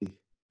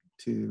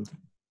to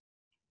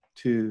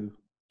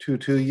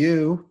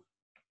you.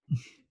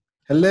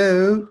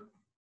 Hello.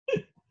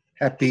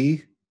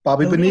 Happy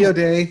Bobby Hello. Bonilla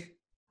Day.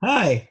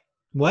 Hi.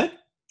 What?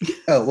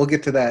 Oh, we'll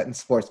get to that in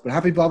sports, but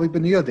happy Bobby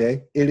Bonilla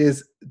Day. It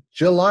is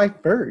July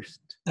 1st.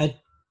 I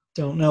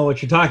don't know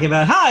what you're talking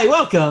about. Hi,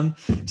 welcome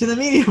to the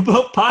Media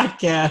Boat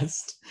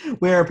Podcast,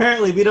 where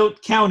apparently we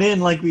don't count in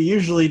like we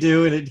usually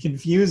do, and it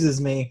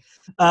confuses me.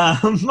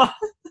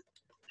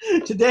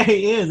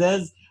 Today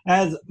is,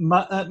 as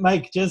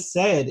Mike just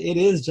said, it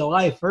is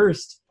July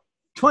 1st,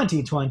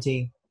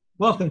 2020.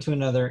 Welcome to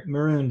another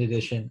marooned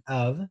edition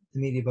of the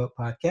Media Boat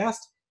Podcast.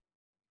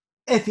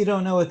 If you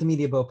don't know what the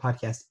Media Boat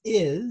Podcast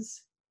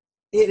is,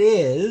 it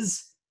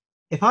is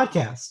a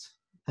podcast.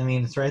 I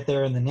mean, it's right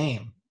there in the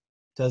name.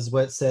 It does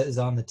what it says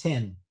on the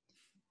tin.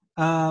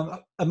 A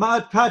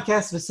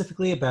podcast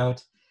specifically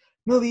about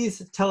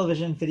movies,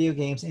 television, video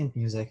games, and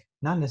music,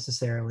 not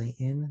necessarily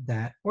in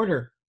that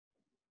order.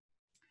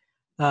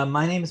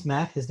 My name is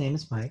Matt. His name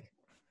is Mike.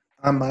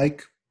 I'm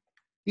Mike.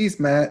 He's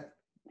Matt.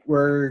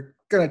 We're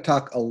going to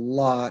talk a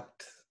lot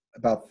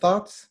about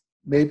thoughts,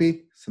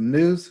 maybe, some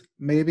news,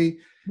 maybe.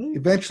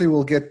 Eventually,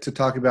 we'll get to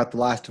talk about The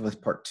Last of Us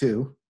Part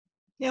 2.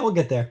 Yeah, we'll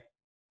get there.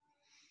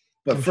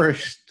 But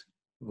first,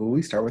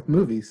 we start with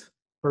movies.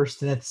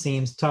 First, and it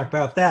seems to talk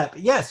about that.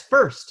 But yes,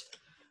 first,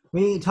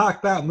 we talk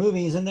about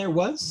movies, and there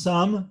was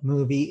some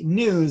movie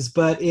news,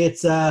 but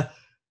it's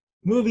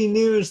movie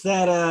news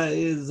that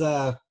is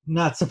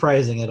not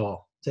surprising at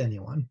all to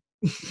anyone.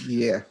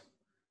 Yeah.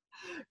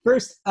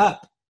 First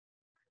up,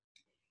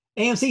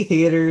 AMC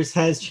Theaters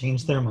has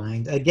changed their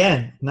mind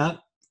again.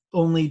 Not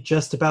only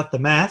just about the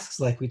masks,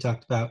 like we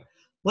talked about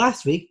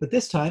last week, but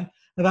this time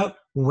about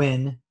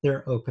when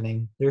they're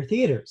opening their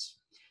theaters.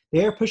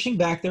 They are pushing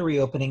back their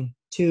reopening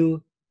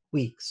 2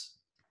 weeks.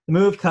 The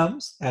move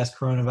comes as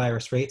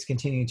coronavirus rates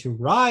continue to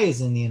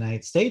rise in the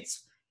United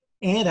States,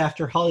 and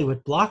after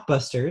Hollywood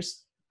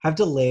blockbusters have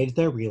delayed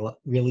their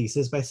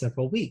releases by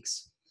several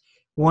weeks.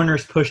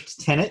 Warner's pushed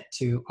Tenet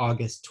to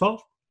August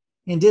 12th,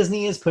 and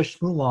Disney has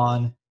pushed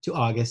Mulan to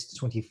August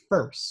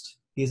 21st.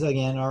 These,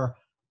 again, are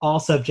all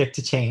subject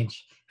to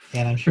change,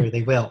 and I'm sure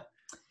they will.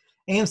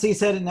 AMC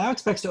said it now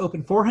expects to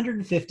open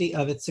 450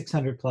 of its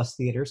 600-plus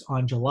theaters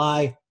on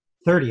July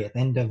 30th,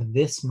 end of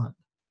this month.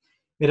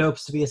 It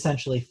hopes to be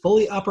essentially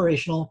fully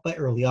operational by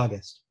early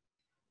August.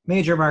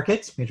 Major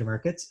markets,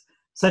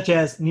 such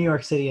as New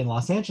York City and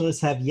Los Angeles,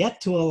 have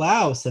yet to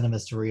allow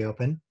cinemas to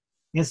reopen,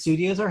 and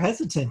studios are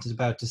hesitant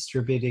about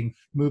distributing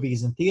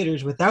movies in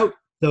theaters without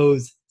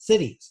those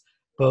cities,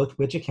 both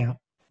which account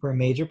for a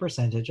major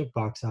percentage of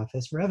box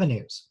office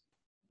revenues.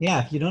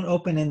 Yeah, if you don't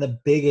open in the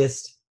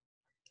biggest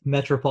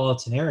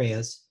metropolitan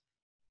areas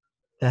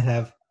that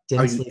have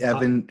densely...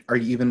 Are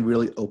you even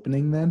really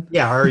opening then?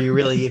 Yeah, are you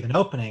really even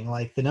opening?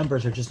 Like, the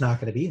numbers are just not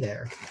going to be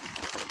there.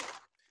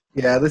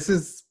 Yeah, this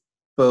is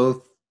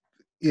both.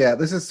 Yeah,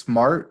 this is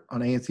smart on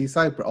AMC's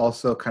side, but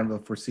also kind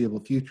of a foreseeable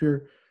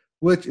future,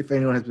 which, if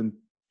anyone has been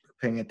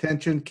paying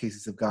attention,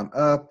 cases have gone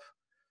up.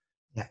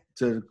 Yeah.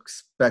 It's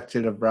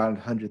expected around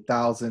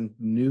 100,000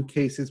 new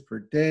cases per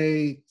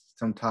day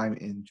sometime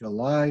in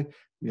July.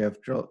 We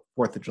have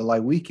 4th of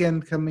July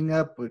weekend coming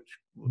up, which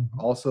will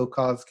also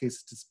cause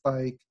cases to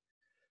spike.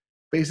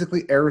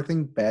 Basically,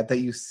 everything bad that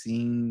you've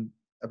seen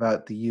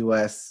about the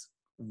U.S.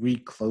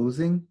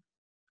 reclosing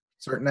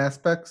certain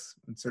aspects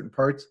and certain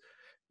parts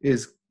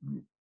is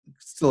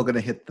still going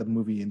to hit the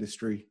movie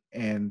industry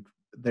and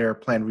their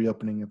planned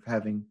reopening of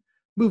having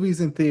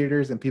movies in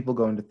theaters and people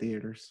going to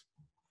theaters.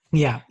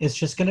 Yeah, it's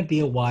just going to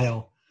be a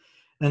while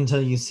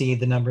until you see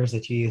the numbers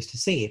that you used to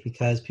see,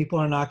 because people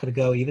are not going to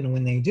go, even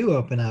when they do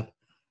open up,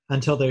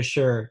 until they're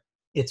sure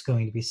it's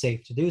going to be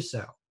safe to do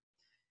so.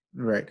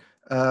 Right.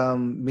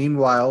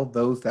 Meanwhile,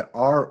 those that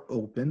are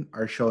open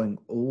are showing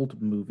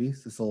old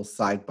movies. This little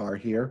sidebar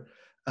here.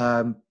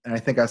 And I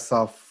think I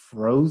saw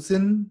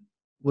Frozen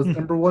was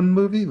number one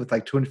movie with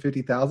like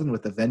 250,000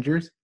 with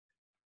Avengers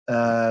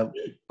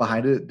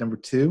behind it, number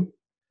two.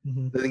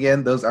 Mm-hmm. Then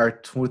again, those are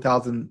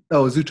 2,000.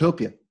 Oh,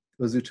 Zootopia. It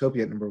was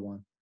Zootopia at number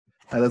one.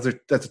 That's a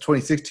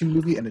 2016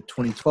 movie and a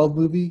 2012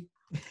 movie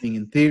being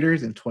in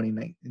theaters in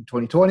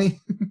 2020.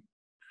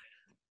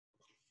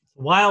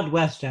 Wild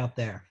West out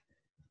there.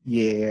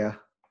 Yeah.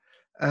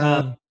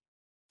 But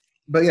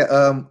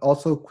yeah,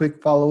 also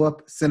quick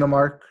follow-up,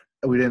 Cinemark.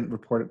 We didn't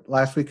report it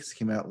last week because it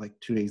came out like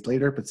 2 days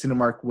later, but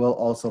Cinemark will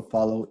also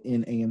follow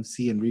in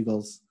AMC and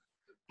Regal's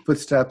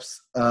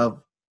footsteps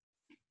of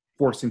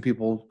forcing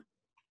people,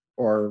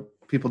 or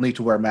people need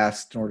to wear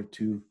masks in order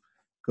to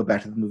go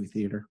back to the movie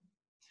theater.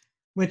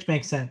 Which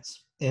makes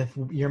sense. If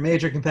your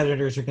major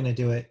competitors are going to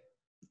do it,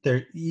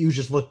 you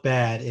just look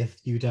bad if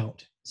you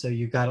don't. So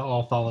you got to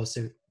all follow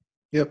suit.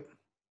 Yep.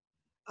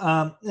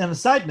 And a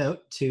side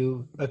note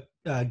to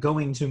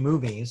going to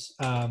movies,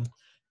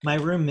 my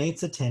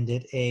roommates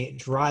attended a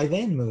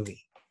drive-in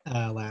movie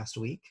last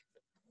week,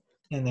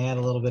 and they had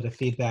a little bit of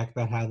feedback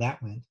about how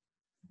that went.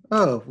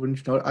 Oh,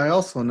 wouldn't you know? I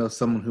also know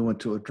someone who went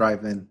to a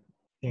drive-in.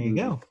 There you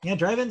go. Yeah,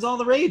 drive-in's all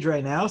the rage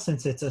right now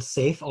since it's a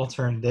safe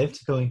alternative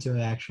to going to an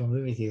actual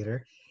movie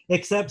theater.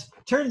 Except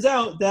turns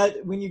out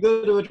that when you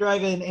go to a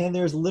drive-in and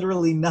there's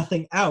literally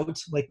nothing out,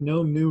 like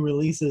no new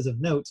releases of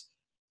note,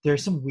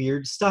 there's some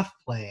weird stuff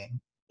playing.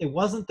 It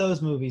wasn't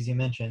those movies you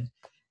mentioned.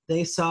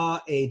 They saw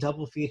a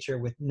double feature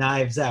with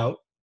Knives Out,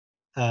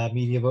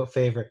 Media Boat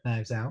favorite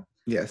Knives Out,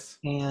 Yes.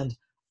 and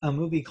a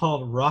movie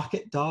called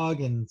Rocket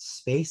Dog and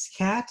Space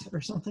Cat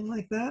or something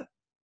like that.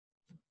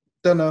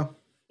 Don't know.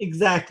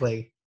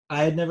 Exactly.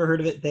 I had never heard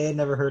of it. They had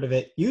never heard of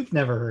it. You've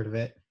never heard of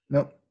it.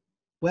 Nope.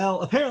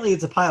 Well, apparently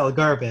it's a pile of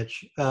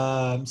garbage.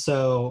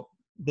 So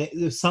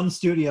some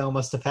studio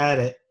must have had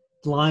it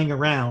lying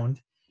around,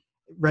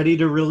 ready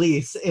to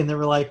release, and they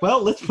were like,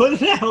 "Well, let's put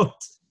it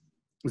out."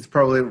 It's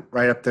probably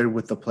right up there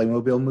with the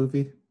Playmobil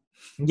movie.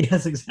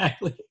 Yes,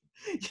 exactly.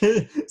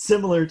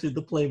 Similar to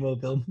the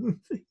Playmobil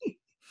movie.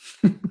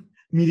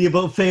 Media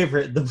Boat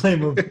favorite, the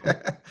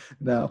Playmobil.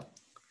 No.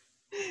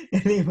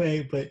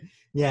 Anyway, but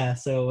yeah,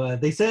 so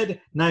they said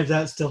Knives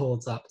Out still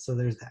holds up, so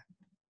there's that.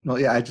 Well,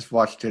 yeah, I just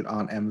watched it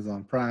on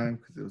Amazon Prime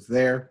because it was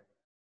there.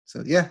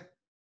 So yeah,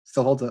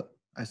 still holds up.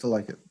 I still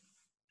like it.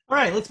 All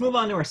right, let's move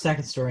on to our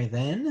second story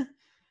then.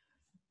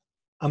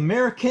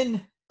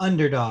 American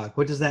Underdog.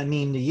 What does that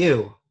mean to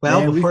you?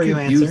 Well, Man, before you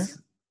answer,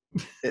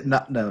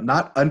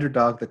 not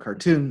Underdog the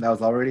cartoon. That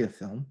was already a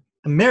film.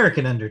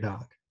 American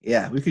Underdog.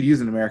 Yeah, we could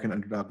use an American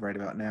Underdog right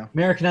about now.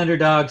 American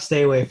Underdog,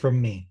 stay away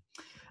from me.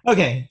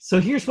 Okay,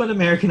 so here's what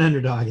American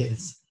Underdog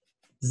is.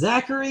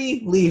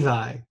 Zachary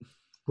Levi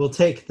will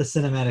take the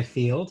cinematic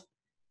field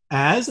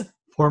as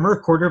former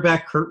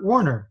quarterback Kurt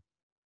Warner.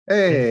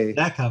 Hey.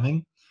 That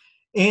coming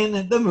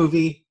in the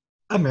movie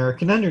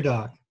American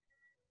Underdog,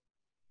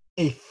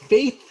 a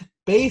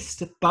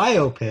faith-based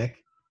biopic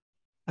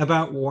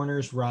about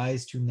Warner's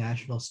rise to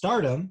national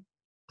stardom,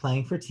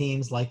 playing for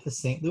teams like the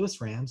St.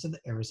 Louis Rams and the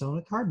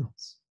Arizona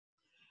Cardinals.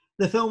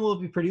 The film will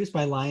be produced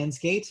by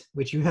Lionsgate,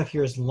 which you have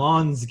here as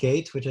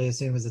Lawnsgate, which I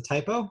assume is a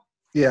typo.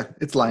 Yeah,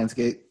 it's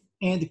Lionsgate.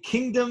 And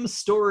Kingdom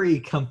Story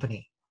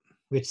Company,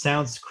 which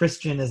sounds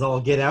Christian as all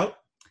get out.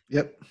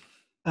 Yep.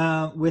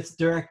 With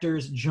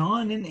directors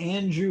John and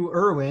Andrew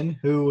Irwin,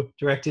 who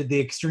directed the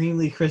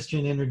extremely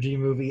Christian energy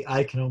movie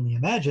I Can Only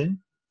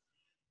Imagine,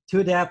 to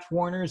adapt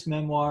Warner's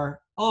memoir,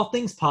 All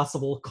Things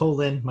Possible,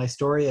 My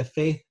Story of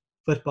Faith,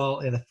 Football,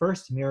 and the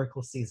First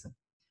Miracle Season.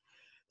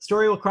 The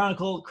story will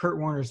chronicle Kurt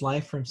Warner's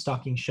life from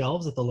stocking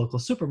shelves at the local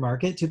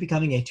supermarket to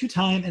becoming a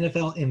two-time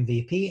NFL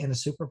MVP and a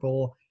Super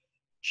Bowl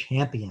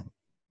champion.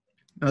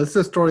 Now, this is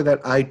a story that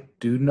I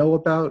do know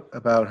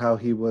about how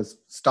he was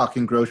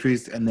stocking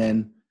groceries and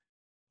then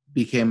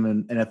became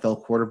an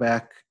NFL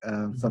quarterback,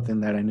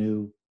 something that I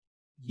knew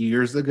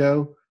years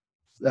ago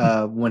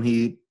when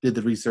he did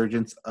the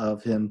resurgence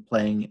of him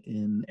playing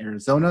in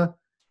Arizona,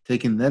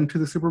 taking them to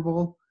the Super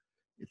Bowl.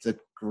 It's a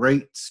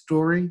great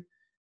story.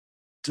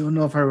 Don't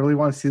know if I really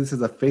want to see this as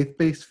a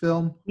faith-based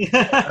film.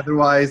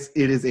 Otherwise,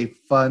 it is a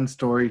fun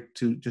story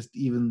to just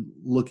even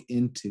look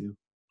into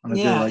on a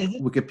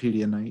good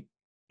Wikipedia night.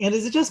 And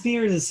is it just me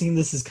or does it seem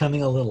this is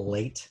coming a little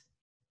late?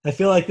 I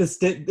feel like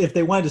if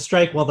they wanted to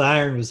strike while the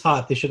iron was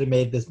hot, they should have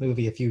made this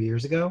movie a few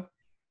years ago.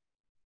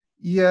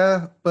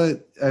 Yeah,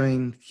 but I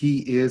mean, he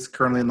is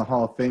currently in the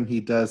Hall of Fame. He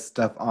does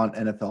stuff on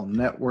NFL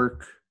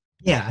Network.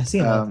 Yeah, I see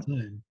him all the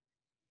time.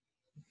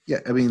 Yeah,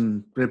 I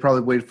mean, they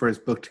probably waited for his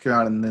book to come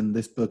out, and then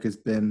this book has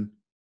been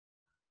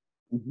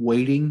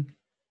waiting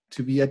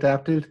to be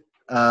adapted.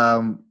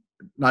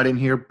 Not in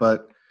here,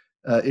 but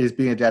it is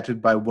being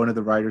adapted by one of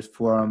the writers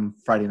from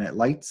Friday Night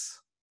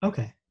Lights.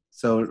 Okay.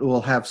 So it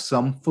will have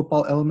some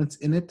football elements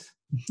in it,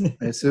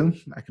 I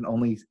assume. I can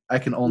only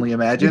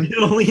imagine. You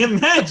can only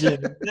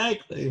imagine,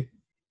 exactly.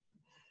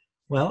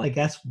 Well, I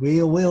guess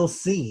we will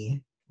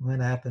see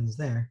what happens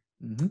there.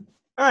 Mm-hmm.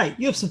 All right,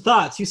 you have some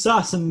thoughts. You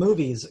saw some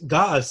movies.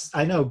 Gosh,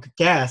 I know,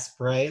 gasp,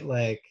 right?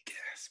 Like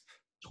gasp.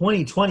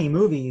 2020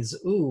 movies.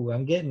 Ooh,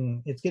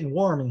 it's getting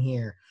warm in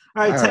here.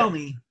 All right, tell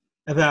me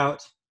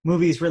about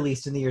movies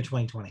released in the year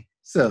 2020.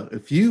 So,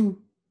 if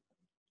you,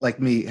 like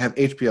me, have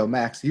HBO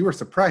Max, you were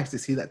surprised to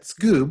see that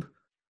Scoob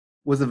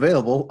was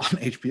available on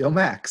HBO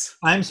Max.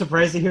 I'm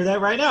surprised to hear that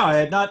right now. I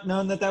had not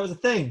known that was a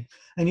thing.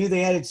 I knew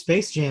they added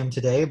Space Jam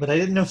today, but I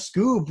didn't know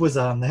Scoob was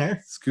on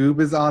there. Scoob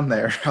is on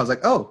there. I was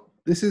like, oh,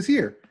 this is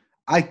here.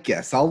 I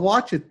guess I'll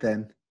watch it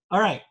then.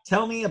 All right.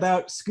 Tell me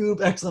about Scoob!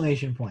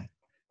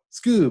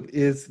 Scoob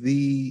is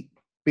the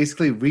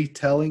basically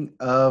retelling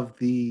of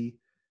the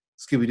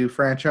Scooby-Doo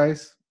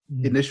franchise.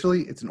 Mm-hmm.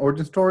 Initially, it's an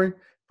origin story,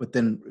 but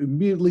then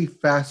immediately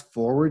fast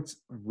forwards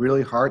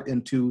really hard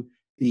into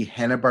the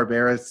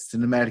Hanna-Barbera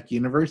cinematic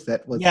universe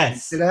that was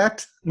hinted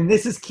at. And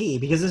this is key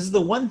because this is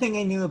the one thing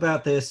I knew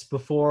about this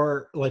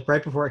before, like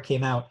right before it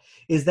came out,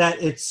 is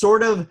that it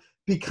sort of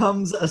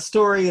becomes a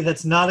story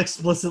that's not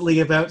explicitly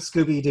about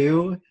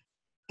Scooby-Doo,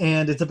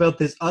 and it's about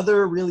this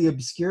other really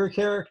obscure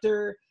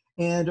character,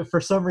 and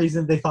for some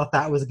reason they thought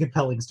that was a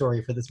compelling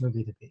story for this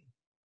movie to be.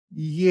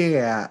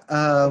 Yeah.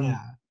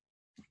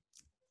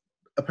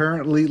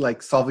 Apparently,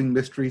 like solving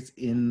mysteries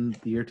in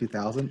the year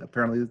 2000,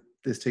 apparently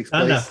this takes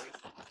place. Enough.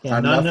 Yeah,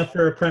 not enough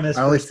for a premise.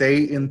 I only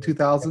say in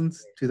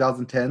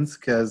 2010s,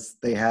 because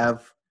they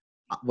have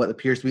what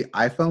appears to be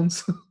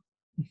iPhones.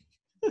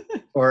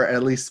 or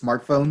at least It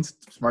was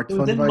smartphone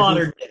in devices,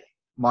 modern day.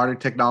 modern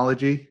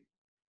technology.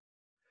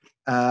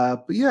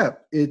 But yeah,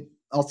 it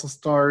also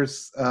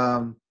stars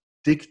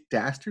Dick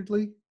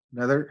Dastardly,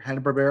 another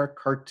Hanna-Barbera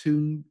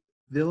cartoon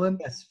villain.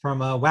 Yes, from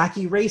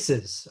Wacky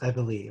Races, I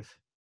believe.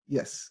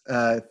 Yes,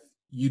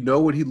 you know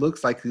what he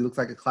looks like. He looks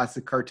like a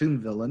classic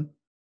cartoon villain,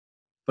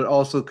 but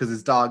also because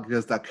his dog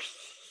does that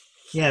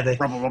Yeah, they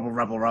rubble, rubble,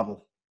 rubble,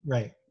 rubble.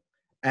 right.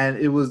 And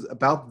it was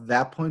about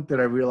that point that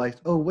I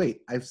realized, oh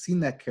wait, I've seen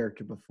that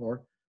character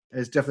before. And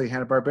it's definitely a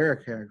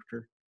Hanna-Barbera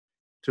character.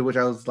 To which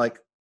I was like,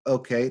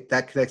 okay,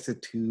 that connects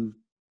it to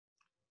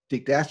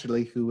Dick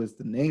Dastardly, who was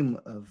the name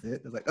of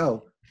it. I was like,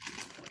 oh,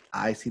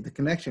 I see the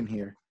connection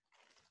here.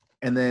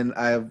 And then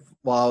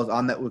while I was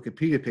on that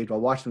Wikipedia page while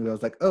watching it, I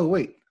was like, oh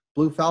wait,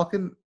 Blue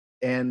Falcon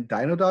and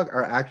Dino Dog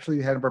are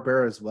actually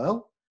Hanna-Barbera as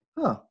well?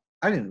 Huh,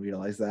 I didn't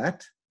realize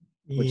that.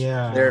 Which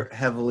Yeah. they're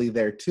heavily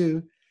there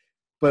too.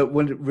 But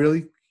when it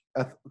really,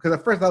 because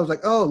at first I was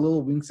like, oh,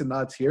 little winks and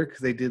nods here,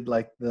 because they did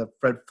like the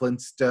Fred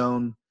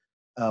Flintstone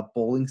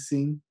bowling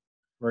scene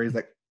where he's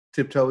like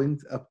tiptoeing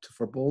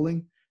for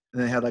bowling.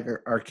 And they had like an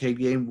arcade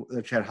game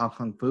which had Hong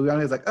Kong Phooey on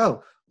it. It's like,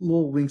 oh,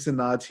 little winks and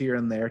nods here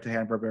and there to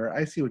Hanna-Barbera.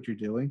 I see what you're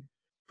doing.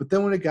 But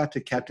then when it got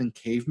to Captain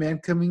Caveman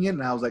coming in,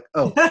 and I was like,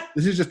 oh,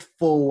 this is just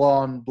full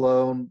on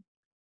blown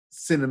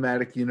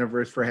cinematic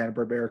universe for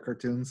Hanna-Barbera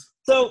cartoons.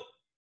 So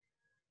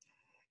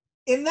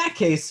in that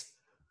case,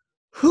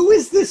 who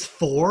is this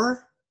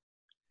for?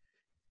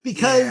 Yeah.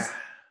 Because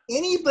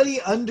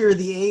anybody under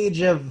the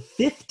age of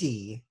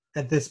 50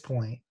 at this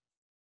point,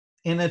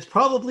 and it's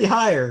probably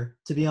higher,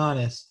 to be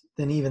honest,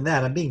 than even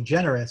that. I'm being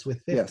generous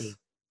with 50. Yes.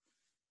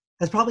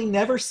 Has probably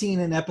never seen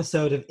an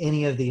episode of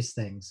any of these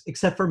things,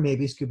 except for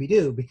maybe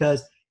Scooby-Doo,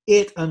 because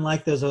it,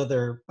 unlike those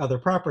other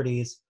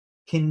properties,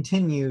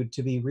 continued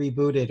to be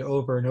rebooted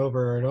over and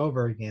over and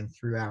over again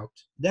throughout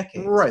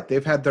decades. Right.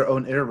 They've had their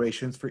own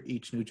iterations for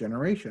each new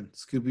generation. But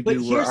Scooby-Doo,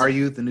 Where here's Are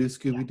You? The new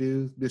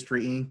Scooby-Doo,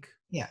 Mystery Inc.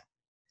 yeah.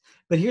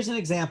 But here's an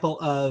example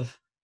of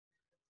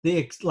the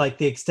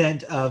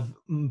extent of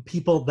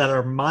people that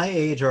are my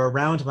age or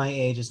around my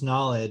age's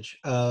knowledge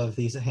of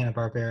these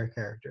Hanna-Barbera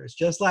characters.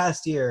 Just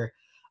last year,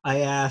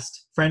 I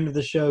asked friend of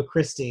the show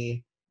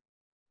Christy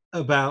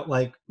about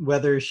like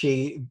whether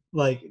she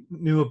like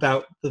knew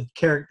about the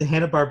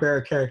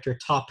Hanna-Barbera character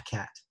Top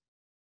Cat.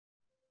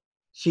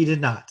 She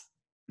did not.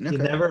 She Okay.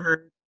 never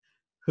heard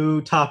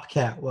who Top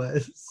Cat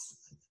was.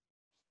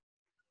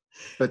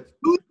 But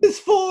Who's this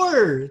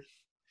for?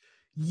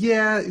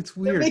 yeah, it's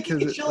They're weird making a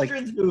because like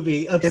children's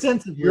movie if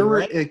ostensibly, you were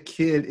right? a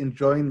kid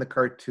enjoying the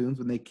cartoons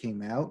when they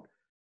came out,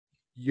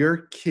 your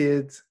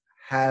kids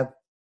have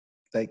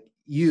like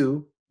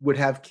you would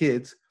have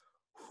kids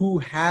who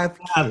have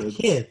Have kids.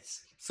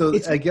 kids. So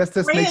It's I guess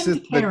this makes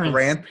it the grandparents.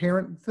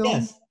 grandparent film.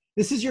 Yes.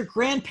 This is your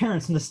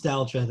grandparents'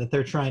 nostalgia that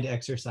they're trying to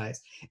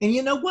exercise. And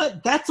you know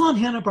what? That's on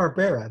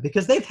Hanna-Barbera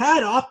because they've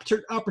had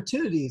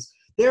opportunities.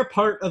 They're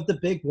part of the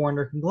big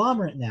Warner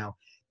conglomerate now.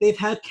 They've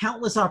had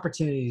countless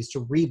opportunities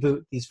to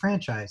reboot these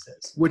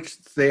franchises.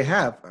 Which they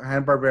have.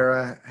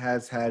 Hanna-Barbera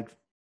has had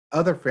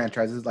other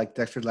franchises like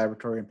Dexter's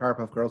Laboratory and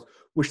Powerpuff Girls,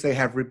 which they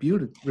have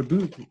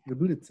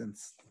rebooted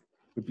since.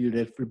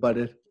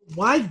 Rebutted.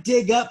 Why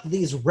dig up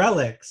these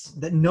relics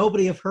that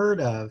nobody have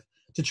heard of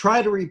to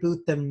try to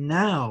reboot them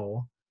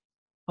now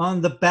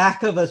on the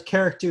back of a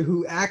character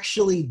who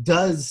actually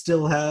does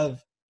still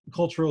have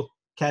cultural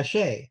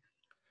cachet?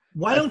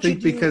 Why I don't you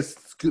think do because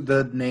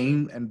the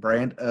name and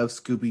brand of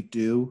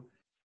Scooby-Doo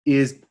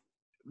is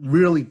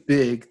really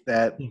big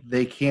that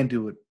they can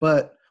do it.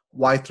 But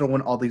why throw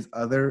in all these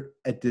other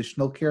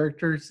additional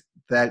characters?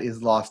 That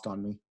is lost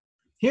on me.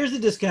 Here's the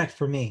disconnect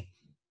for me.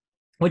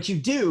 What you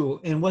do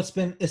and what's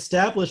been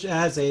established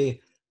as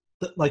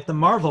like the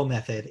Marvel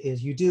method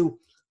is you do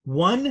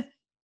one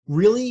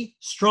really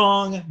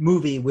strong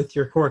movie with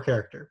your core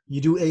character. You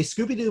do a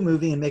Scooby-Doo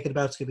movie and make it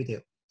about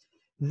Scooby-Doo.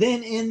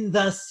 Then in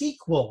the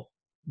sequel,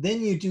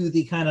 then you do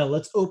the kind of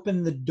let's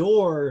open the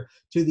door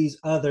to these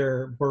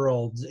other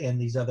worlds and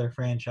these other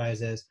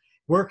franchises,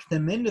 work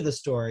them into the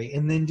story,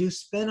 and then do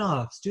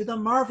spin-offs. Do the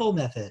Marvel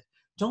method.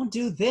 Don't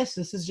do this.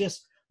 This is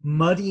just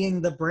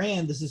muddying the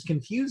brand. This is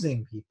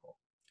confusing people.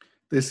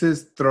 This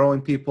is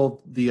throwing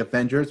people the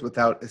Avengers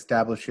without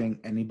establishing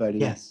anybody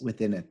Yes.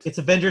 within it. It's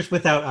Avengers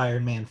without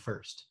Iron Man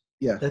first.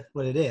 Yeah. That's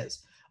what it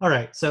is. All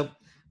right. So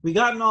we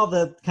gotten all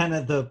the kind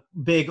of the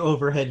big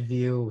overhead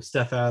view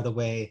stuff out of the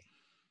way.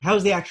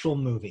 How's the actual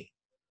movie?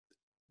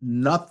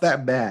 Not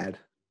that bad.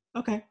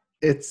 Okay.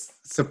 It's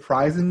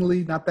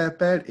surprisingly not that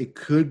bad. It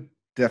could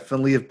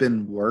definitely have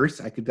been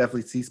worse. I could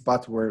definitely see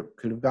spots where it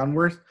could have gone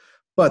worse.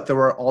 But there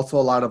were also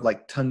a lot of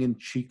like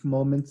tongue-in-cheek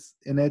moments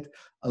in it.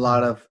 A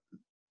lot of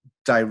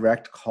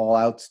direct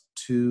call-outs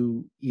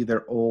to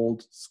either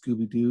old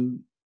Scooby-Doo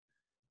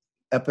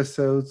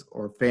episodes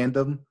or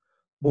fandom,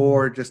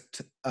 or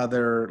just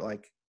other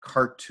like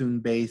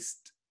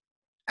cartoon-based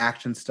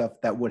action stuff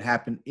that would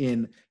happen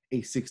in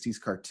a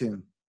 60s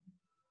cartoon.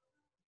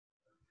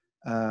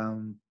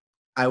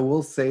 I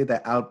will say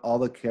that out of all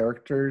the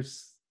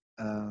characters,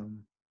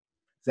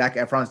 Zac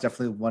Efron's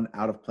definitely one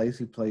out of place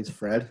who plays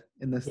Fred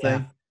in this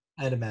thing.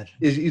 I'd imagine.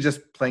 He's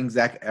just playing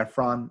Zac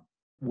Efron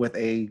with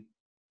a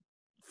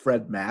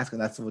Fred mask,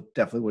 and that's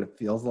definitely what it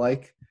feels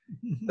like.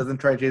 Doesn't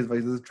try to change his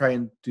voice. Doesn't try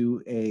and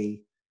do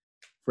a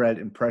Fred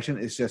impression.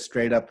 It's just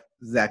straight up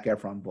Zac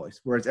Efron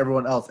voice. Whereas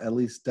everyone else at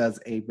least does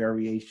a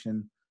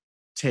variation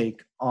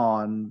take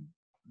on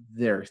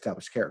their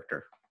established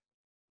character.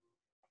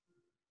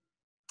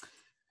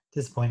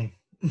 Disappointing.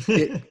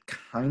 It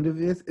kind of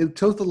is. It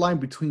toes the line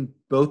between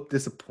both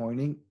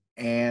disappointing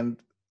and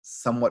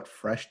somewhat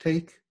fresh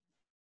take.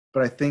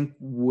 But I think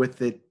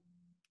with it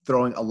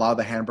throwing a lot of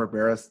the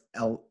Hanna-Barbera's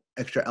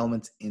extra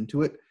elements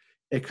into it,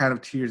 it kind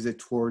of tears it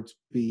towards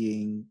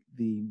being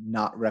the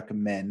not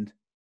recommend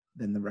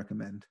than the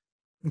recommend.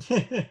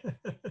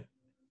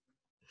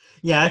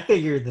 Yeah, I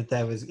figured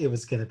it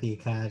was going to be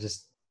kind of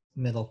just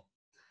middle.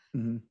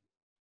 Mm-hmm.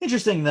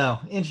 Interesting, though.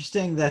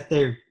 Interesting that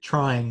they're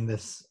trying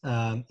this.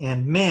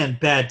 And man,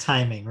 bad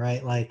timing,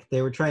 right? Like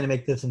they were trying to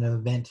make this an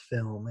event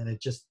film, and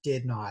it just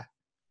did not.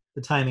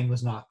 The timing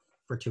was not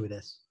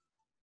fortuitous.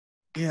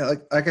 Yeah,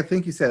 like I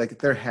think you said, like if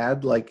there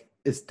had like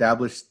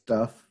established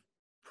stuff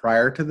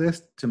prior to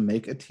this to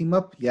make a team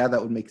up, yeah,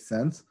 that would make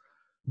sense.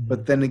 Mm-hmm.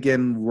 But then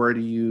again, where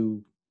do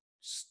you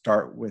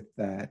start with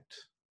that?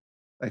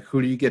 Like,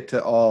 who do you get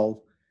to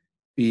all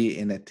be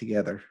in it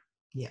together?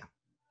 Yeah.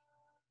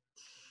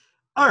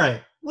 All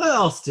right. What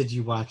else did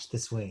you watch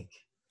this week?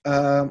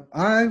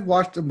 I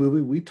watched a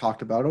movie we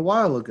talked about a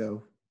while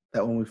ago.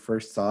 That when we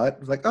first saw it,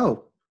 was like,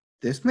 oh,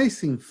 this may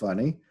seem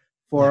funny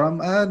for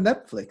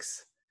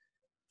Netflix,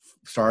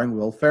 starring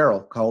Will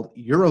Ferrell, called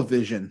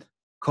Eurovision: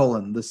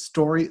 The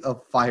Story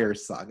of Fire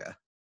Saga.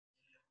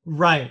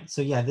 Right.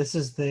 So yeah, this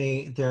is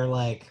they're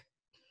like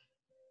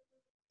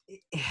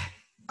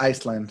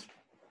Iceland.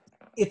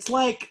 It's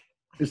like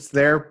it's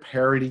their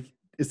parody.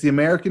 It's the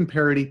American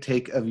parody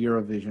take of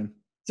Eurovision.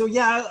 So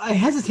yeah, I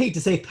hesitate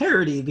to say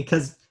parody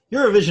because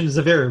Eurovision is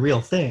a very real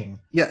thing.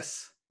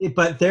 Yes.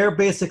 But they're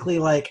basically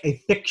like a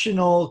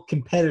fictional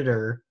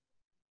competitor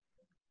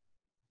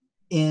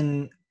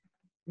in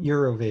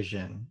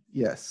Eurovision.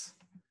 Yes.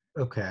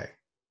 Okay.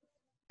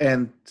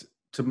 And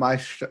to my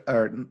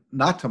or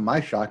not to my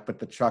shock, but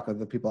the shock of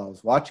the people I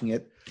was watching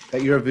it,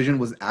 that Eurovision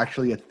was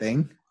actually a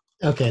thing.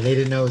 Okay, they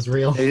didn't know it was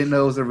real. They didn't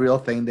know it was a real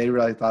thing. They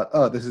really thought,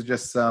 oh, this is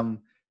just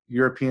some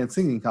European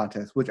singing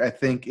contest, which I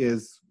think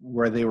is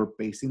where they were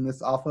basing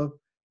this off of,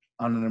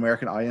 on an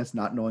American audience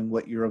not knowing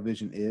what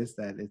Eurovision is,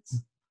 that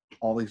it's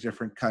all these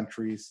different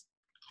countries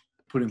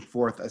putting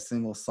forth a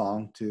single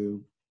song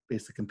to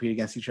basically compete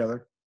against each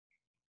other.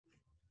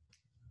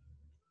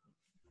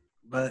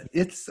 But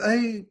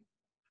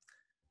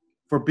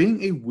for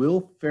being a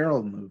Will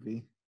Ferrell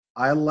movie,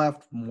 I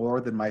laughed more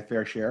than my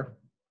fair share.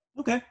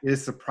 Okay. It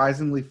is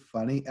surprisingly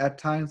funny at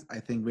times. I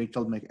think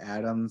Rachel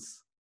McAdams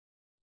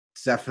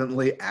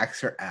definitely acts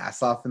her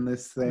ass off in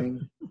this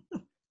thing,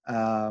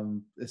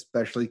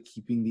 especially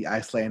keeping the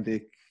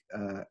Icelandic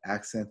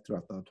accent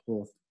throughout the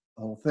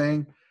whole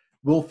thing.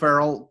 Will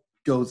Ferrell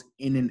goes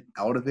in and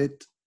out of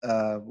it,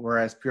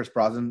 whereas Pierce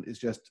Brosnan is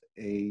just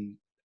a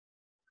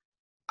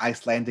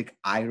Icelandic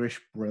Irish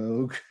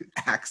brogue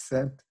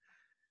accent,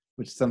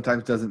 which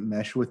sometimes doesn't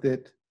mesh with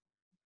it.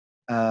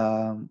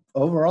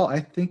 Overall, I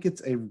think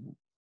it's a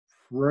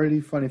pretty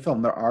funny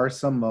film. There are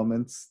some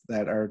moments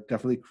that are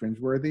definitely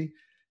cringeworthy.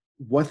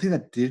 One thing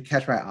that did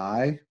catch my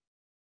eye,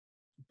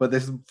 but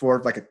this is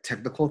for like a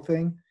technical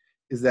thing,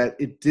 is that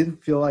it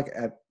didn't feel like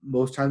at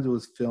most times it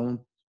was filmed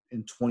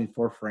in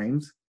 24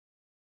 frames,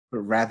 but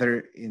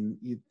rather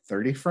in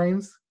 30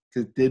 frames,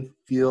 because it did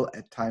feel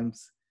at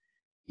times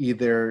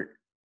either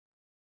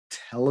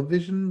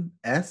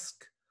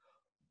television-esque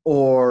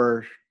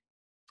or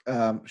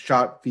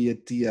shot via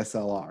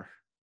DSLR.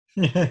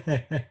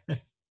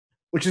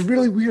 Which is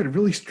really weird,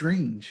 really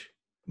strange.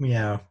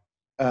 Yeah.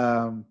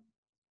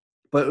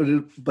 But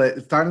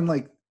it's not in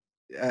like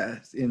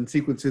in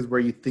sequences where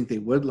you think they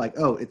would, like,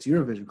 oh, it's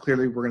Eurovision.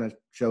 Clearly, we're going to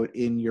show it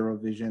in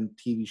Eurovision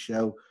TV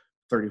show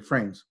 30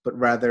 frames, but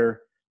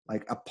rather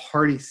like a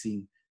party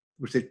scene,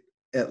 which it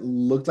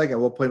looked like at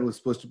one point it was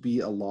supposed to be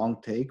a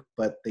long take,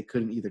 but they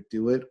couldn't either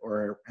do it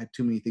or had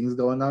too many things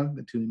going on,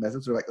 and too many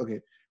messages. They're like, okay,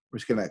 we're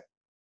just going to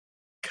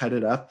cut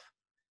it up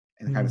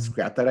and kind of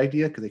scrap that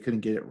idea because they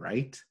couldn't get it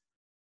right.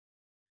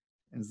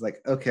 And it's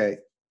like, okay,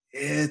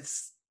 it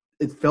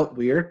felt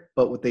weird,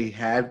 but what they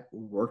had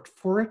worked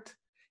for it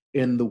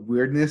in the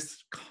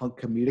weirdness,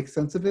 comedic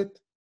sense of it,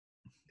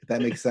 if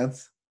that makes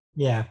sense.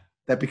 Yeah.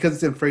 That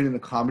because it's framed in a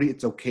comedy,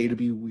 it's okay to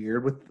be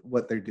weird with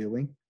what they're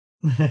doing.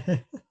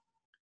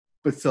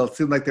 But still, it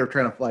seemed like they were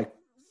trying to like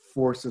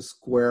force a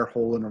square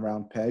hole in a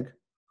round peg.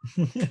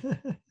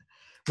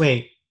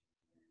 Wait,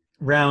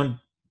 round,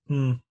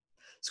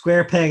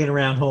 square peg in a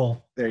round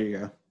hole. There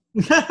you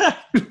go.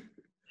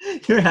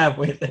 You're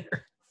halfway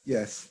there.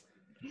 Yes.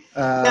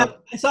 Yeah,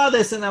 I saw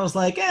this and I was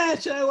like,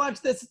 should I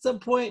watch this at some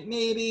point?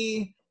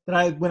 Maybe.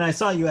 But when I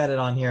saw you had it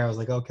on here, I was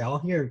like, okay, I'll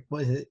hear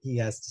what he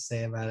has to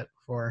say about it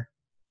before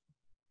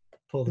I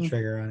pull the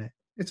trigger on it.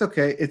 It's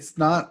okay. It's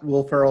not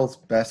Will Ferrell's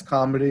best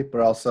comedy,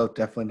 but also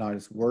definitely not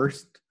his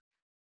worst.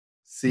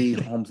 see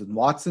Holmes and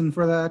Watson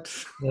for that.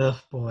 Oh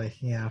boy,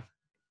 yeah.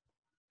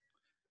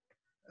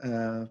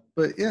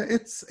 But yeah,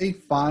 it's a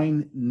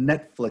fine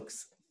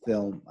Netflix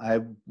film.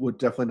 I would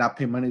definitely not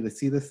pay money to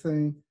see this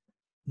thing.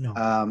 No.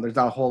 There's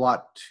not a whole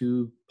lot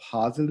to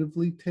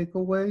positively take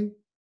away,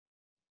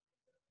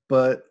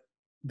 but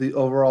the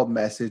overall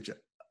message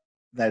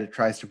that it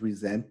tries to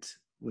present,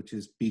 which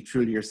is be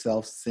true to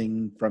yourself,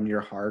 sing from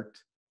your heart,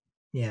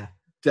 Yeah.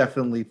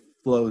 definitely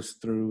flows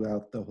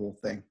throughout the whole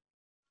thing.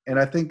 And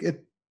I think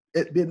it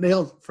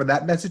nails, for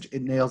that message,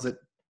 it nails it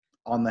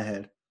on the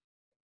head.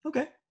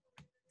 Okay.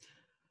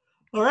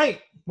 All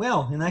right.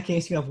 Well, in that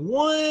case, you have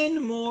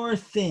one more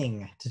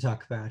thing to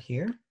talk about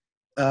here.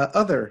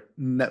 Other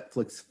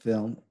Netflix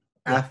film,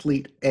 Yeah.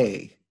 Athlete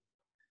A.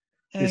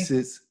 Hey. This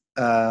is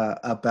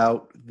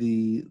about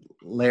the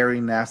Larry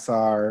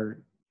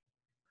Nassar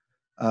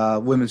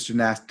women's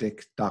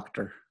gymnastic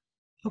doctor.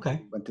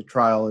 Okay. Went to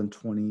trial in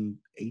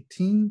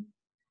 2018,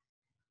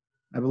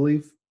 I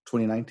believe,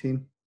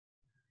 2019.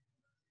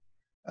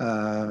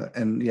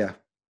 And yeah,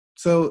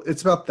 so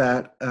it's about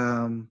that.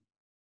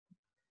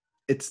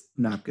 It's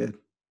not good.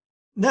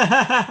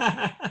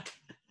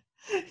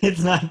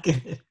 It's not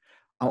good.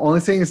 I'm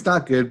only saying it's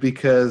not good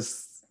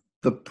because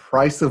The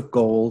Price of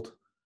Gold,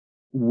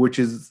 which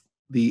is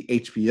the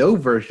HBO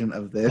version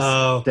of this,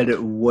 did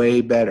it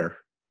way better.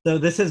 So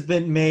this has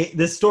been made.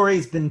 This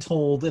story's been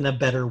told in a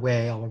better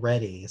way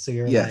already. So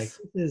you're like, this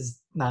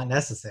is not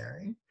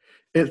necessary.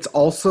 It's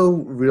also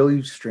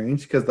really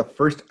strange because the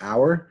first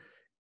hour,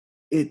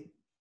 it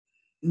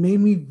made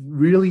me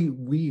really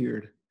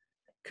weird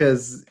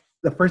because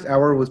the first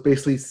hour was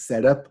basically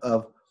setup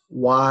of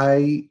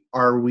why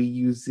are we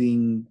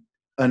using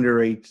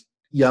underage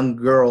young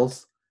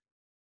girls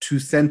to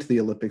send to the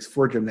Olympics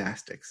for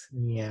gymnastics?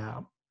 Yeah.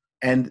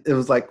 And it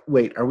was like,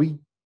 wait, are you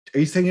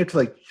saying it to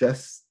like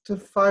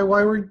justify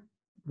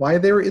why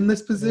they were in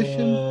this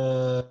position?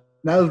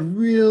 That was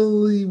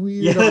really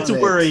weird. Yeah, that's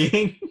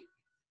worrying.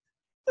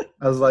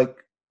 I was like,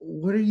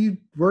 where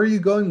are you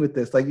going with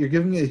this? Like, you're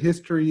giving a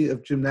history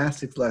of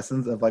gymnastics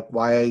lessons of like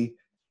why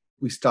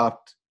we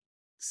stopped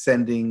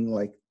sending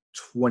like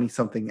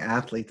 20-something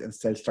athletes,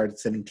 instead started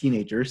sending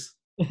teenagers.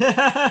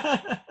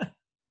 I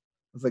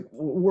was like,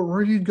 where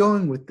are you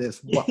going with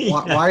this?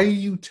 Why are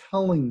you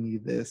telling me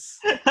this?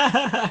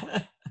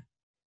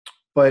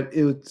 But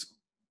the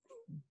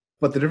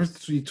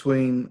difference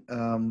between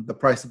The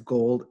Price of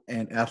Gold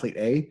and Athlete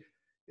A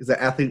is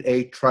that Athlete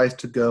A tries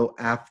to go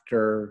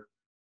after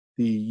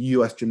the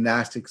U.S.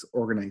 Gymnastics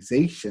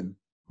Organization,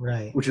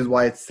 right? Which is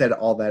why it set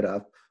all that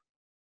up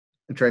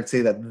and tried to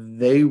say that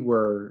they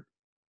were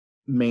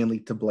mainly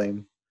to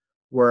blame,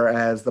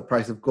 whereas The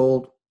Price of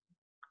Gold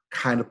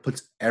kind of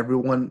puts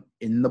everyone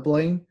in the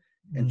blame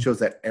and shows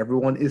that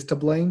everyone is to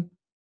blame,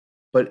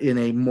 but in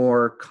a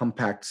more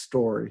compact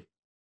story.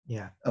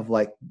 Yeah. Of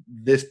like,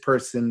 this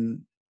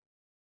person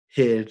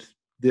hid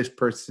this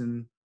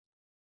person,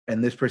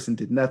 and this person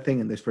did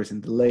nothing, and this person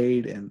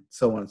delayed, and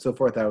so on and so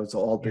forth. That was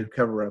all big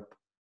cover up.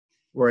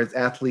 Whereas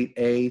Athlete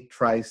A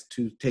tries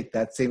to take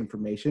that same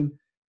information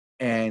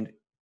and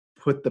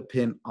put the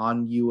pin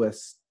on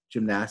U.S.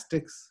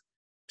 gymnastics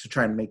to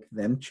try and make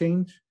them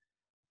change.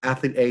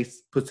 Athlete A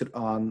puts it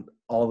on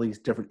all these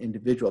different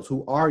individuals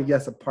who are,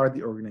 yes, a part of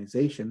the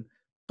organization,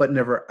 but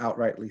never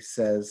outrightly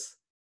says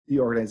the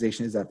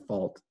organization is at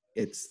fault.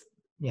 It's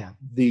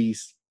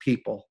these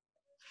people.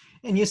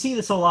 And you see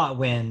this a lot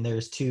when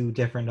there's two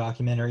different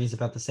documentaries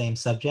about the same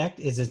subject.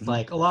 Is it's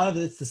like a lot of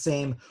it's the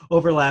same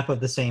overlap of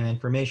the same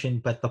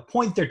information, but the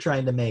point they're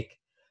trying to make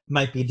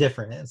might be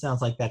different. It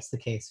sounds like that's the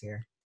case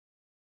here.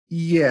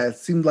 Yeah, it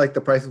seemed like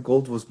The Price of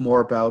Gold was more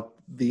about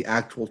the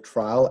actual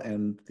trial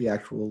and the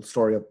actual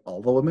story of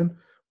all the women,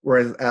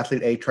 whereas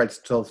Athlete A tried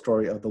to tell the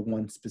story of the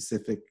one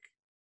specific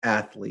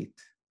athlete.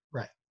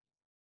 Right.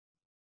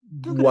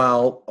 Okay.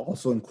 While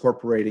also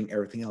incorporating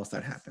everything else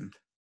that happened.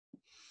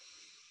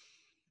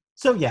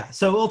 So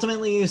so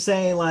ultimately you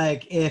say,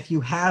 like, if you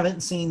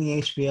haven't seen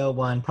the HBO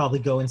one, probably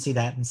go and see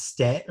that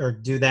instead, or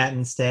do that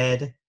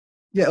instead.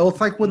 Yeah, well,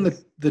 it's like when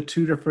the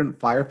two different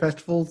Fire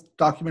Festival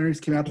documentaries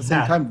came out at the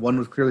same time. One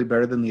was clearly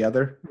better than the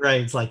other.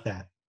 Right, it's like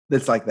that.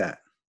 It's like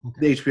that.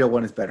 Okay. The HBO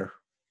one is better.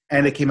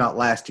 And it came out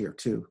last year,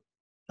 too.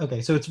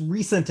 Okay, so it's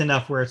recent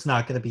enough where it's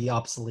not going to be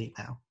obsolete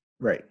now.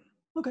 Right.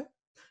 Okay,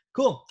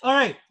 cool. All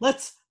right,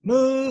 let's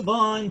move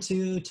on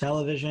to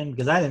television,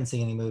 because I didn't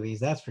see any movies,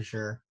 that's for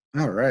sure.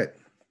 All right.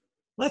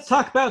 Let's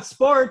talk about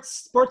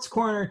sports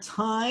corner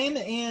time,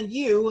 and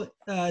you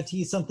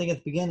tease something at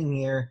the beginning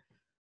here.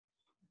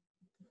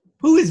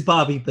 Who is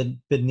Bobby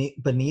Bonilla?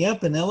 Bonilla?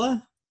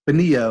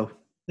 Bonillo.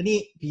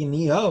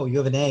 Bonillo. You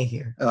have an A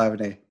here. Oh, I have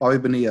an A. Bobby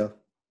Bonillo.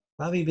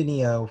 Bobby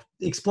Bonillo.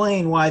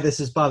 Explain why this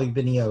is Bobby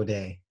Bonillo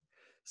Day.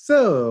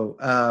 So,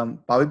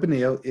 Bobby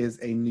Bonillo is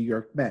a New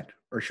York Met,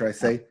 or should I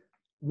say,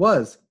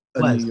 was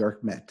New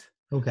York Met.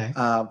 Okay.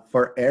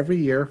 For every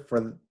year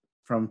from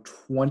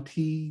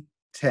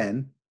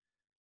 2010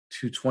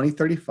 to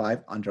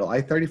 2035, on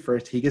July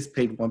 31st, he gets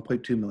paid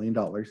 $1.2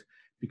 million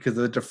because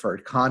of a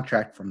deferred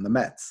contract from the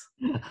Mets.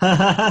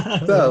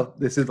 So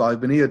this is Bobby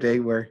Bonilla Day,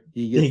 where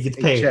he gets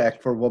a paid.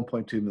 check for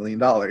 $1.2 million.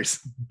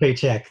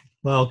 Paycheck.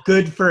 Well,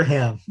 good for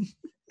him.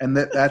 And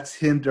that's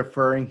him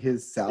deferring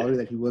his salary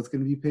that he was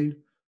going to be paid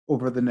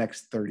over the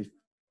next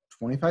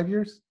 25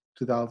 years,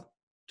 2000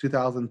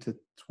 to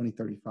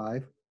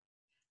 2035.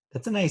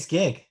 That's a nice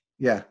gig.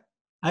 Yeah.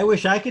 I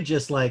wish I could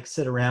just like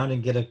sit around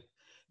and get a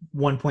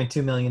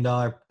 $1.2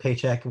 million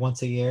paycheck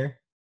once a year.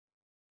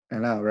 I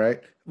know,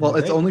 right? Well,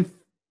 it's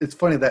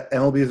funny that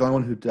MLB is the only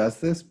one who does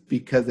this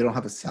because they don't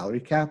have a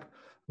salary cap.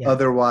 Yeah.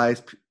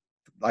 Otherwise,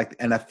 like the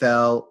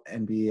NFL,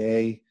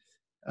 NBA,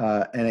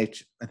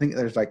 NH, I think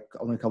there's like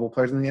only a couple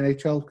players in the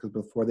NHL because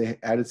before they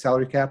added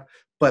salary cap.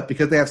 But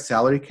because they have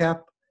salary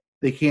cap,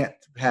 they can't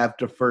have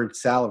deferred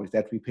salaries. They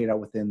have to be paid out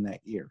within that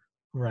year.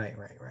 Right.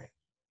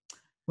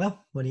 Well,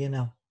 what do you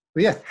know?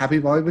 But yeah, happy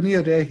Bobby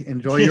Bonilla Day.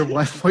 Enjoy your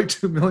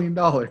 $1.2 million.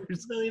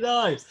 $1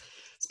 million.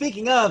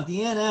 Speaking of the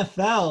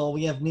NFL,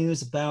 we have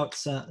news about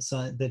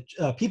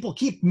that people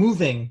keep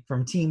moving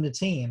from team to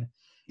team.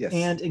 Yes.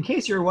 And in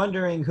case you're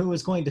wondering who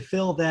is going to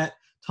fill that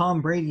Tom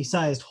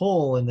Brady-sized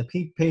hole in the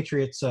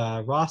Patriots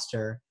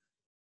roster,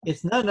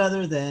 it's none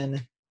other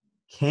than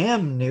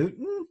Cam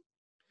Newton.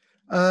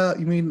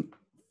 You mean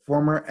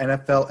former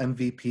NFL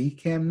MVP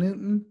Cam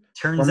Newton?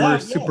 Former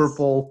Super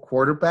Bowl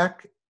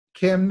quarterback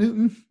Cam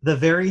Newton? The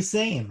very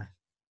same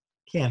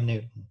Cam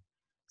Newton.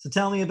 So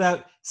tell me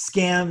about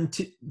scam.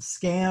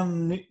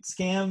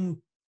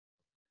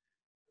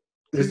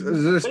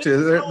 There's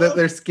two.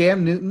 There's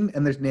Scam Newton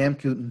and there's Nam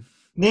Cooten.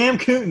 Nam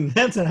Cooten.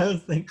 That's what I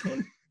was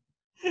thinking.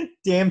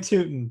 Damn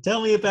Tootin.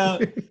 Tell me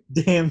about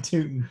Damn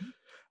Tootin.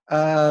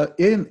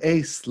 In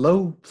a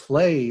slow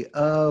play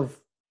of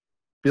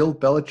Bill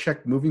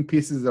Belichick moving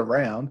pieces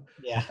around,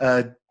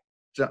 Mr.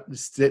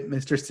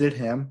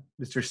 Stidham,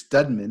 Mr.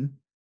 Studman,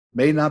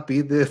 may not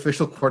be the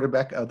official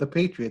quarterback of the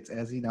Patriots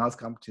as he now has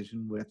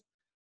competition with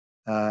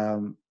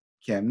Cam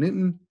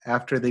Newton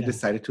after they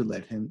decided to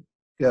let him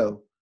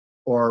go,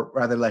 or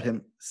rather let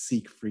him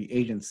seek free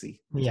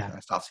agency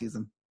last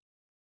offseason.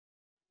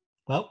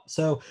 Well,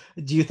 so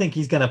do you think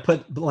he's going to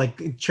put,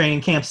 like,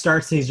 training camp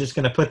starts, he's just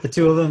going to put the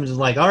two of them just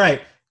like, all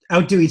right,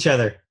 outdo each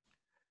other?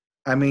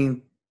 I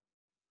mean,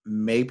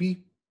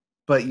 maybe,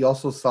 but you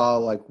also saw,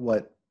 like,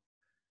 what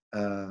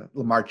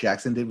Lamar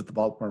Jackson did with the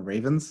Baltimore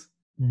Ravens.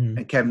 Mm-hmm.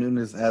 And Cam Newton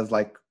has,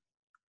 like,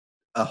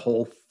 a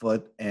whole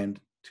foot and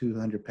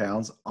 200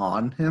 pounds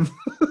on him.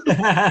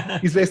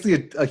 He's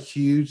basically a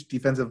huge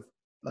defensive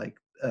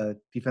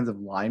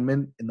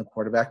lineman in the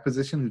quarterback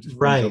position who just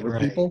runs over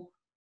people.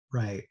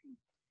 Right.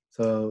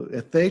 So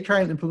if they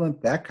try and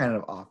implement that kind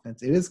of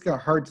offense, it is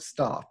hard to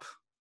stop.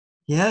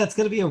 Yeah, it's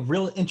going to be a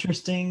real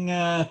interesting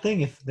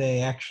thing if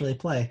they actually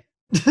play.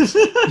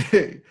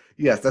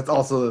 Yes, that's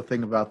also the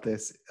thing about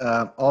this.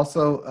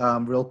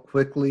 Real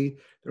quickly,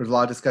 there was a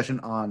lot of discussion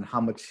on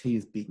how much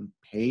he's being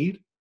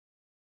paid.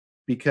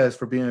 Because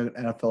for being an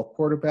NFL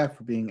quarterback,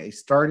 for being a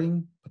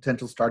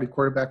potential starting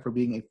quarterback, for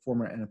being a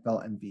former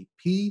NFL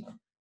MVP,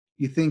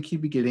 you think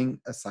he'd be getting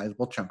a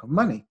sizable chunk of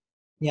money.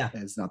 Yeah.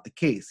 That is not the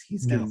case.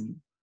 He's getting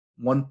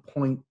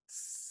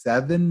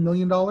 $1.7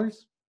 million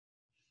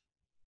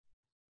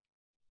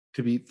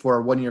for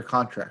a 1-year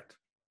contract.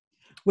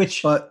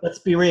 Which, let's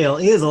be real,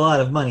 is a lot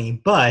of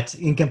money. But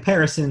in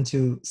comparison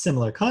to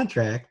similar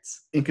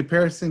contracts. In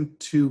comparison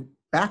to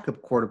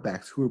backup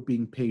quarterbacks who are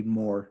being paid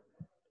more,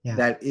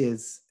 that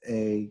is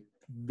a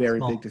very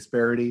big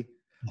disparity.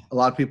 Yeah. A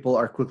lot of people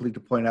are quickly to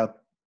point out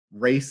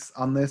race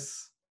on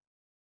this.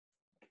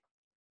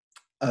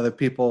 Other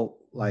people,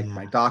 like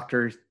my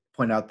doctors,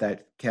 point out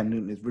that Cam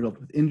Newton is riddled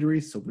with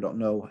injuries, so we don't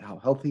know how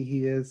healthy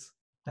he is.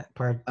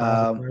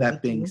 That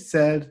being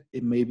said,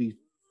 it may be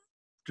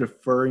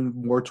deferring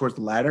more towards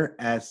the latter,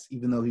 as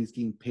even though he's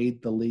getting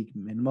paid the league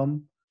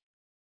minimum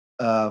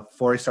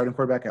for a starting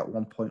quarterback at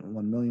 $1.1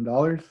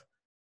 million,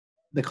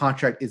 the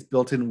contract is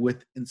built in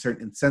with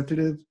certain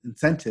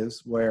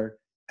incentives where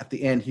at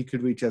the end he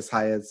could reach as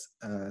high as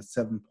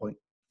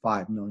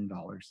 $7.5 million.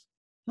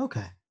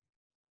 Okay.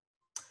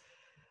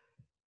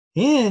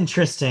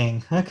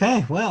 Interesting.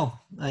 Okay, well,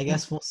 I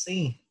guess we'll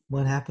see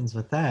what happens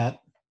with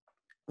that.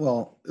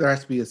 Well, there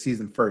has to be a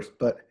season first,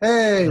 but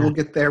hey, we'll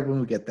get there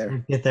when we get there.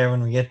 We'll get there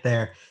when we get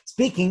there.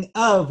 Speaking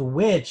of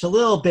which, a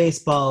little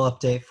baseball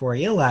update for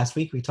you. Last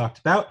week we talked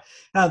about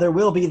how there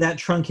will be that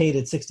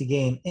truncated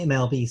 60-game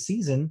MLB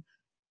season.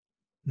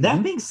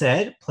 That being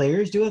said,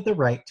 players do have the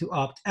right to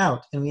opt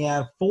out, and we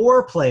have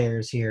 4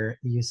 players here.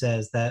 You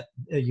say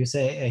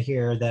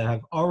here that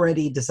have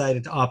already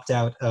decided to opt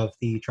out of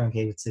the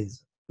truncated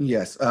season.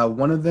 Yes,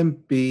 one of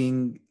them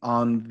being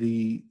on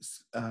the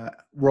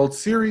World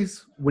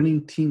Series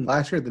winning team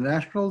last year, the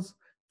Nationals.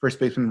 First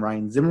baseman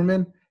Ryan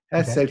Zimmerman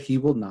has said he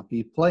will not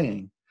be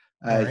playing.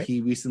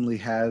 He recently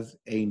has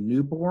a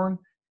newborn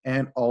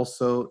and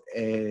also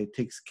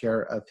takes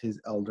care of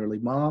his elderly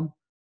mom,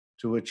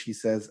 to which he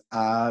says,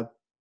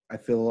 I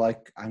feel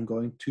like I'm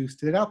going to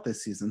sit out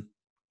this season.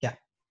 Yeah.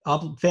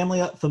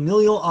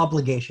 Familial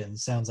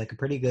obligations sounds like a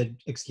pretty good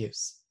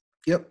excuse.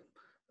 Yep.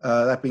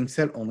 That being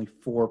said, only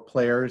 4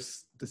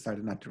 players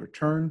decided not to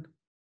return.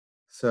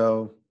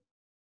 So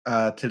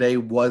today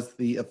was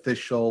the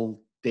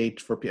official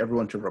date for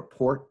everyone to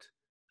report.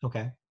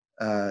 Okay.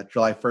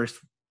 July 1st,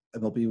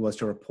 MLB was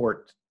to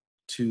report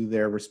to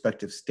their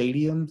respective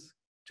stadiums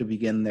to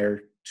begin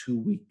their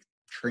 2-week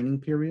training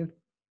period.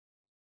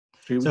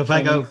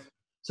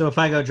 So if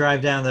I go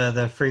drive down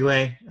the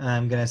freeway,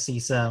 I'm gonna see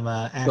some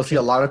action. You'll see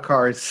a lot of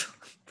cars,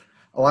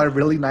 a lot of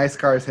really nice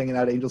cars hanging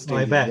out at Angel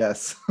Stadium. I bet.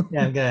 Yes.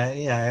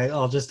 Yeah,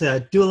 I'll just do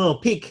a little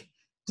peek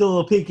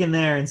in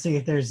there and see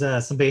if there's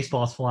some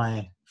baseballs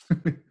flying.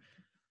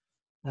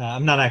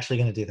 I'm not actually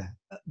gonna do that,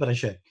 but I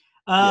should.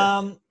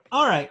 Yes.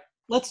 All right.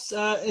 Let's.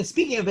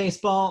 Speaking of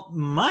baseball,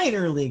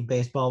 minor league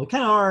baseball. We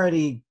kind of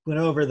already went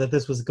over that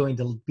this was going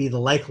to be the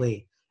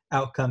likely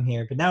outcome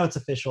here, but now it's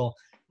official.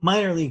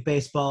 Minor league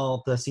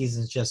baseball, the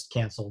season's just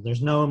canceled.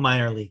 There's no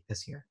minor league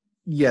this year.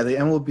 Yeah, the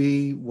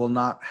MLB will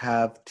not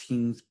have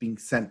teams being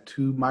sent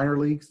to minor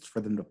leagues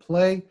for them to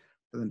play,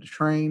 for them to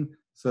train.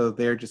 So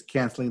they're just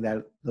canceling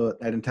that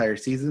entire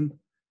season.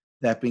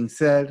 That being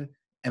said,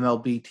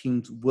 MLB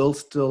teams will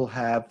still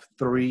have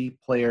 3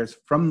 players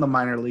from the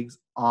minor leagues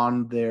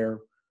on their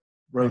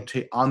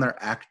on their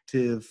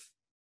active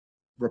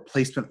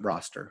replacement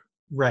roster.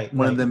 Right.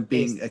 One of them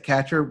being a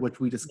catcher,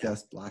 which we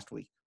discussed last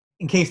week.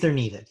 In case they're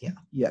needed, yeah.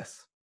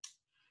 Yes.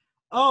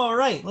 All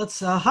right, let's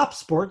hop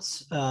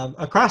sports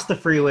across the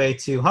freeway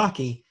to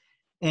hockey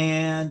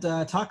and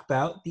talk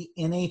about the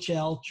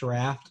NHL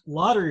draft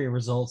lottery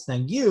results. Now,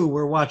 you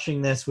were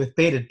watching this with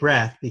bated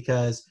breath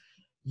because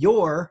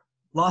your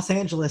Los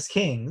Angeles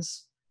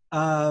Kings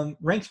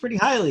ranks pretty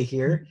highly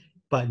here,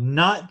 but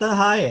not the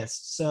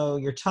highest. So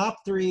your top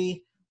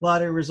 3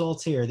 lottery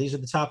results here. These are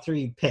the top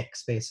 3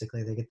 picks,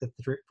 basically. They get the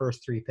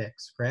first 3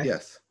 picks, correct?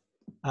 Yes.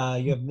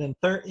 You have been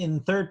in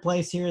third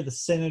place here, the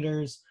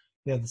Senators.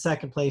 You have the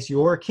second place,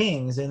 your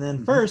Kings. And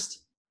then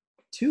first,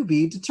 to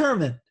be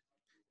determined.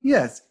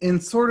 Yes, in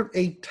sort of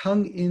a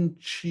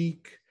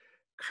tongue-in-cheek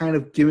kind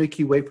of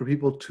gimmicky way for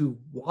people to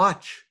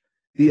watch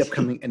the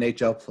upcoming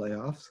NHL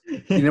playoffs.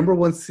 The number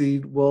 1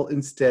 seed will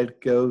instead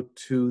go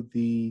to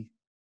the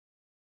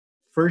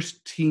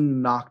first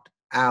team knocked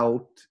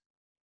out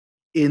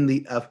in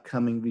the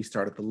upcoming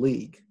restart of the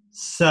league.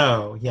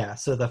 So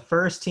the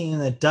first team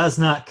that does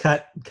not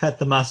cut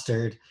the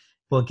mustard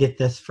will get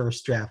this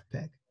first draft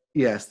pick.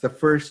 Yes, the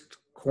first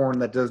corn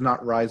that does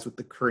not rise with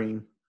the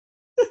cream.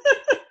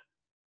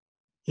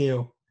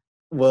 Ew.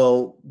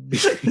 Will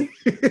get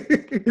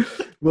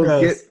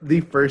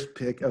the first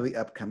pick of the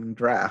upcoming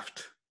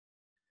draft,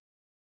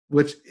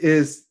 which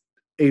is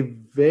a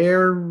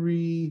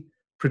very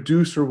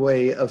producer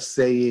way of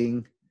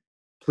saying,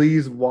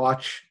 please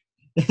watch.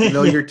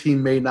 Your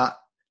team may not.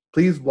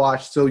 Please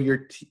watch so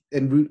your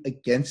and root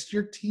against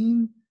your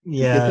team.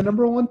 Yeah, get the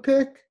number 1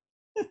 pick.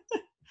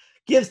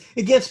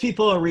 It gives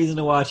people a reason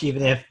to watch,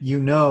 even if you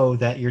know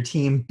that your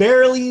team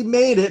barely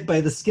made it by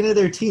the skin of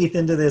their teeth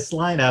into this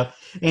lineup,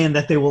 and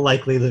that they will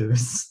likely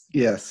lose.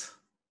 Yes,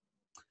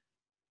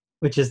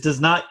 which is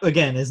not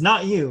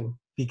you,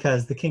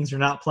 because the Kings are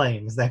not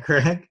playing. Is that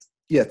correct?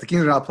 Yes, the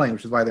Kings are not playing,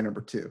 which is why they're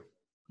number 2.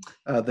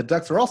 The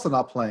Ducks are also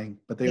not playing,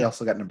 but they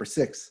also got number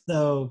 6.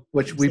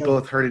 Which we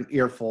both heard an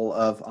earful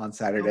of on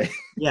Saturday.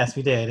 Yes,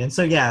 we did. And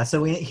so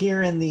we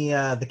here in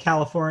the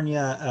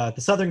California,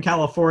 the Southern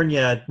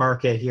California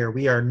market here,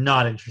 we are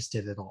not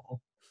interested at all.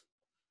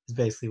 Is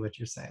basically what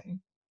you're saying.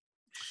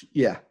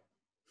 Yeah.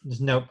 There's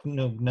no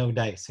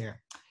dice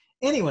here.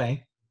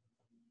 Anyway,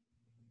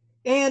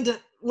 and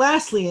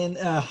lastly, in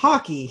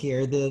hockey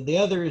here, the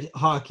other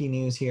hockey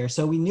news here.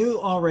 So we knew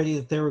already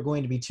that there were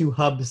going to be 2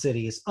 hub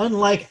cities.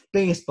 Unlike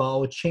baseball,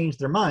 which changed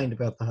their mind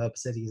about the hub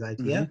cities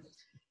idea,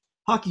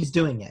 hockey's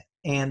doing it.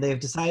 And they've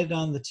decided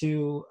on the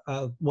 2,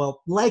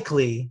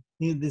 likely,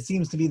 this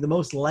seems to be the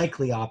most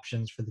likely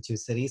options for the 2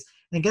 cities.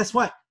 And guess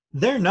what?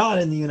 They're not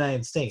in the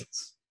United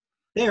States.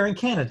 They're in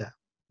Canada,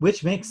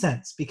 which makes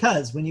sense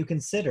because when you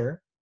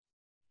consider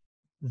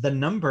the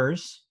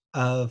numbers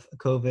of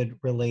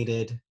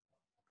COVID-related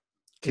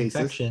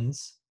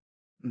cases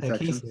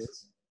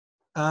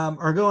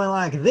are going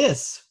like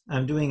this.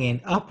 I'm doing an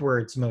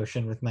upwards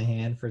motion with my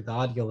hand for the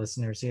audio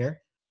listeners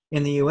here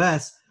in the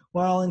US,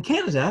 while in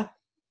Canada,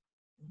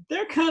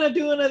 they're kind of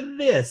doing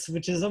this,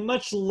 which is a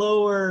much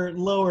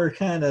lower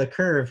kind of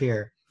curve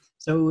here.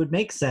 So it would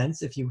make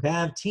sense if you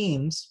have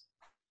teams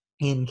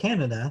in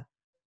Canada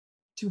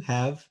to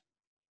have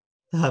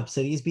the hub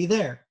cities be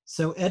there.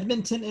 So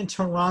Edmonton and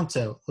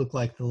Toronto look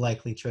like the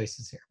likely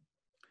choices here.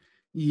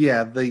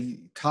 Yeah, the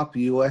top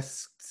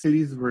U.S.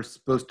 cities were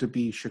supposed to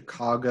be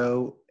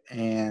Chicago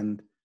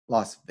and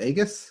Las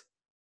Vegas.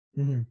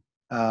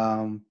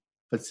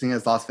 But seeing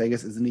as Las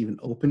Vegas isn't even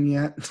open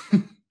yet.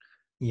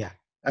 Yeah.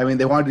 I mean,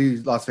 they wanted to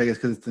use Las Vegas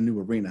because it's the new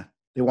arena.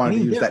 They wanted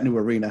to use that new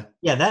arena.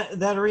 Yeah,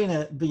 that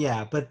arena,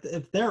 but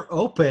if they're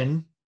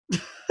open,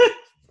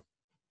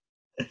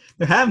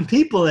 they're having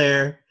people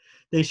there.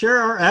 They sure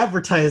are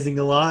advertising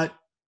a lot.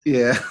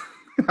 Yeah.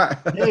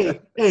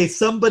 hey,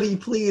 somebody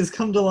please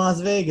come to Las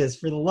Vegas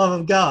for the love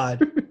of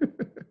God.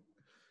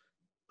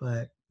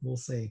 But we'll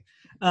see.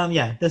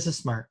 Yeah, this is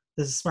smart.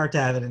 This is smart to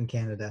have it in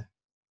Canada.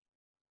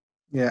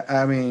 Yeah,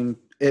 I mean,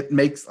 it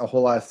makes a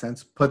whole lot of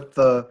sense. Put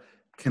the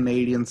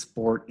Canadian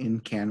sport in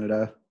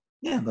Canada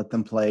Yeah, and let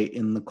them play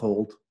in the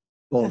cold.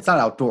 Well, yeah. it's not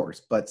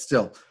outdoors, but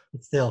still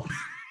It's still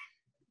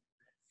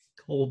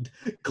cold,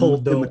 in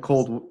cold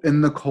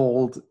in the domes.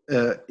 cold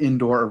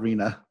indoor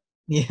arena.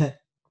 Yeah.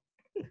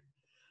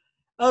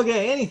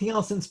 Okay, anything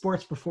else in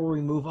sports before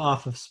we move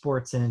off of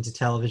sports and into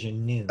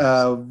television news?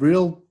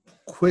 Real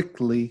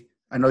quickly,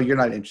 I know you're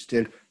not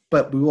interested,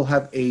 but we will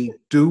have a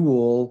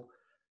dual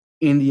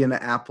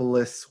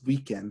Indianapolis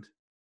weekend,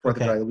 Fourth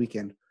of Okay, July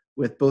weekend,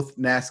 with both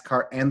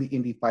NASCAR and the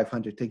Indy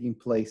 500 taking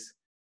place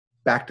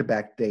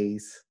back-to-back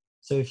days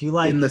so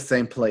in the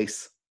same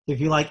place. if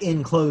you like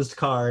enclosed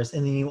cars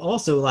and then you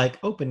also like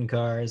open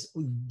cars,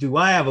 do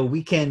I have a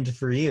weekend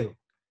for you?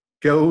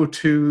 Go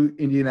to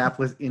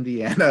Indianapolis,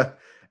 Indiana,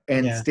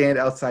 and Yeah, stand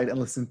outside and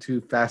listen to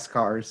fast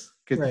cars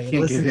because you right. And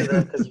can't get listen to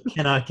them because in. you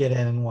cannot get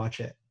in and watch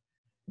it.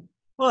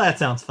 Well, that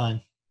sounds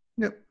fun.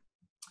 Yep.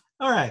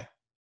 All right,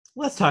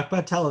 let's talk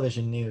about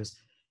television news.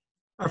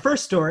 Our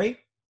first story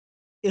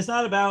is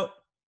not about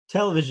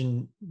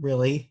television,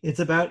 really. It's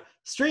about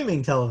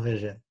streaming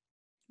television.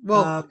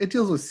 Well, Um, it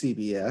deals with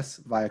CBS,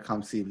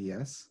 Viacom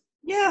CBS.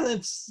 Yeah,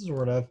 that's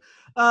sort of.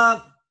 Uh,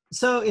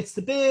 so it's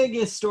the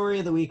biggest story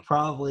of the week,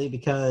 probably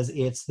because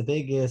it's the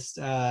biggest,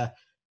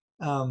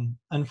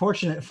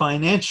 unfortunate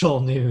financial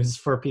news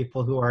for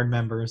people who are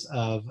members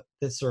of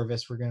this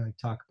service we're going to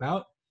talk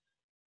about.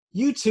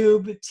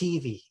 YouTube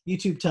TV,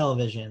 YouTube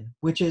television,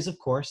 which is, of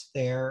course,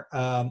 their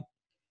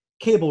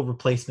cable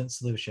replacement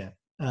solution,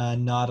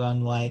 not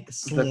unlike The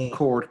Sling,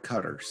 cord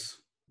cutters.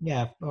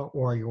 yeah,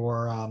 or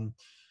your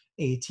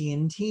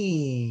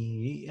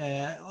AT&T.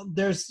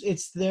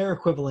 It's their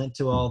equivalent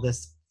to all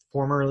this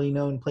formerly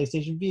known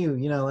PlayStation View,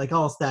 like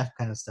all that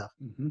kind of stuff.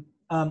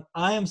 Mm-hmm.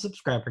 I am a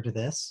subscriber to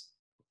this.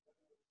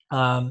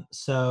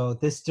 So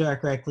this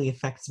directly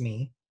affects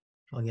me.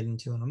 I'll get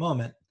into in a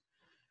moment.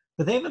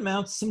 But they've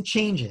announced some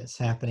changes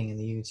happening in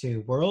the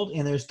YouTube world,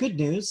 and there's good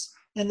news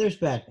and there's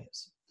bad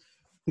news.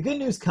 The good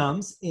news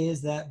comes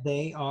is that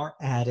they are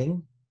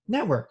adding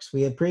networks.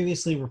 We had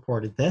previously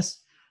reported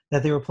this,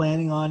 that they were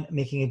planning on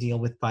making a deal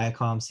with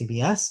Viacom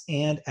CBS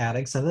and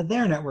adding some of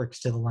their networks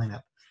to the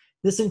lineup.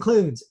 This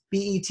includes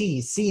BET,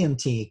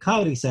 CMT,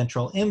 Comedy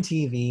Central,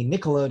 MTV,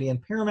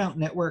 Nickelodeon, Paramount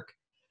Network,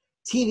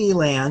 TV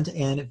Land,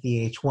 and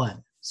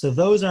VH1. So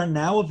those are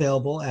now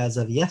available as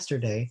of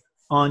yesterday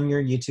on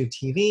your YouTube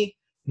TV.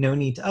 No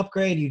need to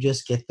upgrade, you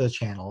just get those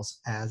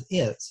channels as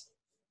is.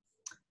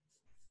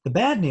 The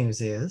bad news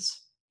is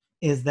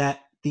that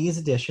these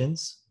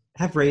additions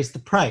have raised the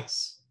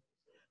price.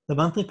 The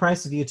monthly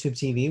price of YouTube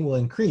TV will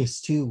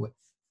increase to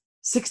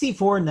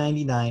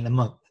 $64.99 a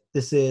month.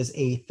 This is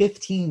a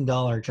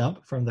 $15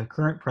 jump from the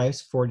current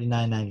price,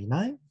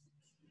 $49.99,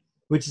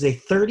 which is a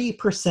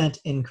 30%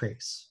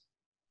 increase.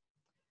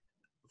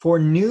 For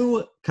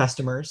new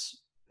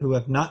customers who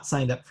have not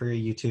signed up for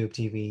your YouTube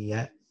TV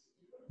yet,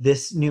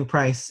 this new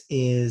price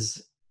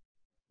is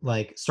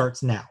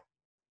starts now,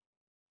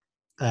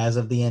 as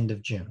of the end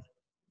of June.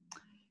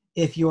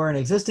 If you are an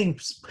existing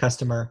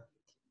customer,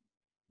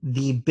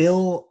 the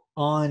bill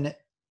on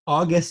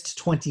August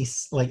 20,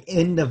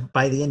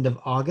 by the end of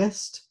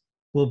August,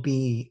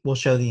 will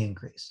show the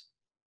increase.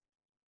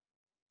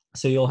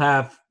 So you'll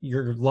have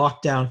your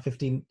lockdown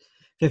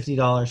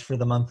 $50 for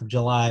the month of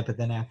July, but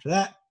then after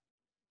that,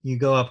 you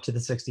go up to the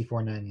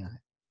 $64.99.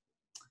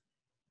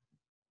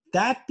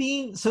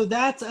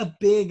 That's a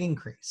big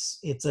increase.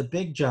 It's a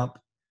big jump,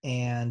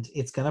 and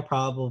it's going to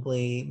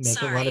probably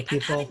make a lot of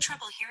people. I'm having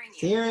trouble hearing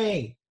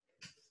you.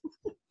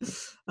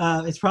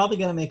 Siri. It's probably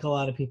going to make a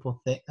lot of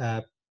people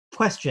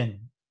question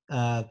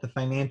the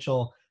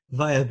financial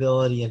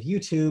viability of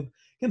YouTube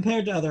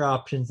compared to other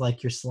options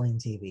like your Sling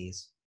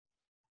TVs.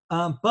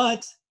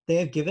 But they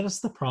have given us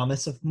the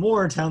promise of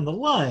more down the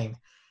line.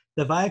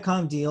 The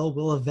Viacom deal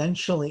will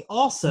eventually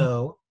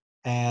also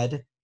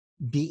add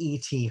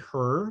BET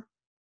Her,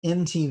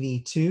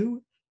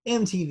 MTV2,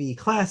 MTV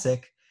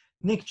Classic,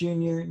 Nick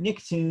Jr.,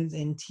 Nicktoons,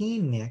 and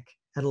Teen Nick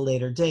at a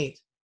later date.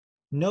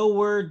 No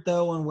word,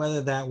 though, on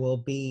whether that will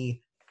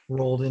be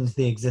rolled into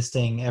the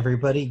existing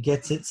Everybody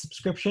Gets It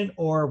subscription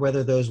or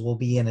whether those will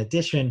be in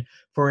addition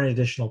for an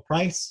additional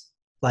price,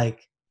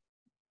 like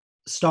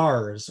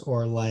Stars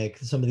or like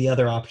some of the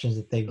other options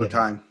that they've given.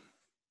 Time.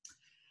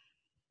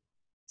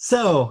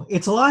 So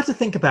it's a lot to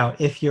think about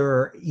if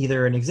you're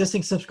either an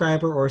existing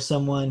subscriber or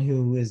someone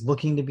who is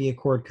looking to be a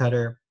cord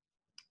cutter.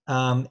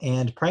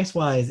 And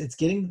price-wise, it's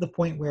getting to the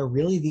point where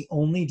really the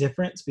only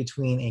difference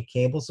between a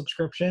cable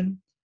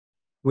subscription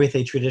with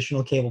a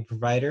traditional cable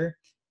provider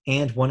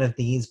and one of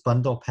these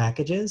bundle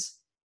packages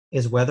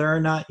is whether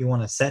or not you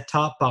want a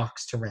set-top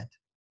box to rent.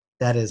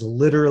 That is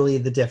literally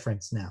the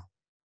difference now.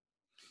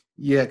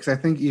 Yeah, because I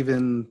think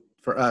even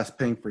for us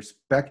paying for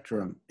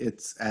Spectrum,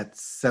 it's at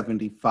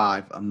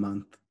 $75 a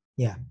month.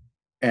 Yeah.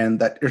 And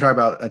that you're talking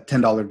about a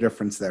 $10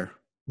 difference there.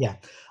 Yeah.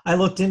 I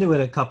looked into it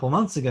a couple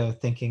months ago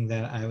thinking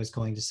that I was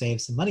going to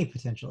save some money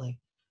potentially.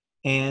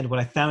 And what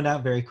I found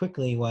out very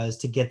quickly was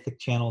to get the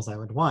channels I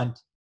would want,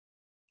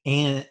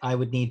 and I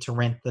would need to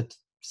rent the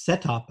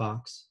set-top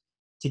box.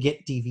 To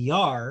get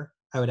DVR,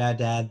 I would have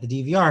to add the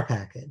DVR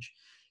package.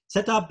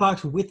 Set-top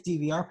box with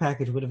DVR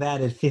package would have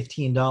added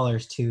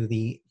 $15 to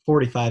the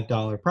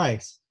 $45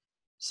 price.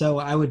 So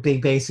I would be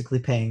basically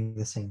paying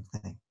the same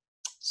thing.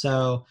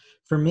 So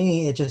for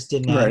me, it just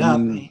didn't add up,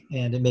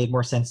 and it made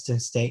more sense to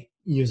stay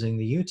using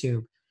the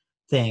YouTube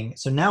thing.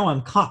 So now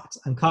I'm caught.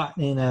 I'm caught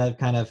in a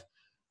kind of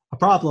a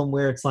problem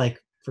where it's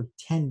like, for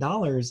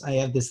 $10, I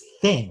have this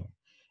thing.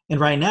 And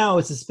right now,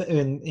 it's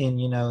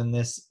in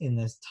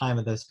this time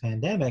of this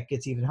pandemic,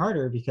 it's even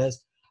harder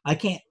because I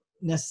can't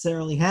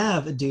necessarily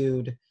have a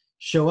dude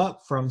show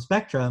up from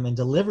Spectrum and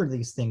deliver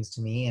these things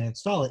to me and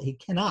install it. He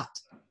cannot.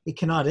 He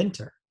cannot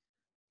enter.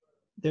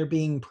 They're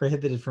being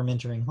prohibited from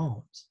entering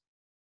homes.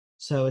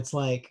 So it's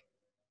like,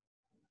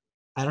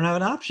 I don't have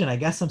an option. I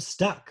guess I'm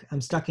stuck.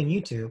 I'm stuck in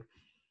YouTube,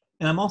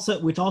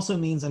 and which also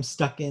means I'm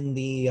stuck in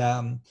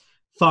the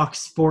Fox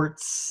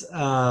Sports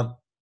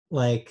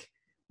like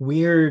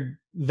weird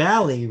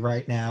valley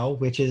right now,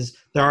 which is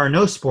there are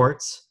no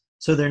sports,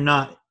 so they're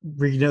not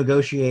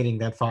renegotiating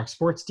that Fox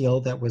Sports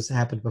deal that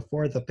happened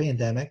before the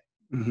pandemic.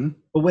 Mm-hmm.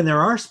 But when there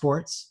are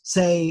sports,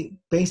 say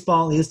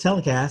baseball is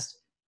telecast,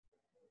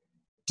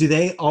 do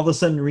they all of a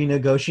sudden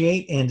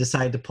renegotiate and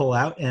decide to pull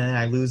out, and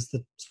I lose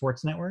the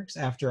sports networks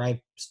after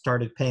I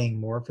started paying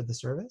more for the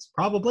service?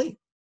 Probably.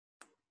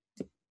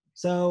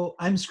 So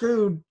I'm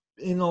screwed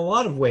in a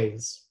lot of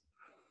ways,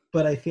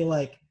 but I feel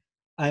like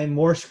I'm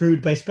more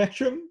screwed by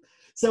Spectrum.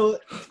 So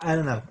I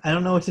don't know. I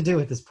don't know what to do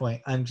at this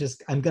point. I'm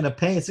going to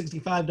pay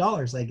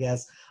 $65, I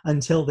guess,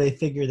 until they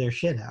figure their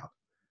shit out.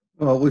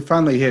 Well, we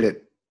finally hit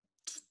it.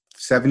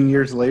 7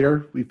 years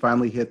later, we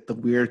finally hit the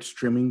weird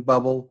streaming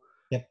bubble.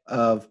 Yep.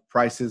 Of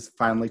prices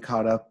finally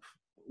caught up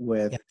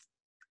with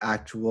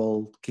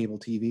actual cable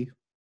TV.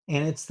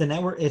 And it's the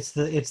network, it's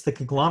the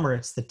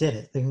conglomerates that did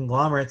it. The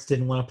conglomerates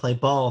didn't want to play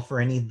ball for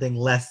anything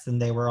less than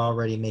they were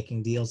already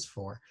making deals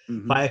for.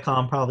 Mm-hmm.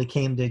 Viacom probably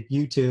came to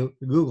YouTube,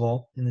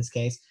 Google in this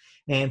case,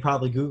 and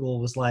probably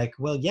Google was like,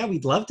 well, yeah,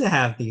 we'd love to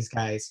have these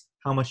guys.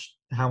 How much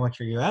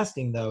are you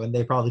asking though? And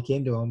they probably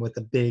came to them with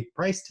a big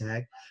price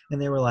tag,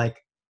 and they were like,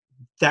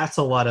 that's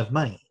a lot of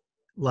money.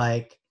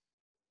 Like,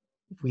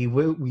 we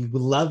would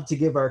love to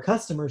give our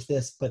customers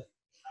this, but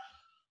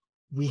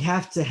we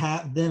have to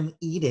have them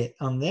eat it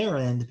on their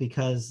end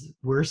because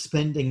we're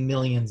spending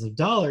millions of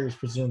dollars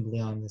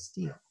presumably on this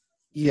deal.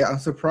 Yeah, I'm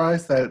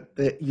surprised that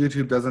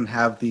YouTube doesn't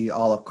have the a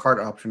la carte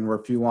option where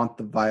if you want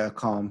the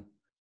Viacom,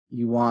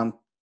 you want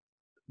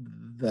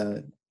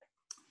the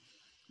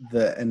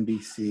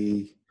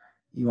NBC,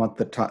 you want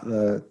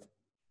the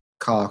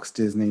Cox,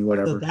 Disney,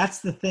 whatever. So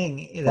that's the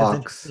thing that's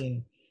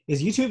interesting.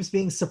 Is YouTube's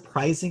being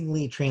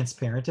surprisingly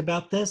transparent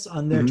about this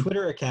on their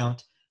Twitter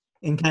account,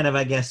 and kind of,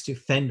 I guess, to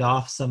fend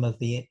off some of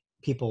the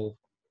people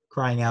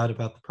crying out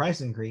about the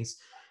price increase.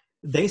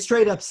 They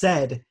straight up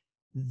said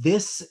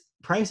this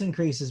price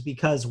increase is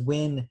because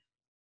when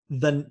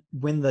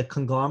the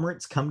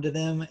conglomerates come to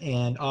them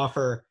and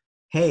offer,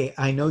 hey,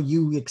 I know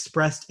you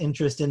expressed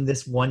interest in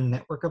this one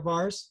network of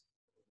ours,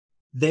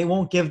 they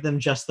won't give them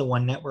just the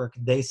one network.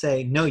 They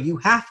say, no, you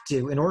have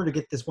to, in order to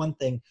get this one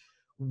thing,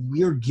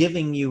 we're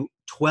giving you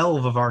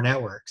 12 of our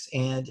networks,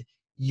 and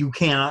you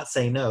cannot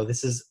say no.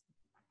 This is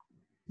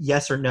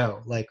yes or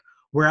no. Like,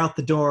 we're out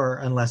the door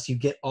unless you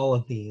get all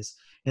of these.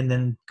 And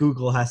then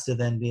Google has to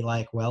then be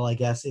like, well, I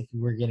guess if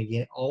we're going to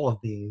get all of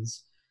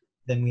these,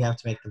 then we have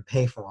to make them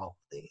pay for all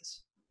of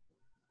these.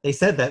 They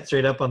said that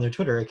straight up on their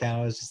Twitter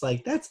account. I was just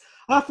like, that's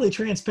awfully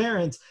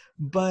transparent,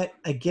 but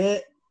I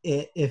get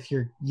it if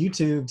you're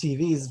YouTube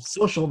TV's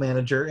social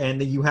manager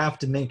and you have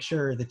to make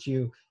sure that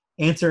you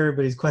answer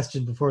everybody's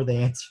question before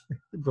they ask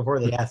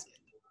it.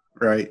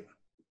 Right.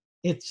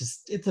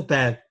 It's a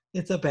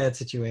bad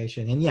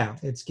situation. And yeah,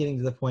 it's getting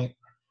to the point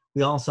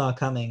we all saw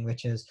coming,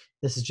 which is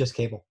this is just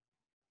cable.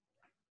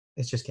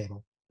 It's just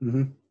cable.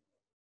 Mm-hmm.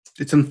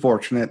 It's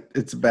unfortunate.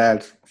 It's a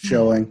bad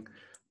showing.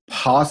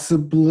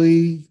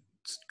 Possibly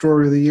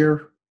story of the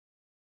year.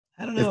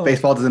 I don't know. If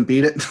baseball doesn't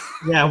beat it.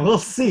 Yeah, we'll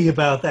see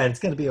about that. It's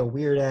going to be a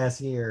weird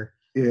ass year.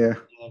 Yeah.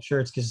 I'm sure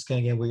it's just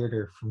going to get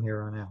weirder from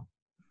here on out.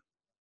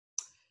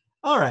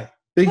 All right.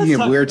 Speaking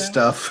of weird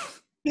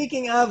stuff.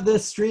 Speaking of the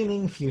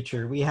streaming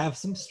future, we have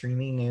some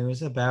streaming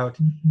news about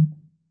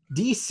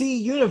DC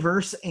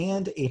Universe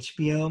and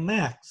HBO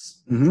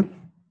Max. Mm-hmm.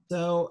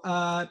 So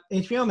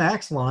HBO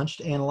Max launched,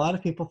 and a lot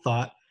of people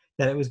thought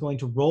that it was going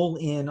to roll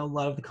in a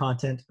lot of the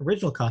content,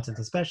 original content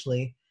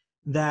especially,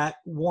 that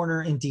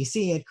Warner and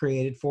DC had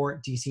created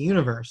for DC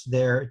Universe,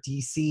 their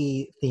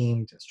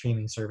DC-themed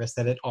streaming service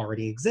that had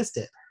already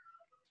existed.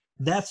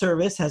 That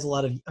service has a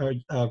lot of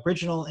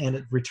original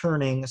and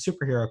returning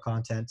superhero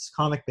content,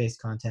 comic-based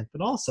content,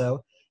 but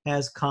also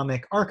has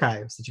comic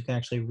archives that you can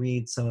actually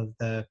read some of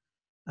the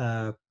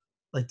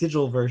like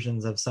digital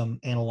versions of some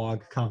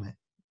analog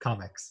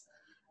comics.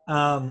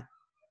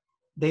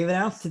 They've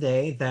announced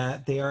today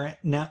that they are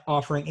now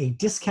offering a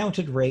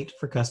discounted rate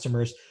for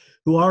customers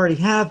who already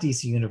have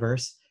DC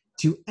Universe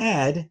to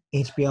add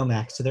HBO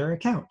Max to their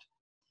account.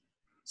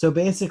 So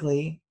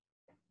basically,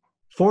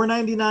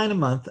 $4.99 a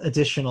month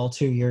additional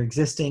to your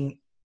existing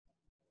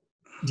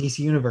DC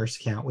Universe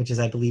account, which is,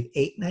 I believe,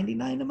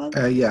 $8.99 a month.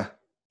 Yeah.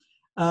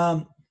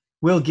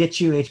 Will get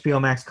you HBO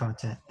Max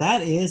content.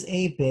 That is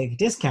a big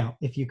discount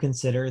if you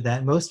consider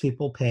that most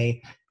people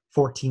pay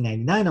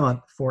 $14.99 a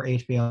month for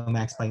HBO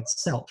Max by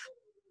itself.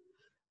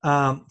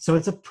 So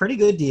it's a pretty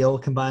good deal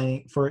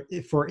combining for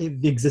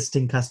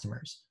existing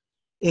customers.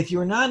 If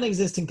you're not an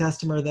existing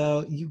customer,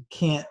 though, you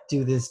can't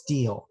do this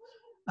deal.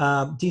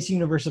 DC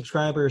Universe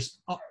subscribers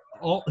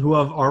who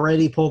have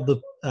already pulled the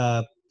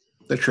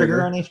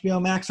trigger on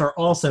HBO Max are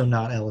also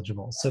not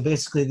eligible. So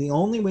basically, the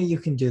only way you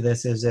can do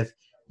this is if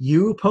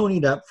you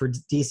ponied up for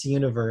DC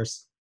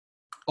Universe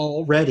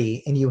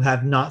already and you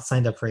have not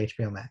signed up for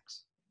HBO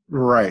Max.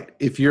 Right.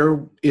 If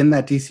you're in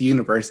that DC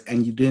Universe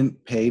and you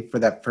didn't pay for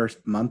that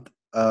first month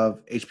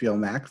of HBO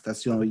Max,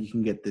 that's the only way you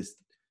can get this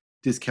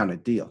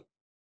discounted deal.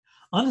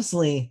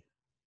 Honestly,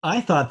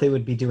 I thought they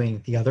would be doing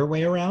it the other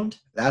way around.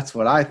 That's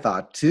what I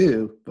thought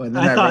too. But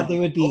then I thought they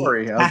would be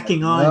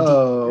hacking on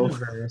DC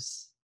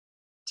Universe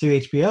to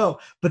HBO.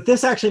 But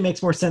this actually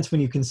makes more sense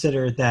when you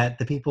consider that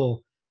the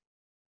people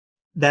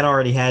that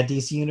already had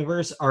DC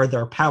Universe are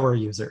their power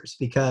users,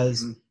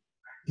 because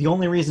the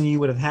only reason you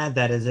would have had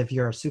that is if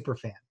you're a super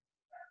fan.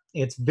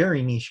 It's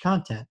very niche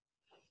content.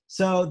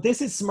 So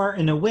this is smart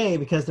in a way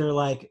because they're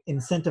like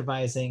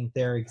incentivizing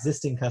their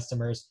existing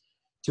customers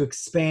to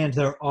expand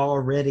their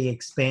already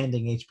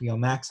expanding HBO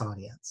Max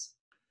audience,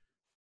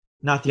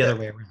 not the other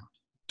way around.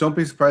 Don't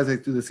be surprised they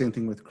do the same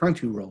thing with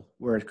Crunchyroll,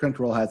 where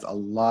Crunchyroll has a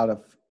lot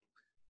of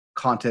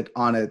content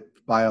on it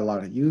by a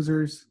lot of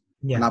users.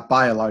 Yeah. Not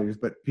by a lot of users,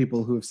 but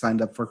people who have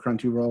signed up for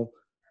Crunchyroll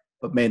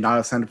but may not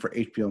have signed up for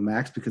HBO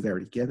Max because they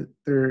already get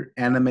their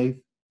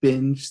anime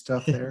binge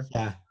stuff there.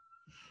 Yeah.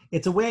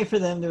 It's a way for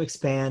them to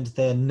expand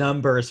the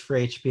numbers for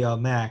HBO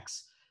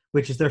Max,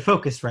 which is their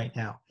focus right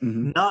now.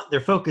 Mm-hmm.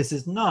 Their focus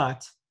is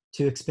not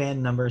to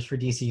expand numbers for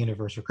DC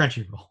Universe or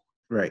Crunchyroll.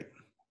 Right.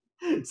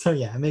 So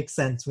yeah, it makes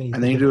sense when you.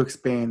 And they need to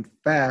expand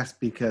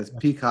fast because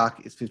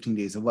Peacock is 15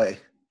 days away.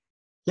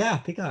 Yeah,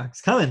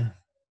 Peacock's coming.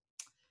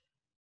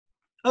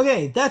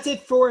 Okay, that's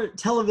it for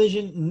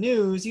television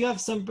news. You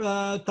have some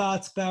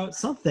thoughts about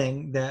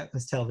something that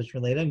was television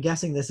related. I'm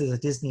guessing this is a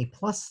Disney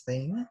Plus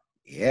thing.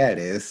 Yeah, it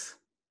is.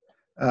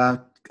 I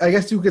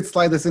guess you could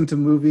slide this into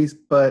movies,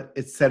 but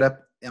it's set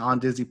up on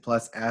Disney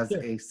Plus as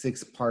a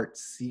 6-part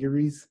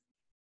series.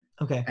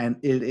 Okay. And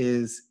it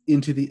is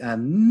Into the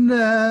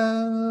Unknown.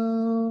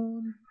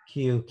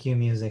 Cue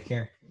music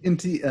here.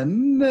 Into the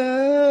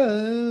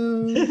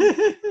Unknown.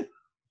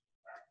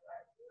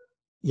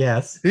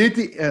 Yes.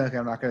 Okay,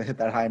 I'm not going to hit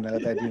that high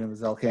note that Dina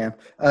Mazel can.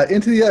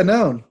 Into the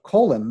Unknown,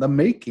 the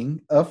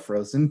making of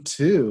Frozen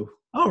 2.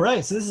 All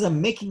right, so this is a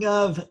making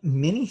of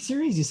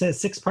mini-series. You said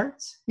 6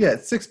 parts? Yeah,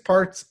 it's 6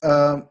 parts.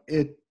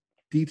 It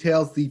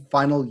details the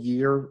final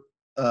year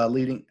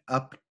leading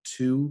up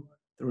to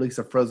the release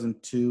of Frozen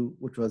 2,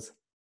 which was,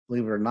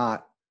 believe it or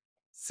not,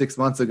 6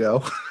 months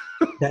ago.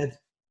 That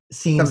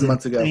seems 7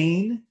 months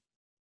insane. Ago.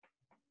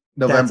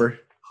 November.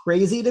 That's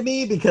crazy to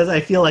me because I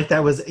feel like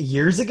that was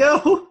years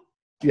ago.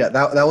 Yeah,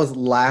 that was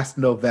last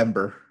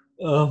November.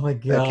 Oh my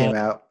God. That came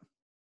out.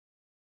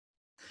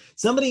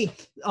 Somebody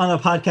on a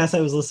podcast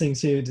I was listening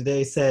to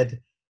today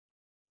said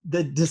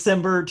the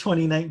December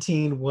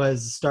 2019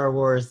 was Star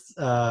Wars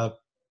whatever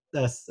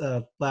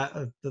the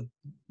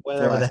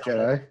Last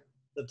Jedi.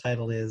 The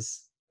title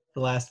is the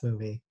last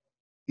movie.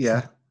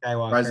 Yeah.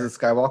 Skywalker. Rise of the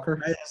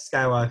Skywalker. Rise of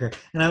Skywalker.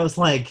 And I was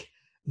like,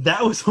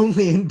 that was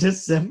only in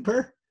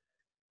December?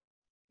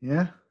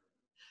 Yeah.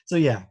 So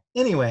yeah.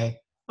 Anyway.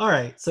 All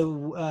right.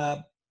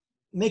 So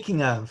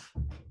making of.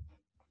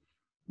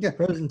 Yeah.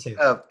 Frozen 2.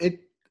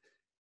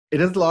 It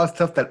does a lot of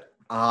stuff that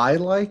I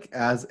like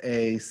as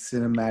a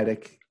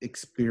cinematic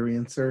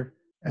experiencer,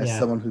 as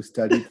someone who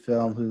studied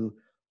film, who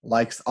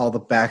likes all the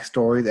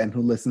backstory and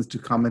who listens to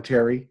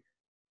commentary,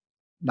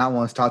 not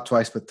once, not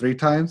twice, but 3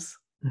 times,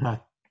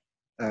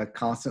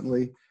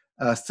 constantly.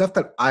 Stuff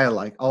that I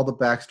like, all the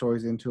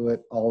backstories into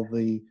it, all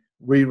the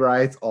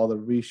rewrites, all the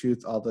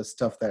reshoots, all the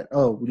stuff that,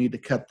 we need to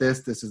cut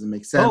this doesn't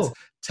make sense.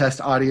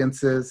 Test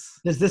audiences.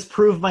 Does this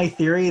prove my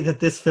theory that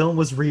this film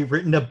was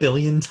rewritten 1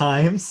 billion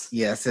times?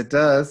 Yes, it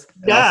does.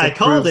 Yeah, I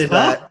called it,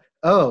 that,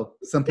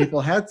 some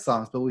people had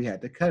songs, but we had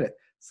to cut it.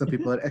 Some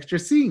people had extra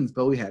scenes,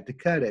 but we had to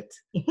cut it.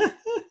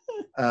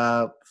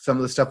 Some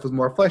of the stuff was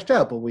more fleshed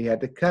out, but we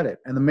had to cut it.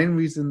 And the main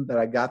reason that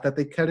I got that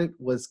they cut it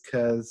was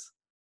because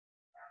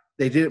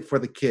they did it for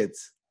the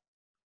kids.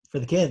 For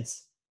the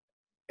kids.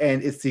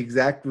 And it's the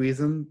exact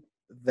reason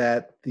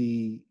that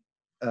the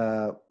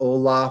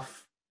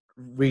Olaf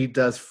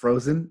redoes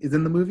Frozen is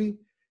in the movie,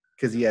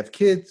 because you have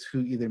kids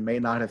who either may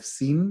not have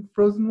seen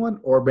Frozen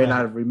 1 or may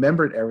not have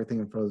remembered everything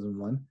in Frozen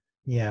 1.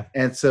 Yeah.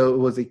 And so it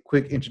was a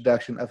quick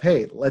introduction of,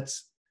 hey,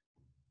 let's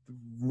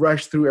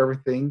rush through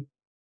everything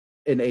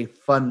in a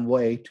fun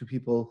way to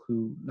people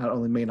who not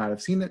only may not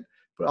have seen it,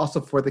 but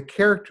also for the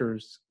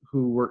characters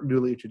who were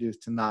newly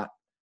introduced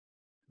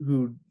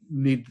who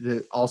need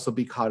to also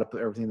be caught up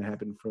with everything that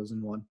happened in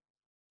Frozen 1.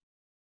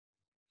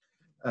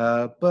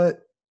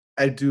 But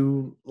I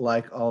do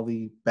like all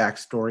the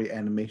backstory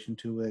animation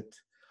to it,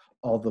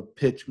 all the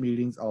pitch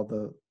meetings, all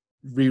the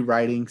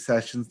rewriting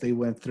sessions they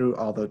went through,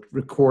 all the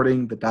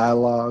recording, the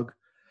dialogue,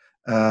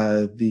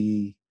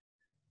 the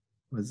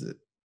was it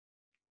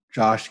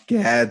Josh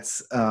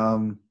Gad's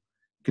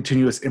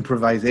continuous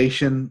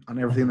improvisation on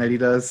everything that he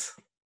does.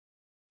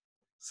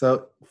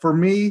 So for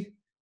me,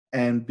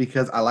 and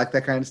because I like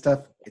that kind of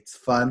stuff, it's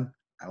fun.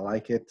 I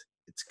like it.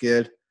 It's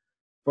good.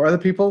 For other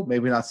people,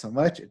 maybe not so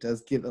much. It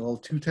does get a little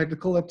too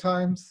technical at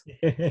times,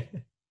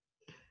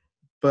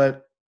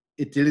 but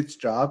it did its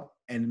job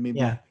and made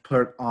me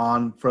put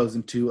on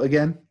Frozen 2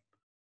 again.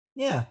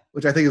 Yeah.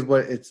 Which I think is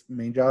what its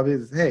main job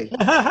is. Hey,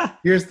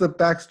 here's the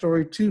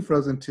backstory to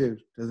Frozen 2.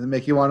 Does it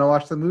make you want to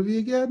watch the movie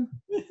again?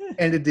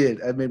 And it did.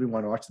 It made me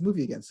want to watch the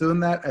movie again. So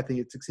in that, I think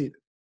it succeeded.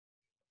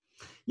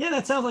 Yeah,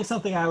 that sounds like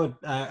something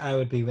I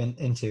would be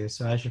into.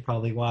 So I should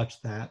probably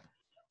watch that.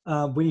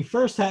 When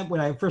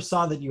I first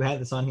saw that you had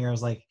this on here, I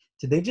was like,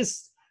 did they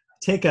just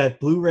take a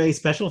Blu-ray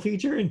special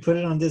feature and put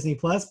it on Disney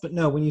Plus? But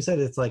no, when you said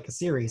it's like a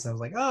series, I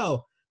was like,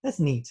 oh, that's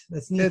neat.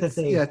 That's neat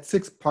it's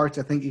 6 parts.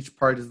 I think each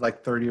part is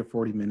like 30 or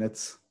 40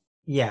 minutes.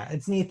 Yeah,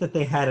 it's neat that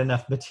they had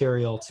enough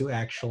material to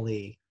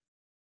actually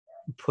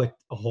put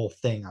a whole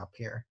thing up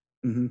here.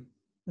 Mm-hmm.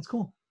 That's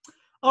cool.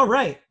 All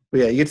right.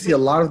 But yeah, you get to see a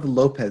lot of the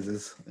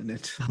Lopez's in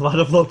it. A lot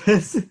of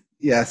Lopez?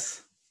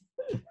 Yes.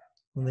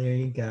 Well, there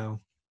you go.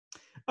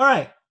 All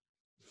right.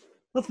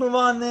 Let's move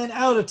on then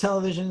out of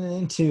television and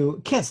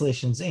into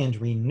cancellations and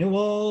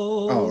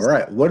renewals. All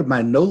right. What am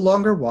I no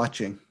longer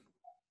watching?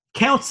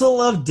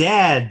 Council of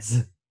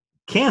Dads.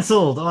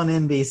 Canceled on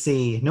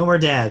NBC. No more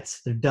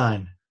dads. They're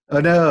done. Oh,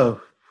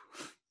 no.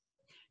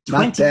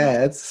 Not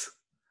dads.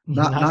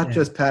 Not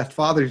just past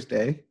Father's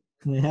Day.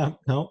 Yeah,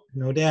 no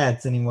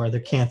dads anymore. They're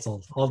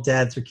canceled. All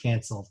dads are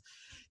canceled.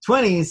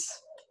 20s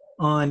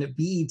on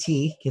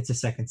BET gets a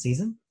second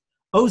season.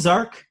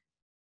 Ozark,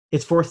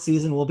 its fourth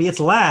season, will be its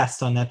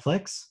last on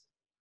Netflix.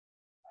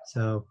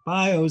 So,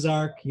 bye,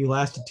 Ozark. You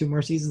lasted 2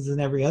 more seasons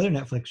than every other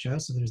Netflix show,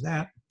 so there's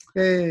that.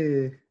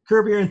 Hey.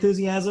 Curb Your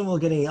Enthusiasm will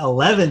get a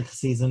 11th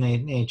season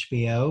in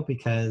HBO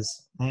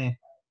because,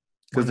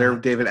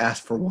 David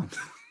asked for one.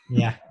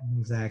 Yeah,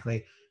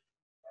 exactly.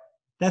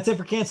 That's it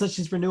for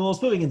cancellations,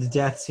 renewals. Moving into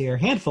deaths here.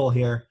 Handful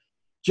here.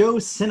 Joe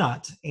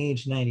Sinnott,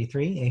 age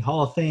 93, a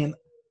Hall of Fame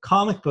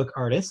comic book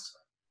artist.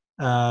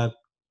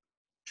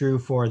 Drew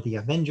for the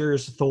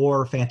Avengers,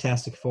 Thor,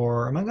 Fantastic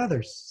Four, among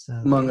others.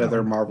 Among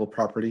other Marvel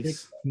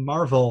properties.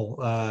 Marvel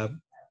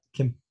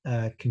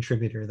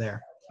contributor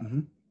there. Mm-hmm.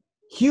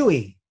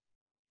 Huey,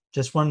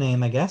 just one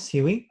name, I guess.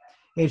 Huey,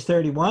 age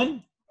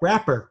 31,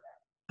 rapper,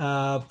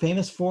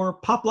 famous for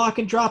Pop Lock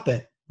and Drop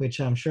It, which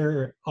I'm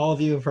sure all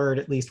of you have heard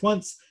at least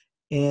once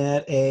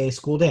at a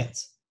school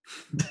dance.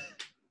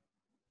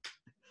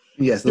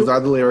 Yes, those are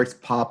the lyrics.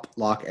 Pop,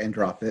 lock, and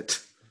drop it.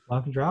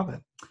 Lock and drop it.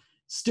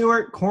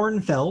 Stuart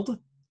Kornfeld,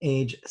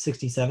 age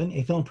 67,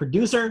 a film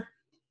producer,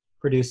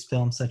 produced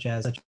films such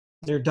as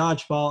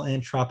Dodgeball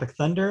and Tropic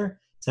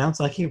Thunder. Sounds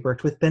like he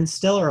worked with Ben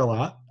Stiller a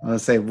lot. I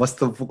was going to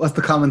say, what's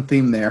the common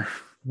theme there?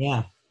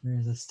 Yeah,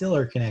 there's a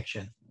Stiller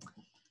connection.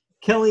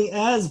 Kelly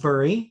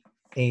Asbury,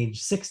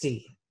 age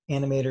 60,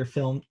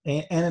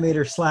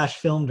 animator slash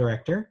film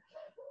director.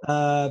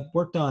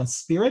 Worked on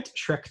Spirit,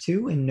 Shrek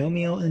 2, and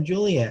Romeo and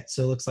Juliet.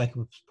 So it looks like it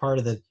was part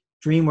of the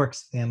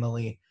DreamWorks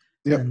family.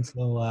 Yep. And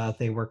so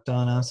they worked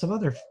on some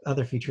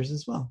other features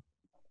as well.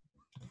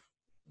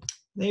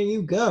 There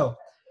you go.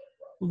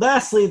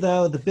 Lastly,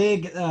 though, the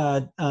big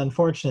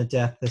unfortunate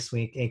death this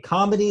week, a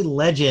comedy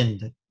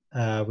legend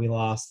we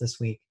lost this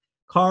week.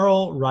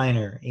 Carl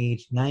Reiner,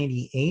 age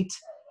 98.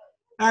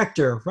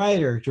 Actor,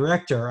 writer,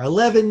 director,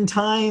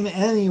 11-time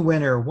Emmy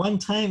winner,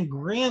 1-time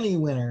Grammy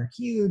winner.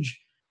 Huge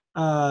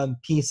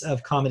piece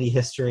of comedy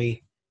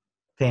history,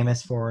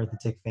 famous for The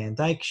Dick Van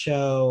Dyke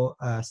Show,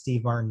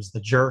 Steve Martin's The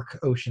Jerk,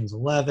 Ocean's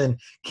 11,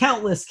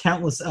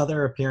 countless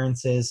other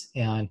appearances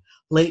on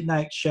late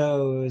night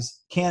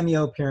shows,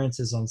 cameo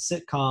appearances on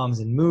sitcoms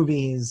and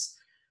movies,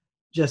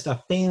 just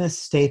a famous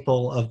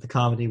staple of the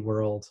comedy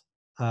world.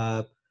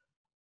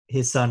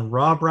 His son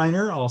Rob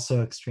Reiner,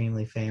 also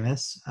extremely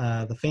famous.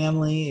 The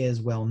family is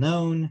well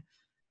known.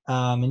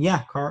 And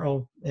yeah,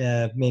 Carl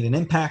made an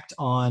impact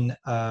on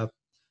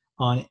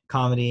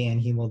comedy, and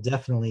he will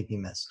definitely be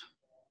missed.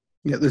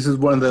 Yeah, this is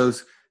one of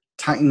those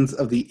titans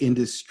of the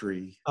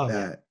industry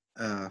that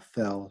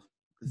fell.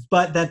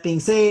 But that being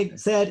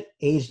said,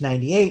 age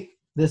 98,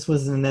 this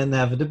was an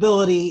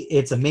inevitability.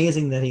 It's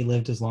amazing that he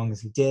lived as long as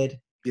he did.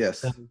 Yes.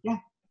 So, yeah.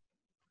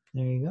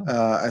 There you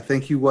go. I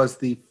think he was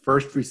the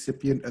first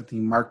recipient of the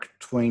Mark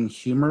Twain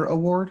Humor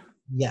Award.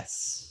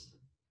 Yes.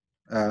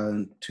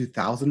 In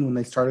 2000 when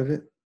they started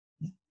it.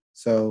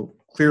 So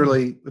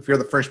clearly, if you're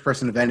the first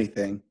person of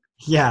anything.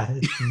 Yeah,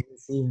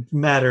 it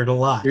mattered a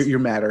lot. You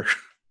matter.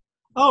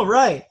 All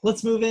right,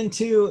 let's move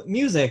into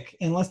music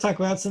and let's talk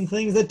about some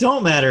things that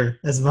don't matter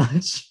as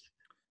much.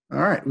 All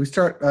right, we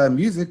start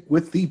music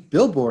with the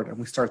Billboard, and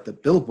we start the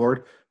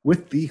Billboard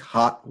with the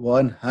Hot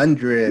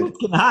 100. What's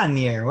getting hot in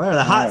here? What are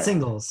the hot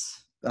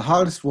singles? The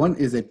hottest one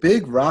is A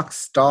Big Rock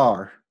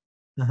Star.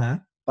 Uh-huh.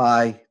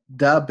 by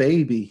Da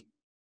Baby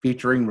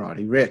featuring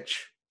Roddy Ricch.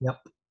 Yep.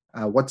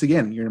 Once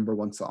again, your number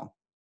one song.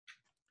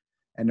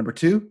 At number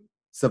 2,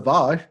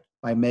 Savage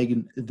by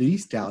Megan Thee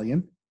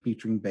Stallion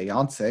featuring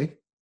Beyonce.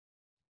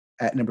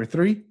 At number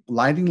 3,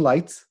 Blinding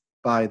Lights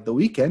by The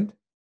Weeknd.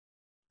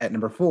 At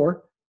number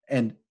 4,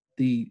 and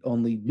the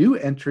only new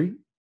entry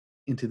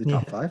into the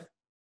top 5,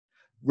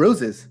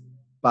 Roses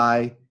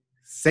by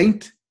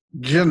Saint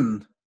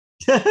John.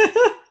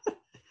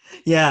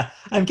 Yeah,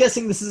 I'm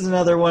guessing this is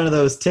another one of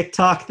those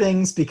TikTok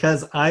things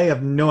because I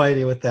have no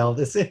idea what the hell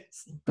this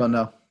is. Don't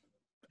know.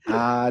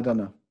 I don't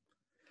know.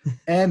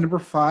 And number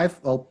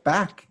 5, well,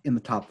 back in the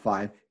top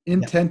 5,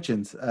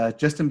 Intentions,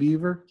 Justin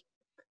Bieber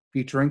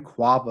featuring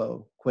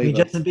Quavo. I mean,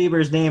 Justin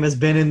Bieber's name has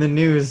been in the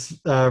news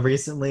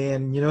recently,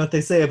 and you know what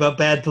they say about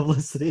bad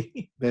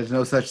publicity. There's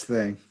no such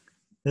thing.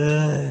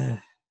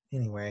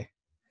 Anyway.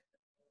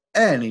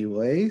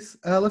 Anyways,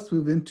 let's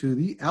move into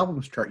the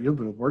albums chart. Your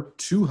Billboard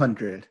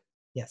 200.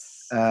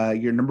 Yes.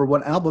 Your number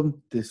one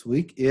album this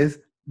week is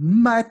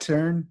My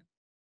Turn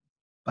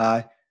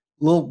by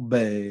Lil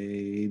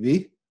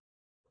Baby.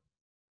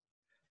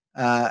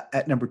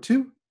 At number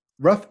 2,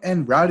 Rough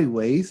and Rowdy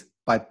Ways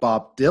by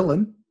Bob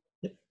Dylan.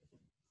 Yep.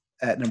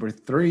 At number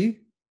 3,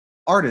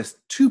 Artist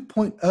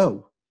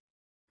 2.0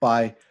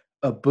 by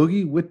A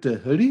Boogie with the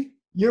Hoodie.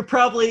 You're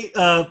probably,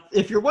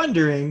 if you're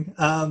wondering,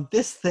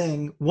 this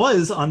thing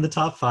was on the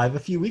top 5 a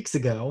few weeks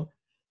ago,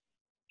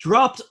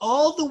 dropped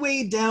all the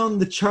way down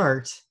the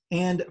chart,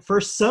 and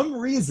for some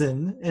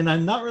reason, and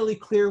I'm not really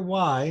clear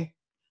why,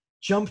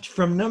 jumped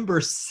from number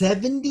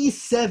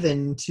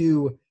 77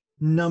 to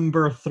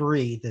number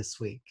 3 this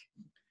week.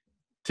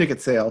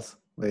 Ticket sales.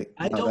 Wait,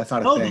 that's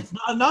not a thing. That's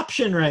not an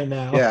option right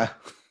now. Yeah.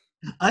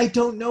 I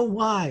don't know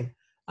why.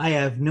 I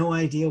have no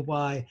idea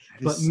why.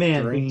 But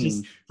man,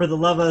 strange. For the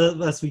love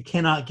of us, we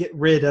cannot get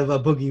rid of A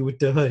Boogie with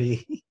the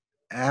Hoodie.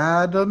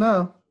 I don't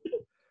know.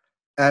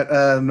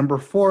 At number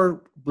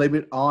 4, Blame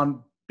It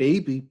on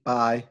Baby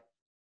by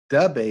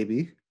Da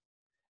Baby.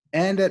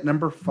 And at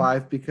number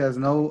 5, because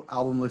no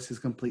album list is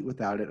complete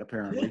without it,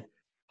 apparently,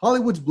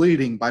 Hollywood's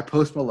Bleeding by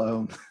Post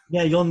Malone.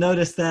 Yeah, you'll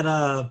notice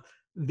that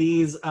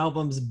these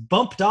albums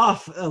bumped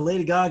off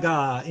Lady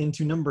Gaga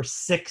into number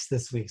 6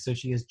 this week. So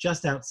she is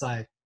just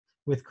outside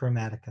with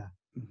Chromatica.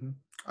 Mm-hmm.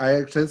 I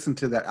actually listened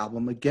to that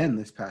album again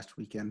this past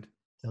weekend.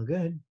 Still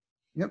good.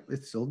 Yep,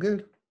 it's still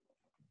good.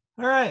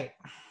 All right.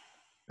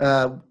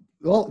 Well,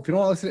 if you don't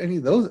want to listen to any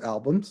of those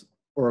albums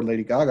or a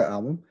Lady Gaga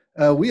album,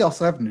 we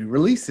also have new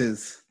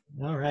releases.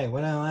 All right.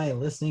 What am I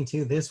listening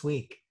to this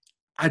week?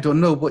 I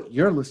don't know what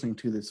you're listening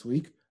to this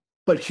week,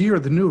 but here are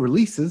the new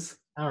releases.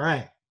 All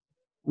right.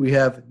 We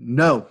have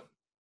No.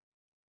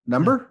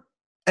 Number?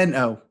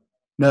 N-O.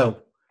 No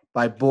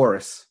by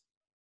Boris.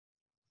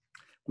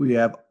 We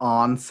have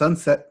On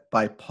Sunset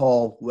by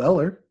Paul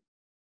Weller.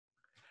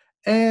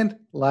 And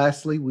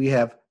lastly, we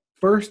have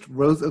First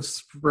Rose of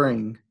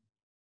Spring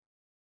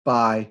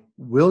by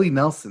Willie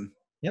Nelson.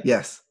 Yep.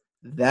 Yes,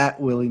 that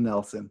Willie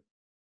Nelson.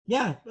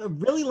 Yeah, a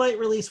really light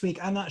release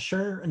week. I'm not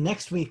sure.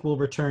 Next week we'll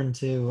return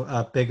to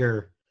a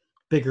bigger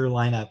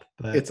lineup.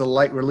 But it's a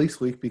light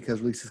release week because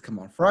releases come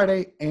on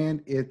Friday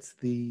and it's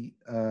the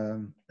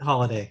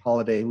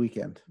holiday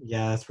weekend.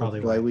 Yeah, that's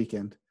probably July right.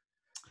 weekend.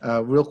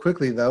 Real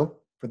quickly though,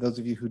 for those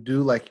of you who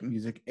do like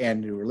music and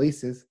new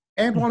releases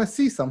and want to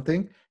see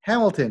something,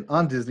 Hamilton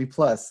on Disney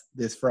Plus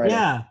this Friday.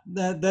 Yeah,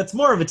 that's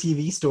more of a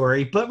TV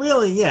story, but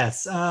really,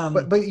 yes.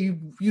 But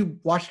you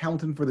watch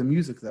Hamilton for the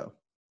music though.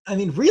 I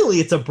mean,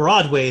 really, it's a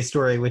Broadway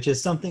story, which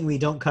is something we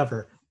don't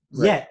cover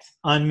yet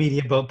on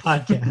Media Boat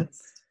Podcast.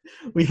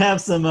 We have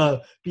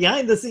some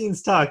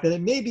behind-the-scenes talk that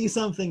it may be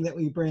something that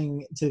we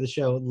bring to the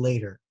show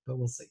later, but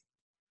we'll see.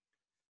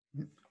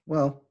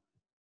 Well,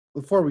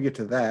 before we get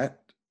to that,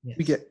 yes,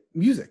 we get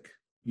music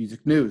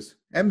news.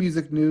 And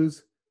music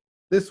news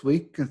this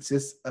week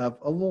consists of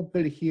a little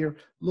bit of here,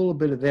 a little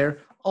bit of there,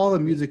 all the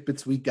music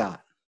bits we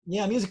got.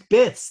 Yeah, music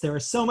bits. There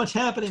was so much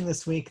happening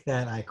this week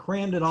that I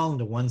crammed it all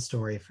into one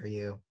story for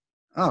you.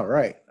 All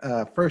right.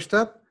 First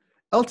up,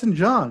 Elton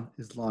John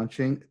is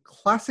launching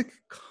Classic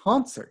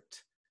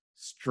Concert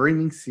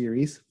streaming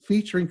series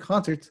featuring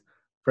concerts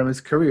from his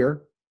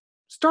career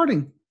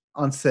starting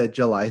on said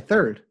July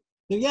 3rd.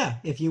 So yeah,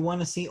 if you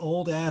want to see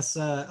old-ass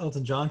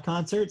Elton John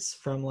concerts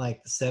from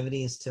like the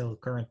 70s till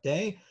current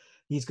day,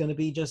 he's going to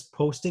be just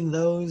posting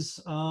those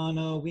on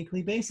a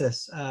weekly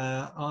basis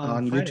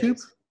on YouTube?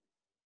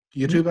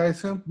 YouTube, I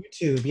assume?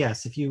 YouTube,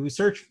 yes. If you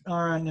search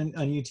on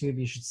YouTube,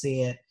 you should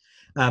see it.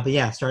 But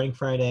yeah, starting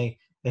Friday,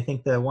 I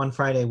think the one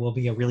Friday will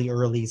be a really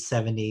early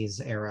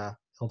 70s era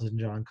Elton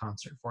John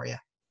concert for you.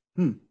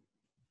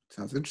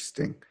 Sounds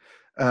interesting.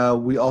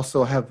 We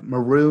also have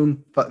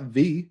Maroon 5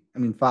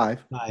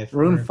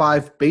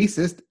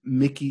 bassist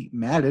Mickey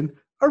Madden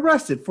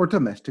arrested for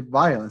domestic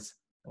violence.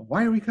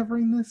 Why are we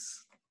covering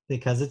this?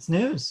 Because it's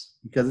news.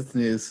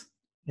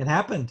 It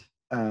happened.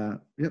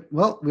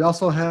 Well, we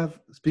also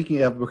have,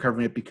 speaking of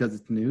recovering it because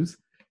it's news,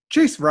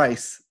 Chase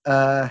Rice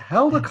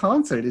held a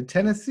concert in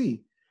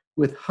Tennessee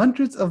with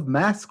hundreds of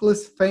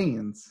maskless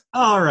fans.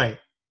 All right.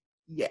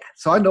 Yeah,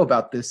 so I know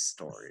about this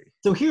story.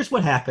 So here's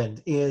what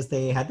happened is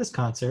they had this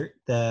concert.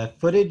 The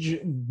footage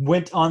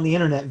went on the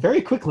internet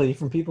very quickly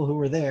from people who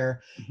were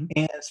there Mhm.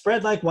 and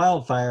spread like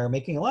wildfire,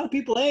 making a lot of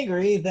people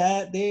angry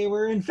that they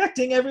were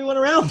infecting everyone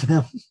around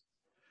them.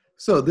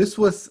 So this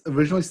was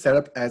originally set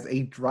up as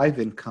a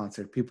drive-in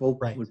concert. People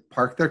Right. would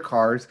park their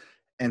cars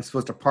and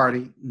supposed to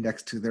party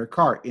next to their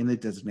car in a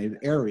designated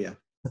area.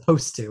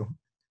 Supposed to.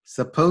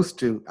 Supposed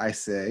to, I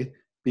say,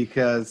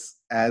 because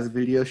as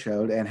video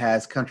showed and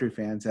as country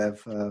fans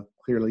have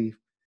clearly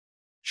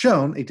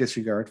shown a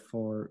disregard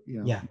for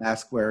Yeah.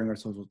 mask wearing or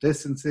social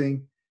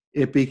distancing,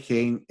 it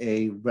became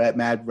a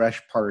mad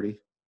rush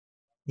party.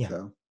 Yeah.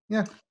 So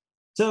yeah.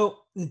 So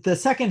the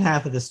second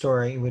half of the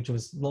story, which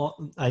was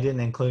I didn't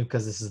include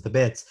because this is the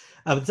bits.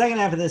 But the second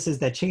half of this is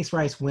that Chase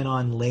Rice went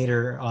on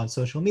later on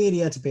social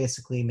media to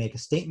basically make a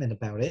statement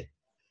about it.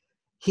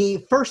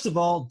 He, first of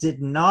all,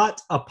 did not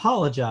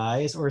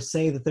apologize or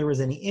say that there was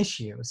any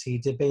issues. He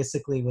did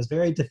basically was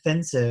very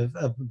defensive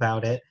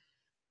about it.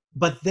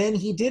 But then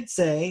he did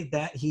say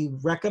that he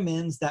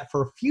recommends that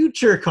for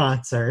future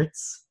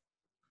concerts,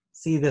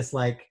 see this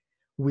like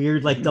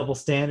weird like double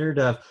standard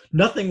of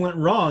nothing went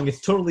wrong,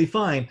 it's totally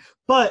fine,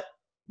 but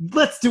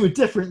let's do it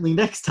differently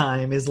next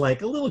time is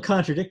like a little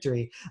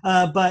contradictory.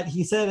 But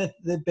he said it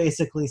that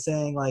basically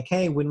saying like,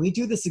 hey, when we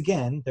do this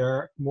again, there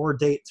are more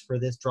dates for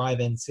this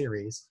drive-in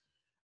series.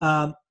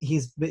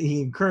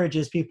 He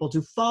encourages people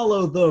to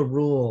follow the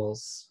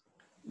rules.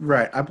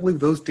 Right. I believe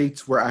those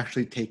dates were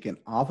actually taken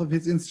off of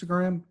his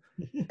Instagram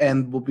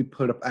and will be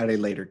put up at a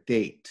later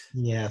date.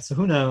 Yeah, so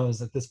who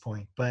knows at this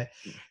point. But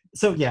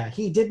so yeah,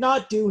 he did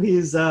not do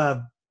his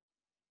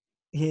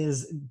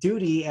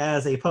duty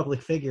as a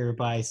public figure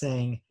by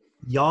saying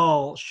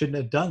y'all shouldn't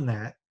have done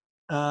that.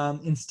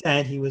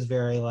 Instead, he was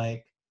very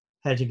like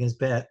hedging his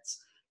bets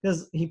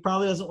because he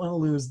probably doesn't want to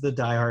lose the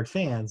diehard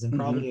fans, and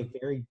probably a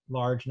very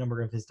large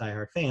number of his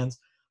diehard fans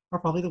are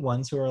probably the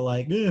ones who are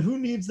like, who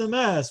needs the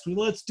mask?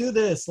 Let's do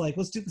this. Like,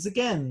 let's do this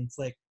again. It's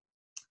like,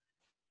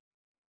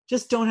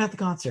 just don't have the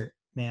concert,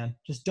 man.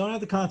 Just don't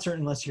have the concert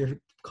unless you're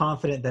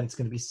confident that it's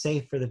going to be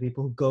safe for the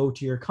people who go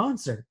to your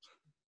concert.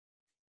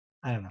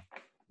 I don't know.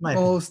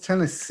 Well, it's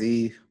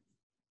Tennessee.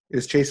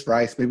 It's Chase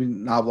Rice. Maybe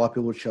not a lot of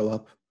people would show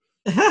up.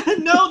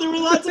 No, there were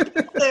lots of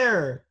people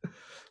there.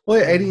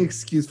 Well, any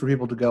excuse for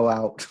people to go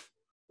out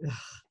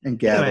and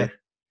gather. Anyway,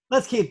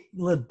 let's keep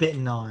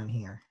bitting on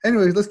here.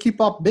 Anyways, let's keep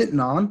up bitting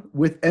on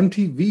with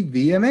MTV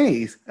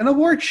VMAs, an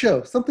award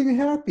show, something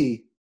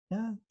happy.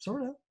 Yeah,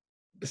 sort of.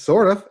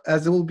 Sort of,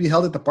 as it will be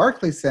held at the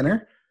Barclays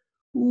Center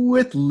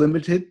with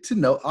limited to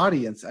no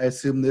audience. I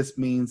assume this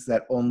means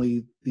that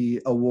only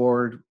the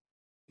award,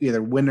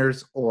 either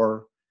winners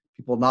or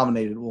people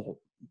nominated, will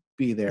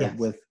be there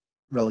with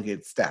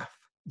relegated staff.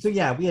 So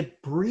yeah, we had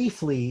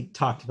briefly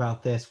talked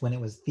about this when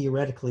it was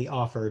theoretically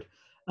offered.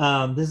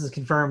 This is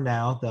confirmed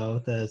now, though.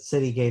 The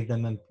city gave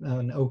them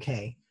an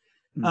okay.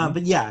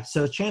 But yeah,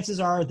 so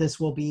chances are this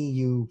will be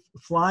you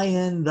fly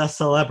in the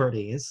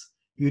celebrities,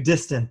 you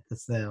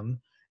distance them,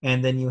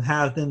 and then you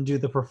have them do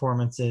the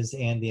performances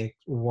and the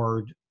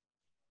award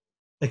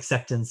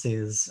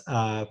acceptances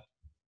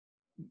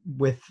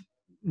with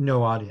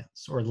no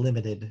audience or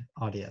limited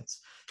audience.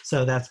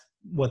 So that's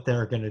what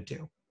they're going to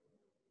do.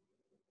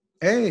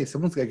 Hey,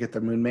 someone's got to get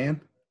their Moon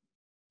Man.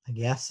 I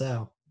guess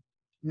so.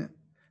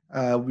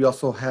 Yeah. We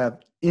also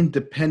have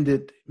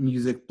independent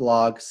music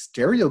blog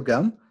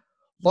Stereogum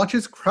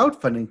launches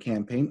crowdfunding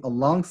campaign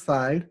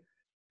alongside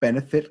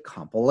benefit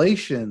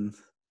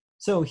compilations.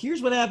 So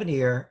here's what happened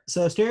here.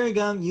 So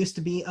Stereogum used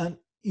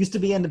to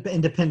be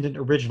independent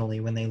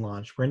originally when they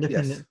launched. We're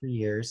independent for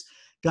years.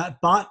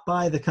 Got bought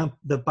by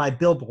by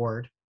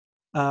Billboard.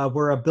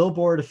 We're a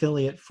Billboard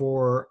affiliate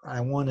for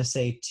I want to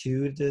say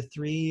 2 to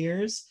 3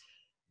 years.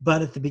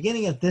 But at the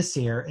beginning of this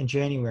year, in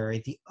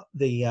January,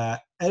 the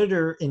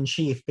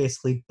editor-in-chief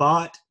basically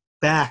bought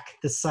back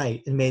the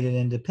site and made it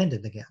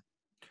independent again.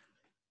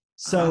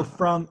 So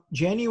from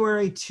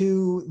January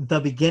to the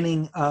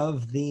beginning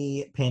of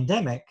the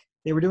pandemic,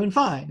 they were doing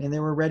fine, and they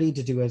were ready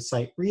to do a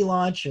site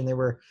relaunch, and they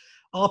were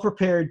all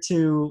prepared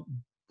to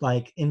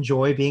like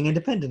enjoy being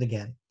independent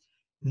again.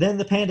 Then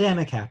the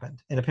pandemic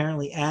happened, and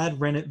apparently ad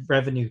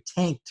revenue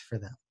tanked for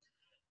them.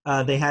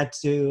 They had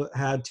to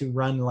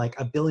run like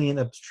 1 billion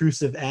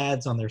obtrusive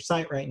ads on their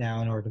site right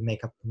now in order to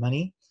make up the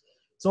money.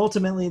 So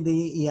ultimately,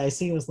 the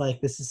EIC was like,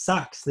 "This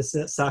sucks. This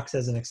sucks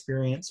as an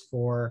experience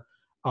for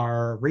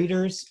our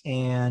readers,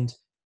 and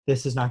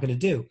this is not going to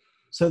do."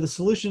 So the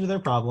solution to their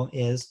problem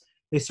is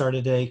they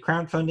started a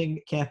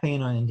crowdfunding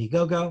campaign on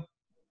Indiegogo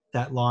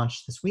that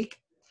launched this week,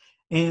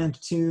 and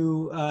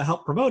to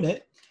help promote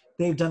it,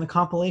 they've done a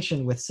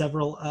compilation with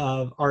several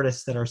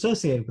artists that are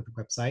associated with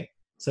the website.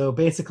 So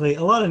basically,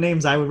 a lot of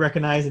names I would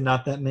recognize and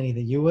not that many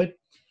that you would.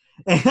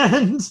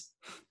 And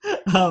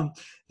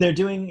they're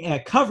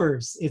doing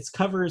covers. It's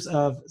covers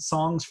of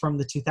songs from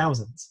the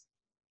 2000s.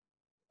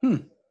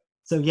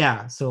 So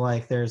yeah, so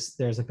like there's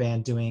a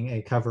band doing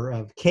a cover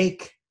of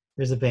Cake.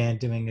 There's a band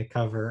doing a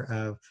cover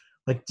of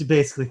like to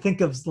basically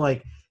think of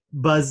like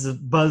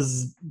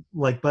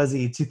like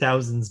buzzy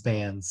 2000s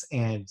bands,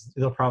 and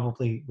they'll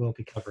probably will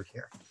be covered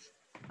here.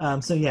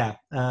 So yeah,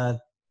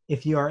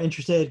 if you are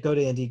interested, go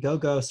to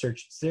Indiegogo,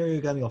 search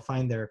Stereogum, you'll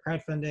find their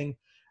crowdfunding.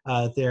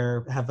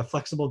 They have a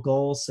flexible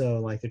goal, so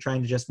like they're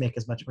trying to just make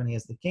as much money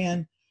as they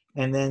can.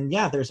 And then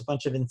yeah, there's a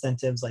bunch of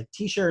incentives like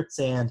T-shirts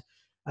and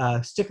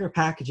sticker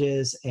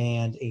packages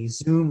and a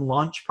Zoom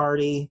launch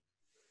party.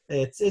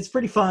 It's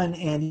pretty fun,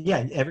 and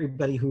yeah,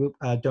 everybody who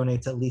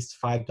donates at least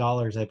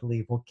 $5, I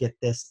believe, will get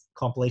this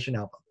compilation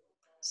album.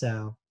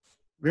 So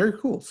Very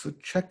cool. So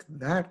check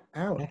that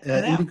out. check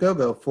that out.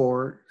 Indiegogo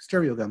for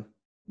Stereogum.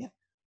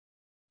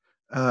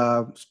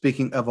 Yeah.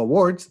 Speaking of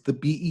awards, the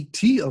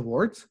BET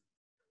Awards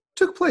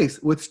took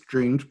place with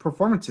streamed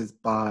performances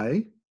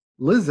by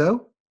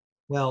Lizzo,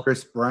 Well,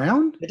 Chris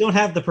Brown. I don't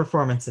have the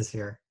performances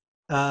here.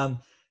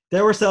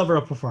 There were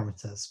several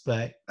performances,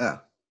 but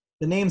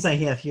the names I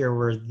have here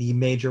were the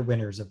major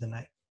winners of the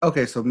night.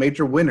 Okay, so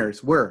major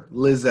winners were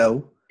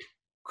Lizzo,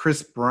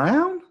 Chris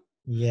Brown,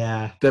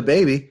 yeah,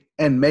 DaBaby,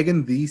 and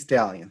Megan Thee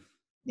Stallion.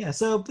 Yeah,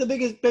 so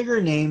the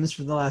bigger names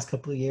from the last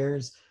couple of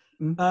years.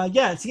 Mm-hmm.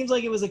 Yeah, it seems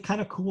like it was a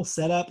kind of cool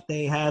setup.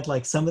 They had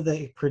like some of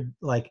the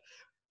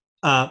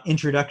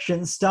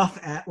introduction stuff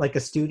at like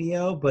a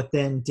studio, but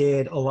then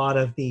did a lot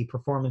of the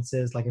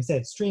performances, like I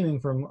said, streaming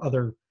from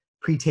other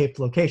pre-taped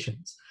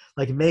locations.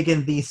 Like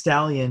Megan Thee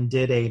Stallion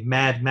did a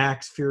Mad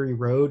Max Fury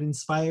Road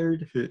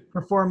inspired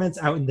performance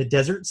out in the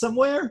desert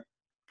somewhere.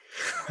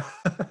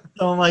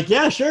 So I'm like,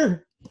 yeah,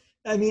 sure.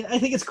 I mean, I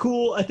think it's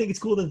cool. I think it's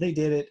cool that they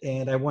did it,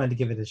 and I wanted to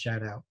give it a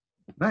shout out.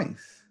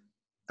 Nice.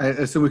 I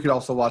assume we could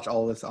also watch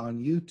all this on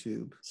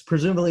YouTube. So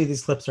presumably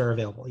these clips are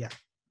available, yeah.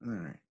 All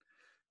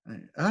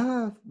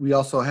right. We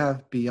also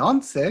have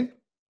Beyonce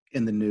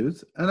in the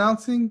news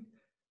announcing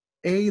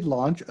a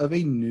launch of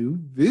a new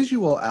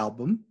visual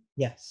album.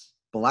 Yes.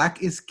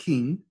 Black is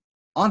King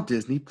on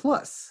Disney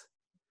Plus.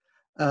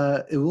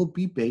 It will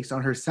be based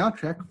on her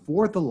soundtrack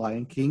for the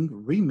Lion King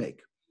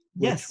remake.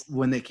 Yes. Which,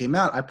 when they came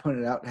out, I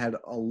pointed out had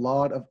a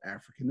lot of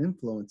African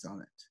influence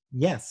on it.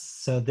 Yes.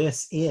 So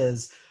this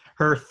is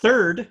her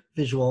third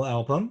visual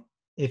album,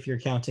 if you're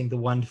counting the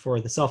one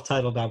for the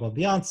self-titled album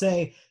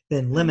Beyonce,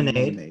 then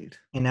Lemonade.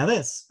 And now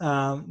this.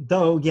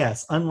 Though,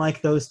 yes,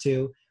 unlike those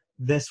two,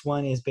 this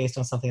one is based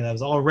on something that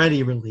was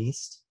already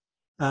released.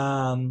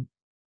 I'm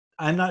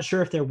not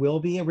sure if there will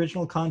be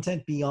original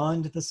content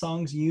beyond the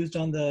songs used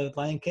on the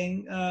Lion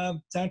King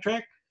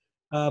soundtrack,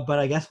 but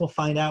I guess we'll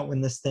find out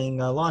when this thing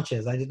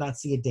launches. I did not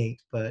see a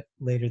date, but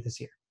later this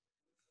year.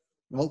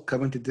 Well,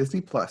 coming to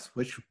Disney Plus,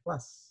 which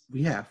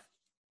we have.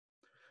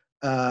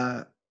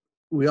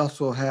 We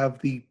also have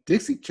the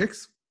Dixie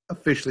Chicks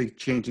officially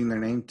changing their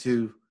name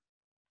to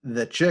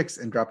the Chicks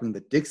and dropping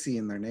the Dixie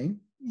in their name.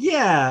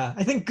 Yeah,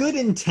 I think good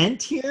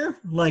intent here.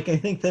 Like, I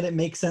think that it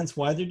makes sense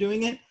why they're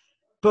doing it.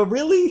 But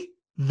really,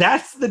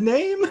 that's the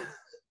name?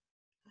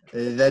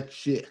 The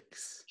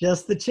Chicks.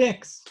 Just the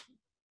Chicks.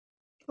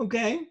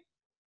 Okay.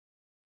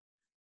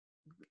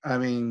 I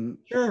mean,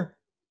 sure.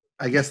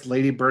 I guess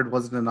Lady Bird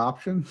wasn't an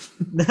option.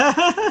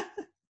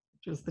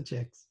 Just the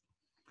Chicks.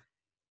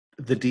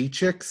 The D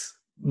Chicks?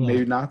 Yeah.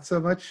 Maybe not so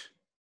much.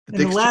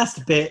 The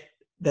last bit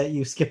that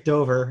you skipped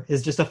over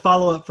is just a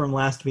follow-up from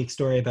last week's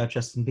story about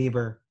Justin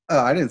Bieber. Oh,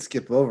 I didn't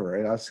skip over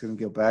it. I was going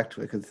to go back to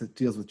it because it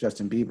deals with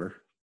Justin Bieber.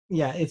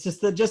 Yeah, it's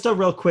just a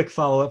real quick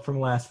follow-up from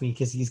last week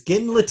because he's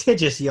getting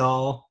litigious,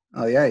 y'all.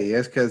 Oh, yeah, he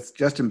is, because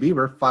Justin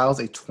Bieber files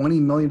a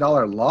 $20 million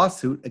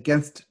lawsuit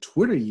against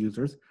Twitter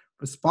users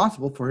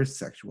responsible for his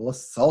sexual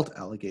assault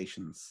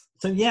allegations.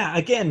 So, yeah,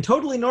 again,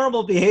 totally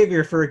normal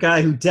behavior for a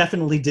guy who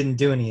definitely didn't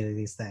do any of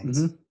these things.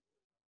 Mm-hmm.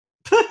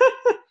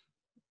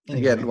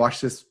 Again,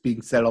 watch this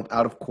being settled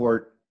out of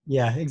court.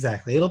 Yeah,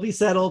 exactly. It'll be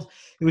settled,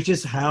 which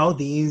is how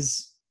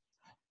these,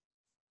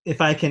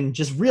 if I can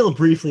just real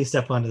briefly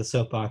step onto the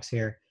soapbox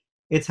here,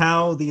 it's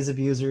how these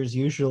abusers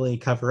usually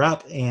cover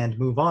up and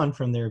move on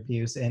from their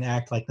abuse and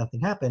act like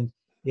nothing happened,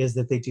 is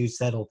that they do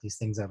settle these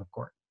things out of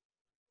court.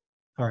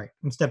 All right,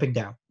 I'm stepping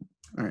down.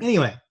 All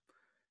right.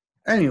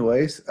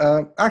 Anyways,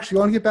 actually, you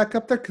want to get back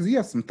up there? Because you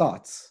have some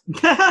thoughts.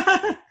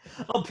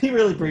 I'll be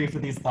really brief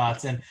with these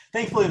thoughts, and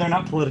thankfully they're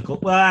not political.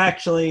 Well,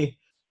 actually,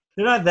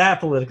 they're not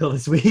that political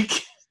this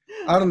week.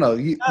 I don't know.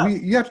 You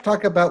have to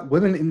talk about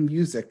Women in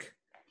Music,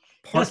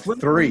 Part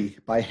 3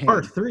 by Haim.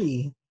 Part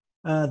 3,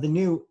 the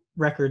new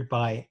record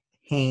by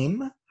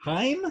Haim.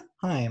 I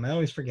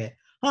always forget.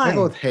 I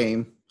go with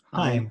Haim.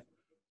 Haim.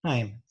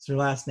 It's their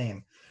last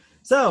name.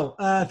 So,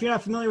 if you're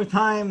not familiar with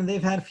Haim,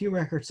 they've had a few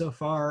records so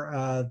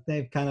far.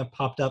 They've kind of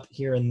popped up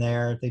here and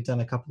there. They've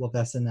done a couple of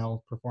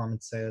SNL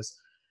performances.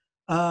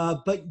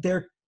 But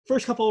their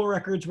first couple of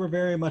records were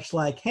very much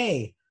like,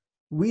 hey,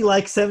 we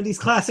like 70s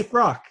classic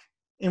rock,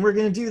 and we're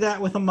going to do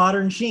that with a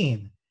modern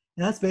sheen.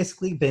 And that's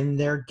basically been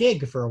their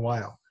gig for a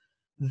while.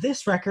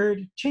 This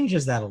record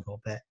changes that a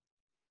little bit.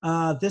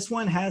 This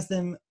one has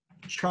them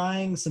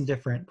trying some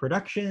different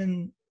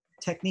production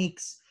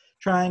techniques,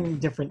 trying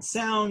different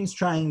sounds,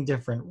 trying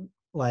different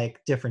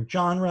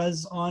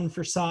genres on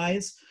for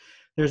size.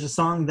 There's a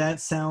song that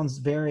sounds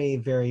very,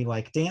 very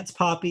like dance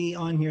poppy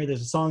on here.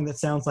 There's a song that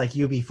sounds like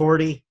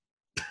UB40.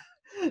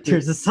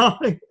 There's a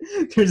song.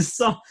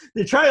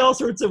 They try all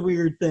sorts of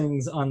weird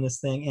things on this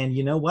thing, and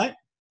you know what?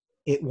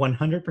 It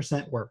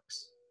 100%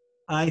 works.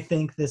 I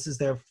think this is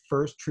their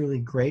first truly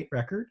great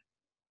record.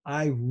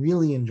 I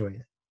really enjoyed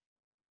it.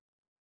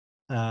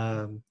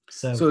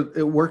 So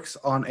it works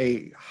on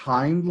a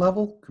high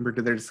level compared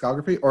to their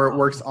discography, or it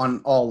works on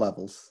all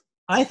levels?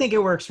 I think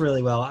it works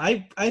really well.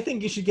 I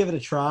think you should give it a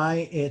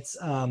try. It's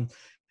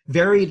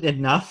varied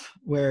enough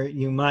where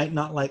you might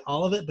not like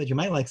all of it, but you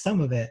might like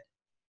some of it.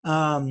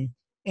 And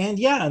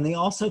they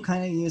also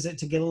kind of use it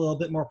to get a little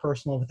bit more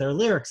personal with their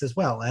lyrics as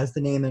well. As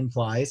the name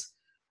implies,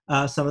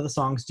 some of the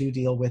songs do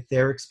deal with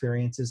their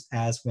experiences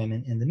as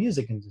women in the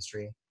music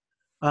industry.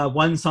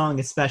 One song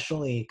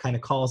especially kind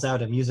of calls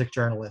out a music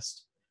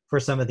journalist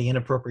for some of the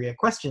inappropriate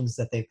questions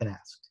that they've been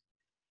asked.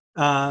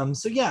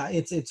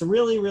 It's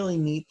really, really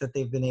neat that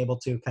they've been able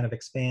to kind of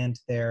expand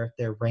their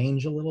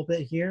range a little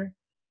bit here.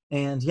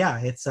 And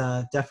it's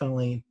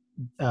definitely,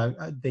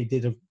 they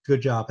did a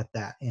good job at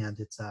that. And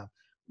it's,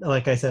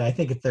 like I said, I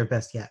think it's their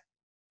best yet.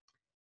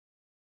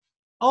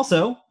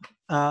 Also,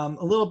 a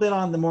little bit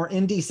on the more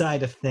indie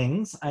side of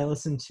things, I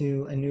listened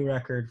to a new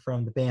record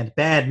from the band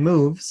Bad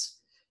Moves.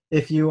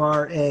 If you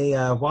are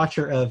a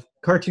watcher of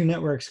Cartoon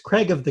Network's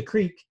Craig of the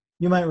Creek,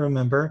 you might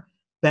remember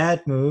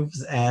Bad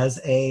Moves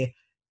as a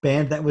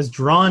band that was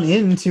drawn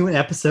into an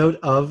episode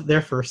of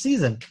their first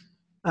season,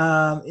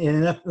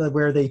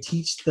 where they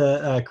teach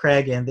the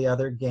Craig and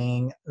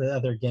the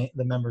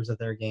members of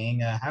their gang,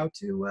 how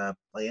to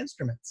play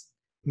instruments,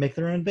 make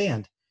their own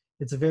band.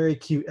 It's a very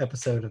cute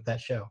episode of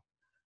that show.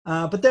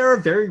 But they're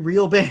a very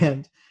real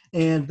band,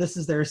 and this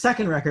is their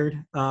second record,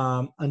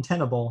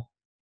 Untenable,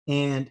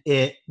 and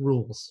it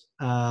rules.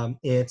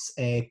 It's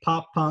a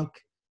pop punk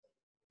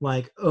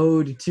like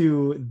ode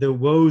to the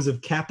woes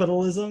of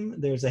capitalism.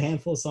 There's a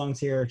handful of songs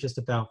here just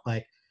about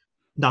like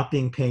not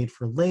being paid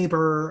for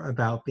labor,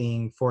 about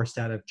being forced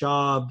out of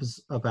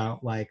jobs,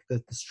 about like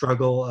the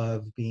struggle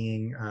of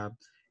being kind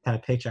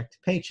of paycheck to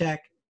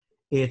paycheck.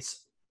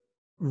 It's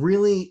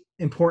really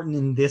important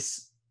in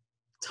this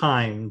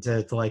time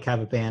to like have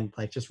a band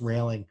like just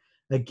railing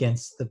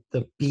against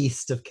the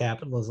beast of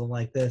capitalism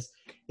like this.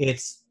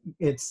 It's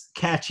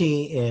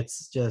catchy,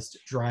 it's just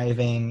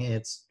driving,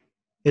 it's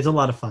a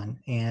lot of fun,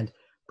 and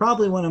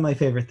probably one of my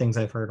favorite things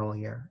I've heard all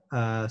year.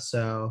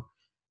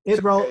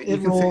 It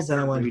rolls,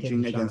 and I want to give it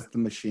a shot. Against the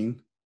Machine.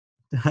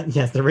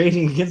 Yes, the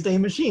Raging Against a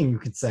Machine, you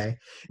could say.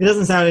 It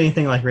doesn't sound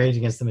anything like Rage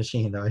Against the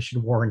Machine, though. I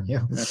should warn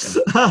you.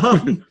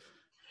 Okay.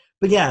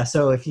 But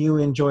so if you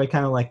enjoy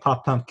kind of like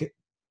pop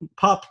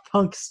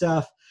punk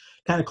stuff,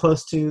 kind of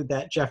close to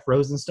that Jeff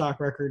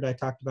Rosenstock record I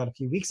talked about a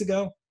few weeks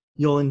ago,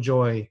 you'll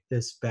enjoy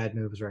this Bad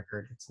Moves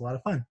record. It's a lot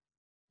of fun.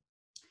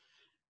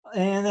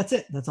 And that's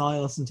it. That's all I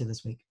listened to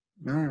this week.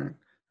 All right.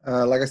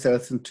 Like I said, I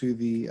listened to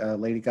the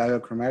Lady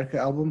Gaga Chromatica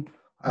album.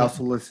 I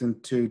also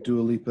listened to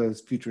Dua Lipa's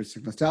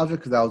Futuristic Nostalgia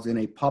because I was in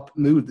a pop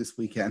mood this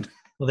weekend.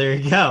 Well, there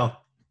you go.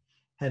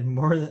 Had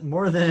more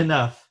than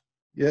enough.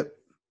 Yep.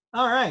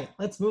 All right.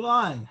 Let's move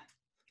on.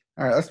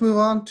 All right. Let's move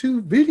on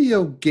to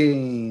video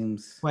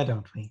games. Why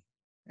don't we?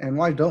 And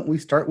why don't we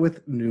start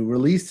with new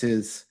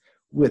releases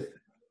with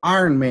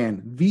Iron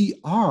Man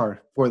VR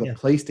for the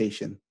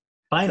PlayStation?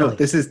 Finally. No,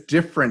 this is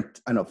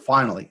different. I know,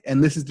 finally.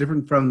 And this is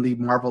different from the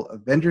Marvel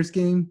Avengers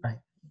game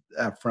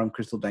from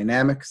Crystal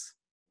Dynamics.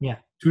 Yeah.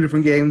 Two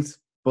different games.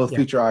 Both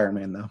feature Iron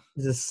Man, though.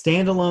 It's a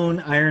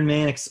standalone Iron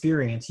Man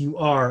experience. You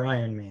are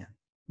Iron Man.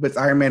 But it's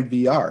Iron Man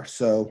VR,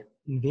 so...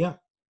 VR.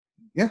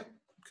 Yeah,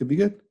 could be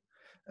good.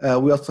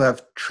 We also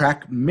have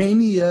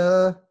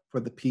Trackmania for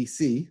the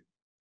PC.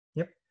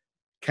 Yep.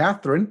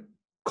 Catherine,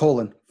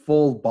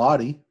 Full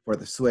Body for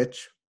the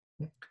Switch.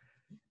 Yep.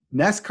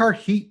 NASCAR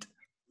Heat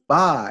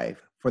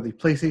 5 for the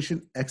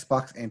PlayStation,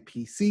 Xbox, and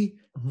PC.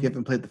 Mm-hmm. If you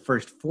haven't played the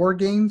first 4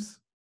 games,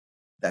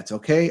 that's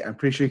okay. I'm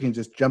pretty sure you can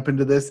just jump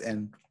into this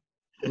and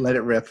let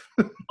it rip.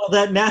 All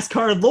that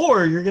NASCAR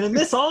lore, you're going to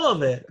miss all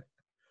of it.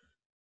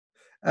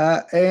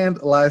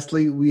 And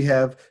lastly, we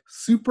have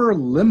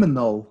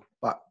Superliminal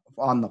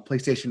on the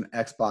PlayStation,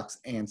 Xbox,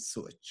 and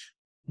Switch.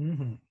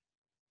 Mm-hmm.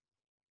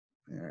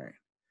 All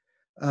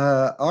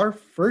right. Our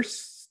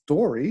first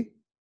story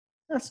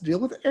has to deal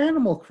with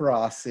Animal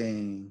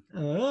Crossing.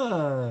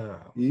 Oh.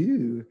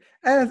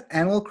 As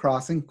Animal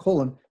Crossing,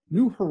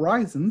 New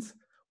Horizons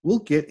will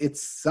get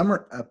its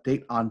summer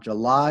update on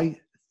July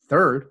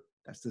 3rd.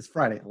 That's this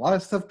Friday. A lot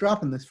of stuff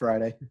dropping this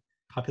Friday.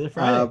 Popular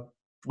Friday.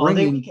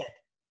 All-day weekend.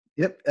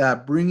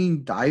 Yep.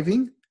 Bringing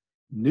diving,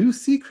 new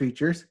sea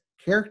creatures,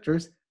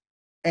 characters,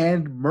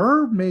 and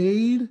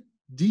mermaid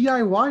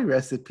DIY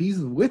recipes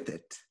with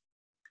it.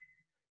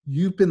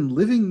 You've been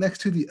living next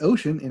to the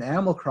ocean in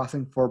Animal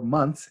Crossing for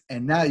months,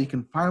 and now you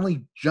can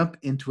finally jump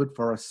into it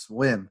for a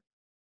swim.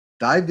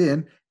 Dive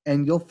in,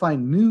 and you'll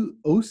find new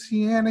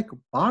oceanic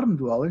bottom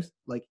dwellers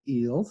like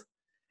eels,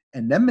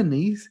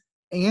 anemones,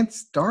 and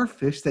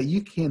starfish that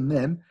you can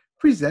then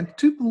present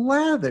to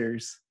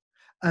Blathers.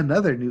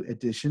 Another new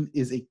addition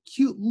is a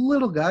cute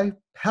little guy,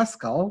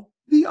 Pascal,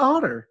 the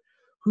Otter,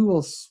 who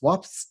will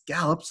swap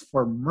scallops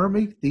for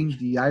mermaid-themed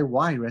DIY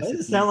Why does recipes.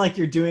 it sound like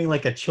you're doing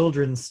like a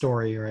children's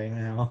story right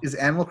now? Is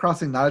Animal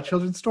Crossing not a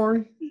children's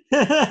story?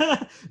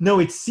 No,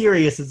 it's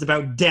serious. It's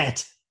about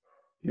debt.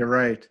 You're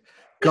right.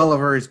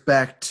 Gulliver is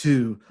back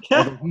too,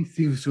 although he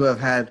seems to have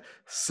had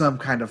some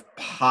kind of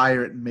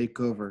pirate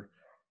makeover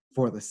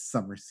for the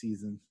summer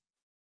season.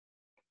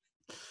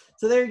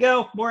 So there you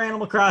go. More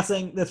Animal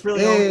Crossing. That's really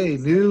Hey,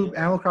 new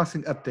Animal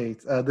Crossing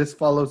updates. This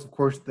follows, of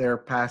course, their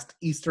past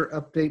Easter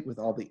update with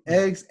all the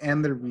eggs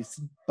and their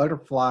recent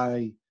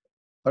butterfly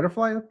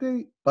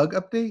update, bug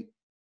update.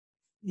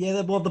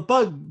 Yeah, well, the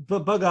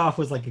bug off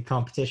was like a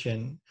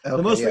competition. Okay,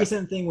 the most yeah.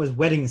 recent thing was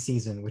wedding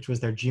season, which was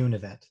their June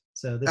event.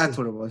 So That's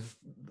what it was.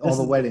 All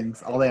the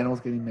weddings, all the animals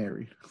getting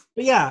married.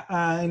 But yeah,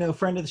 I know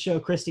friend of the show,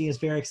 Christy, is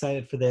very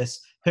excited for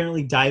this.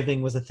 Apparently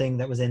diving was a thing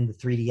that was in the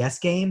 3DS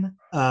game,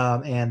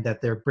 and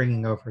that they're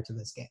bringing over to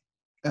this game.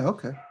 Oh,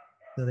 okay.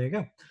 So there you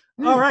go.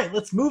 All right,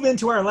 let's move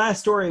into our last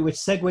story, which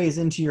segues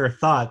into your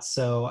thoughts.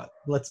 So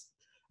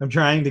I'm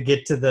trying to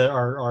get to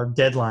our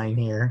deadline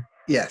here.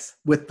 Yes,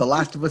 with The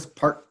Last of Us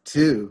Part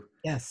 2.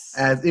 Yes.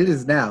 As it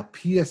is now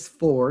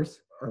PS4's,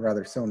 or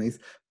rather Sony's,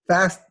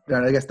 I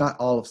guess not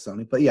all of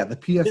Sony, but yeah, the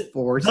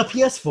PS4's. The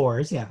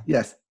PS4's, yeah.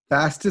 Yes,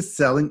 fastest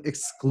selling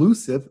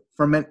exclusive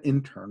from an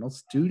internal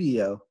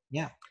studio.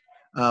 Yeah.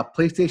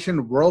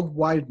 PlayStation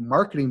worldwide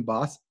marketing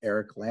boss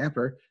Eric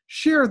Lamper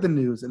shared the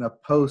news in a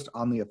post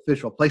on the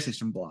official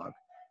PlayStation blog,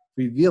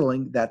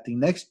 revealing that the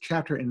next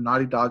chapter in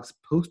Naughty Dog's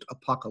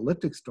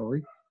post-apocalyptic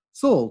story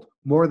sold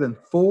more than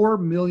 4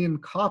 million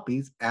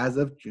copies as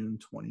of June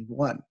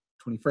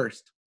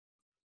 21st.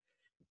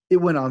 It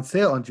went on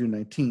sale on June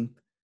 19th,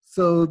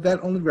 so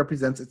that only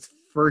represents its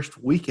first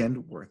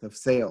weekend worth of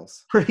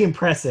sales. Pretty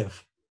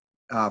impressive.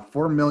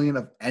 4 million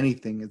of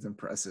anything is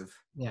impressive.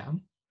 Yeah.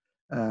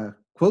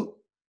 Quote,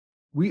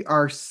 "We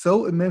are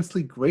so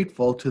immensely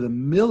grateful to the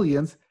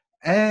millions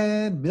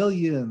and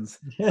millions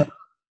of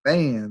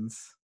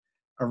fans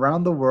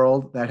around the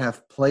world that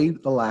have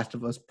played The Last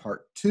of Us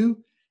Part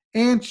 2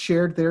 and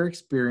shared their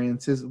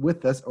experiences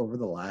with us over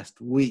the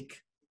last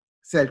week,"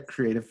 said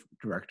creative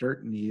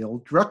director Neil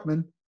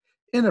Druckmann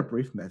in a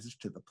brief message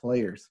to the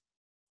players.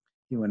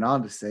 He went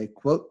on to say,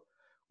 quote,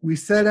 "We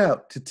set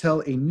out to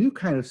tell a new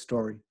kind of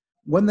story,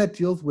 one that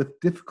deals with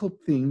difficult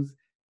themes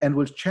and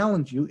will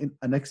challenge you in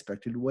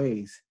unexpected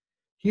ways.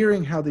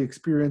 Hearing how the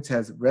experience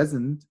has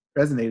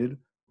resonated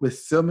with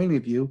so many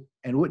of you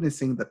and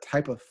witnessing the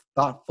type of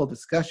thoughtful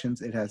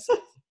discussions it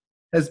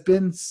has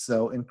been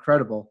so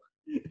incredible."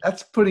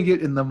 That's putting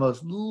it in the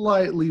most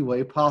lightly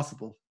way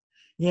possible.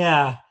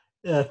 Yeah,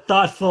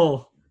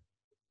 thoughtful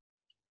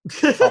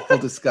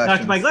discussions.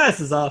 Knocked my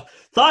glasses off.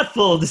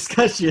 Thoughtful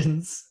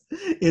discussions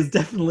is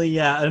definitely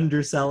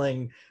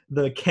underselling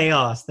the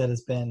chaos that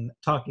has been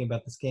talking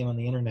about this game on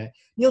the internet.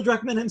 Neil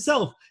Druckmann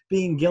himself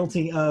being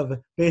guilty of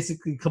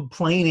basically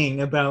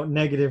complaining about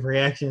negative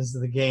reactions to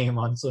the game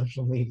on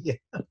social media.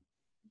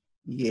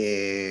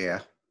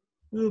 Yeah.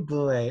 Oh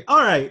boy. All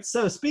right.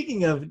 So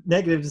speaking of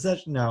negative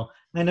discussion, no,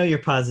 I know you're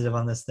positive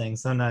on this thing,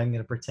 so I'm not even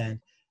going to pretend.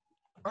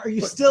 Are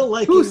you still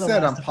liking? Who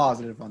said I'm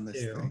positive on this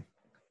thing?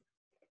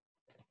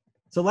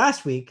 So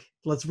last week,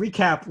 let's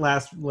recap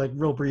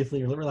real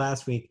briefly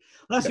last week.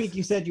 Last week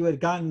you said you had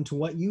gotten to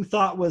what you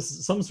thought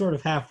was some sort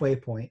of halfway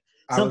point.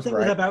 Something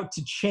was about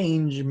to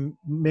change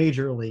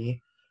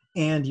majorly,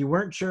 and you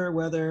weren't sure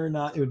whether or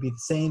not it would be the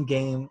same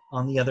game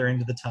on the other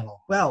end of the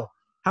tunnel. Well,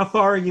 how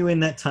far are you in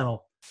that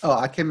tunnel? Oh,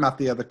 I came out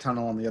the other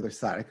tunnel on the other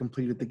side. I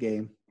completed the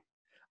game.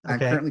 Okay. I'm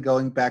currently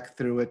going back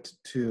through it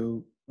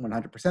to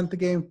 100% the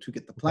game to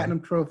get the Platinum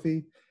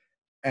Trophy.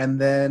 And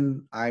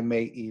then I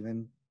may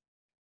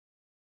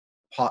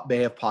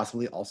have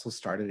possibly also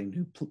started a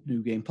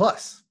new game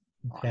plus.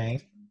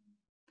 Okay.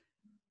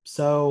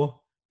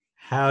 So,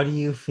 how do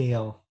you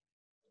feel?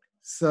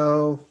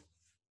 So,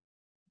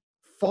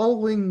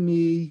 following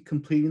me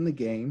completing the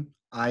game,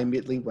 I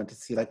immediately went to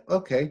see,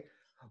 okay,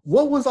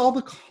 what was all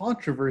the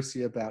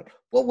controversy about?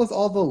 What was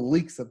all the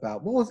leaks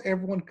about? What was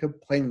everyone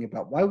complaining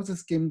about? Why was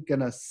this game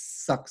gonna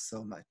suck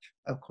so much,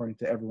 according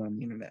to everyone on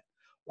the internet?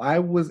 Why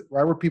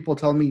were people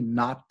telling me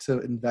not to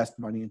invest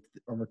money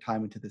over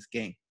time into this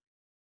game?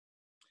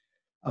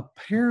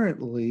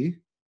 Apparently,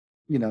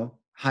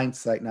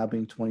 hindsight now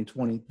being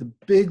 2020, the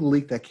big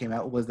leak that came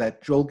out was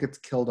that Joel gets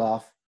killed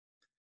off.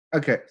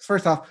 Okay,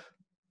 first off,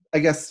 I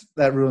guess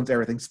that ruins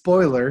everything.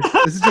 Spoiler.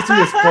 This is just going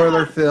to be a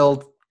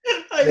spoiler-filled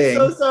thing.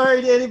 I'm so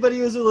sorry to anybody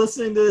who's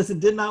listening to this and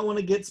did not want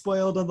to get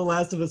spoiled on The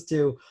Last of Us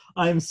 2.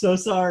 I'm so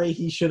sorry.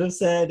 He should have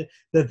said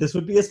that this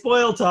would be a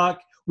spoil talk.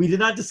 We did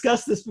not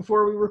discuss this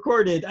before we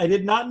recorded. I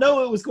did not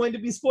know it was going to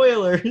be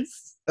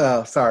spoilers.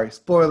 Oh, sorry.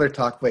 Spoiler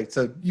talk. Wait,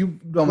 so you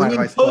don't mind if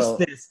I spoil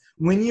this?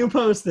 When you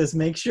post this,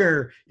 make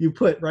sure you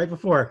put right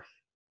before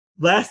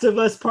Last of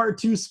Us Part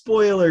 2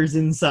 spoilers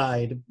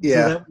inside.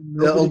 Yeah, so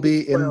that'll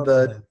be in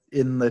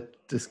the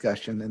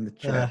discussion in the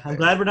chat. I'm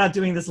glad we're not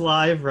doing this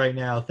live right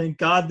now. Thank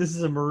God this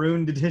is a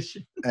marooned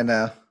edition. I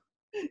know.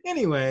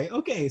 Anyway,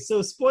 okay,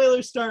 so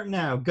spoilers start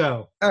now.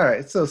 Go. All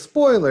right, so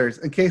spoilers,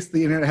 in case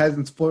the internet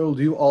hasn't spoiled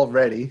you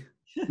already.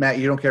 Matt,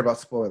 you don't care about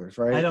spoilers,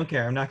 right? I don't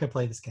care. I'm not going to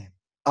play this game.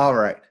 All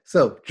right.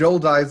 So Joel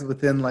dies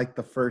within like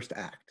the first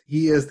act.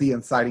 He is the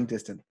inciting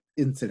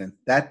incident.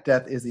 That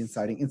death is the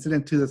inciting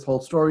incident to this whole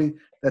story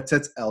that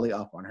sets Ellie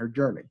off on her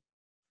journey.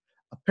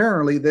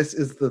 Apparently, this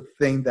is the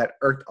thing that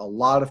irked a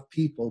lot of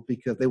people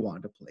because they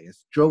wanted to play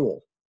as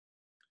Joel.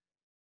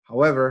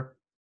 However,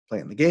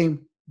 playing the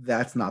game,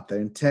 that's not the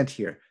intent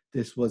here.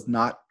 This was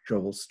not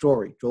Joel's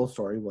story. Joel's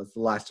story was The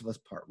Last of Us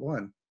Part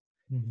 1.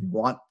 Mm-hmm. You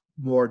want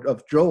more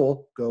of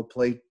Joel, go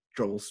play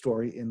Joel's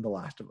story in The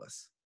Last of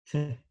Us.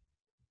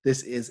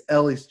 This is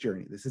Ellie's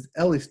journey. This is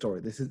Ellie's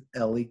story. This is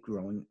Ellie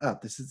growing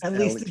up. This is at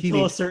Ellie, least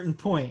until a certain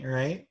point,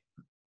 right?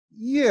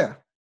 Yeah.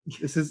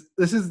 This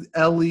is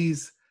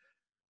Ellie's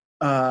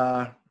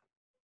not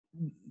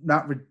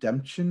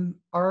redemption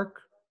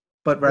arc,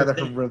 but rather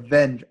her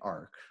revenge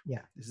arc.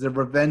 Yeah. This is a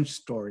revenge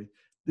story.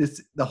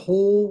 The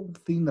whole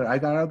thing that I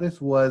got out of this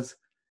was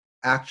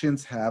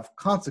actions have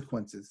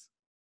consequences.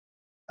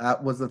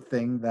 That was a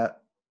thing that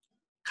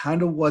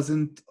kind of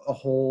wasn't a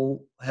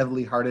whole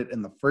heavily hearted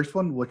in the first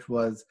one, which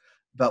was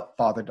about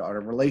father-daughter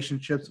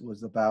relationships,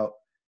 was about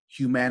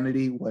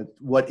humanity,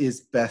 what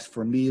is best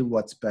for me,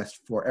 what's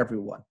best for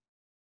everyone,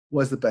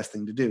 was the best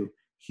thing to do.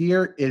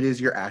 Here, it is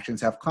your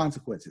actions have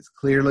consequences.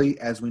 Clearly,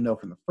 as we know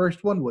from the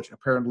first one, which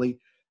apparently,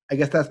 I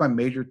guess that's my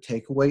major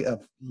takeaway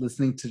of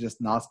listening to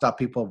just nonstop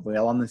people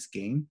rail on this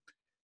game.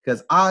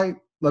 Because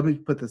let me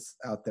put this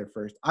out there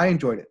first. I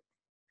enjoyed it.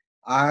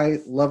 I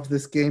loved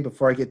this game.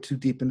 Before I get too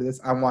deep into this,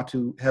 I want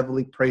to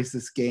heavily praise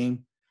this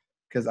game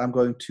because I'm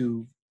going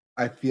to,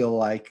 I feel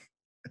like,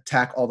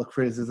 attack all the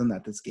criticism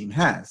that this game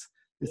has.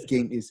 This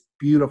game is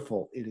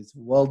beautiful. It is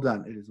well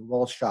done. It is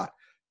well shot.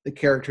 The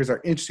characters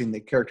are interesting. The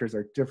characters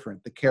are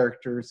different. The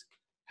characters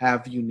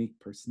have unique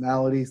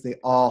personalities. They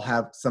all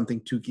have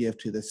something to give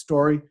to this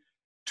story,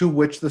 to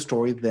which the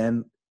story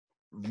then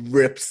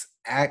rips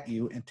at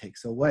you and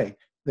takes away.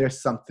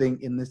 There's something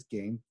in this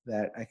game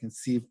that I can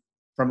see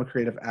from a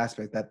creative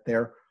aspect that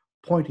they're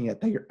pointing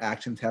at, that your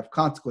actions have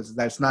consequences.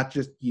 That it's not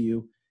just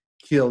you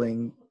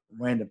killing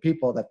random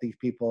people, that these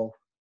people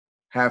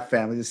have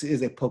families. This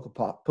is a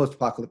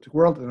post-apocalyptic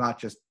world. They're not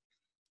just,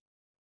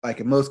 like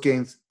in most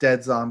games,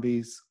 dead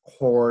zombies,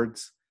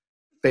 hordes,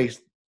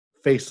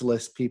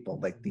 faceless people.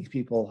 Like these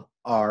people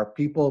are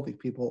people. These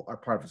people are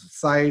part of a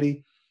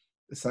society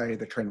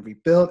they're trying to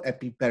rebuild and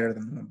be better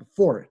than the one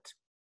before it.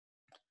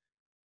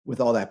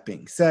 With all that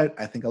being said,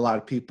 I think a lot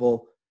of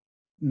people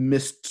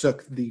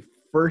mistook the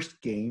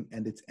first game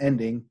and its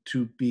ending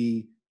to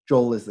be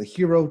Joel is the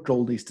hero.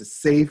 Joel needs to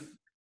save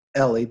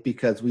Ellie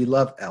because we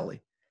love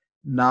Ellie.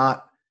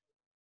 Not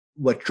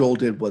what Joel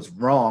did was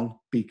wrong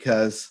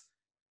because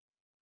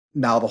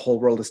now the whole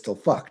world is still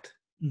fucked.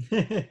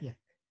 Yeah.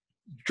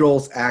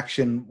 Joel's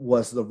action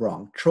was the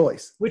wrong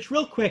choice. Which,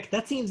 real quick,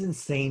 that seems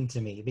insane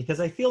to me because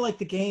I feel like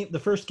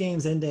the first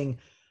game's ending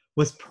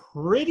was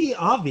pretty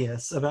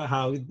obvious about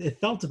how it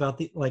felt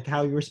about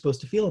how you were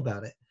supposed to feel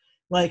about it.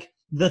 Like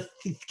the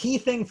key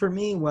thing for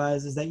me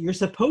is that you're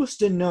supposed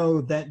to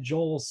know that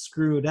Joel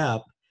screwed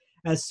up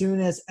as soon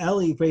as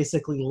Ellie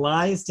basically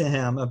lies to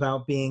him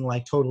about being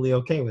like totally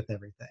okay with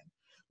everything.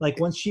 Like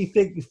once she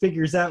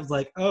figures out,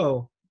 like,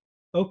 oh,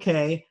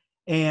 okay.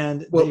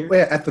 And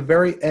at the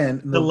very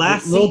end, the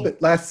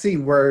last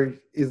scene where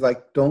he's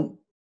like, don't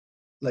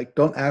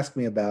ask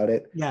me about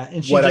it. Yeah,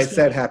 and what I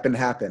said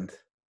happened.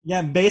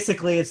 Yeah,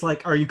 basically it's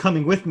like, are you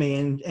coming with me?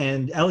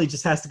 And Ellie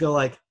just has to go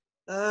like,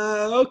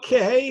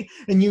 okay.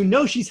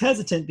 And she's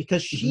hesitant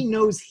because she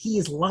knows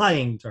he's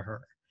lying to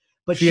her.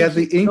 But she has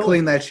the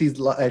inkling that he's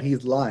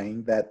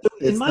lying, that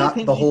it's not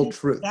the whole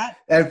truth.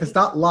 And if it's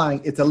not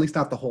lying, it's at least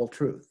not the whole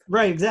truth.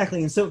 Right,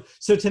 exactly. And so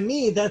to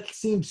me, that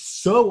seemed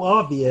so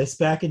obvious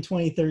back in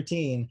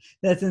 2013.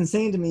 That's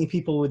insane to me.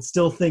 People would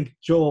still think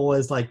Joel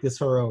is like this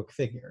heroic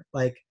figure.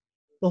 Like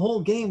the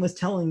whole game was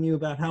telling you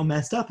about how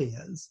messed up he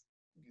is.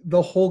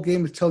 The whole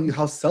game is telling you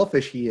how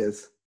selfish he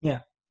is. Yeah.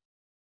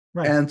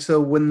 Right. And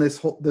so when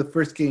this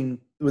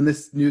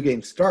new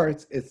game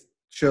starts, it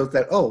shows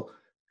that,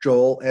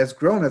 Joel has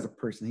grown as a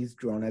person. He's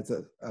grown as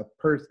a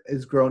person.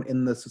 Has grown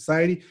in the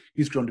society.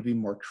 He's grown to be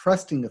more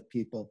trusting of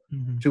people.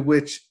 Mm-hmm. To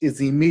which is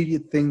the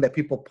immediate thing that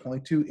people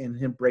point to in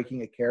him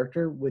breaking a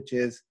character, which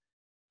is,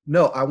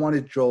 no, I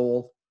wanted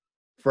Joel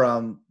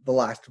from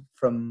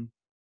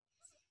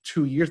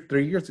 2 years,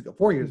 3 years ago,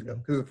 4 years ago,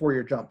 because it's a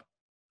 4-year jump.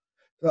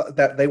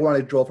 That they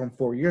wanted Joel from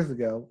 4 years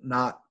ago,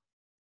 not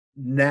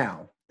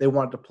now. They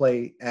wanted to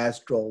play as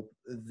Joel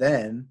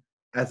then,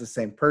 as the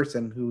same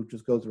person who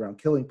just goes around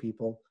killing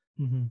people.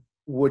 Mm-hmm.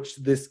 Which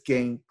this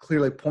game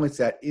clearly points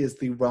at is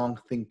the wrong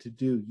thing to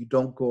do. You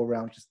don't go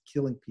around just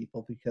killing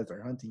people because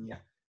they're hunting you.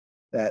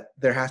 That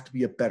there has to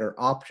be a better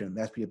option.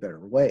 There has to be a better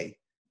way.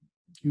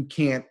 You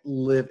can't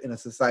live in a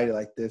society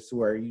like this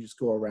where you just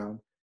go around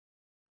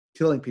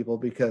killing people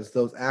because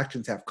those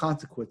actions have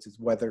consequences,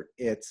 whether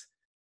it's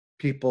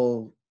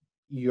people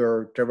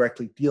you're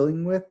directly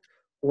dealing with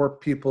or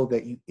people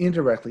that you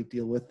indirectly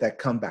deal with that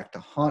come back to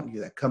haunt you,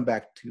 that come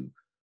back to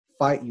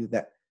fight you,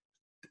 that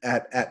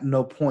at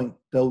no point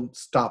don't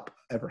stop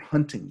ever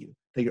hunting you.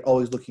 that you're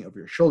always looking over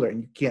your shoulder,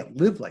 and you can't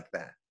live like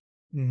that.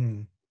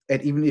 Mm-hmm.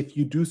 And even if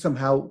you do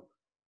somehow,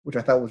 which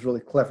I thought was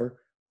really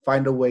clever,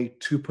 find a way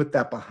to put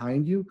that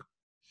behind you,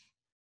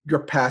 your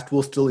past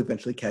will still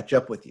eventually catch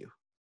up with you.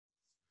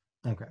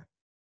 Okay.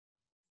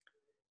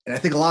 And I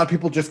think a lot of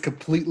people just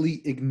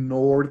completely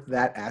ignored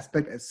that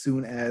aspect as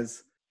soon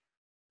as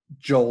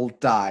Joel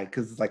died,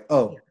 because it's like,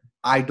 oh,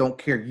 I don't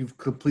care. You've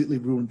completely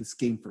ruined this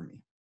game for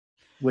me,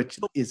 which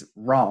is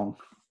wrong.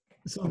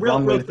 So A real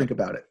wrong way to quick, think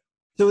about it.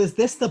 so is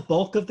this the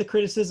bulk of the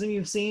criticism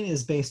you've seen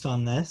is based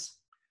on this?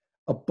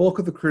 A bulk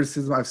of the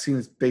criticism I've seen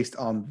is based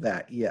on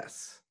that,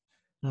 yes.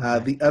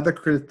 Okay. The other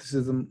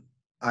criticism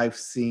I've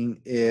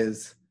seen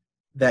is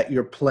that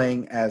you're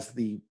playing as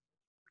the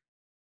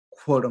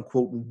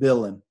quote-unquote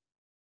villain.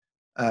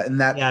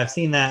 And that, yeah, I've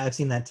seen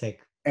that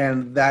take.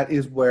 And that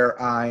is where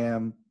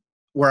I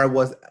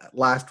was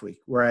last week,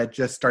 where I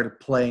just started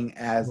playing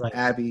as Right.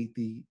 Abby,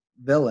 the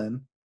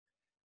villain,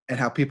 and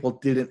how people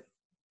didn't.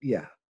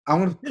 Yeah, I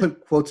want to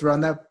put quotes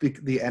around that,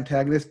 the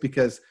antagonist,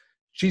 because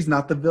she's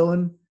not the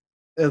villain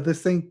of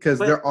this thing, because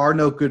there are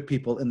no good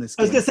people in this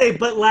game. I was gonna say,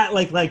 but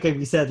like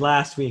we said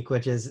last week,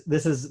 which is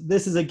this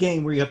is a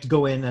game where you have to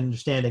go in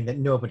understanding that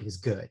nobody's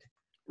good.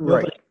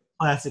 Right. Nobody's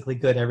classically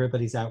good.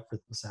 Everybody's out for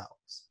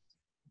themselves.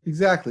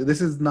 Exactly.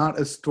 This is not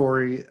a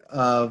story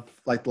of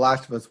like The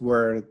Last of Us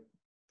where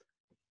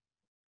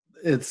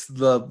it's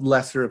the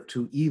lesser of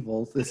two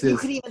evils. You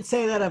could even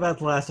say that about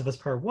The Last of Us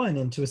Part 1,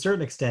 and to a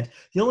certain extent.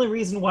 The only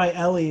reason why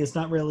Ellie is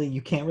not really,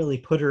 you can't really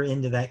put her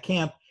into that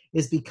camp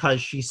is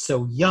because she's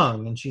so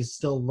young and she's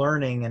still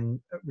learning and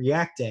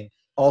reacting.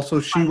 Also,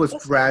 she was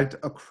dragged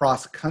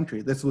across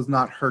country. This was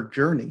not her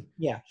journey.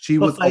 Yeah. She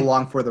was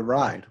along for the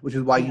ride, which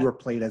is why you were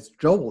played as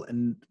Joel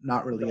and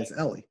not really as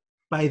Ellie.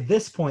 By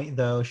this point,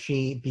 though,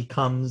 she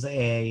becomes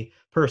a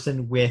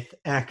person with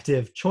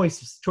active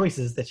choices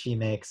that she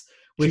makes,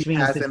 which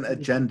means has an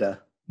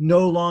agenda.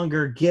 No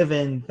longer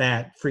given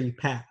that free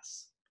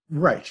pass.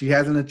 Right. She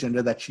has an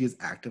agenda that she is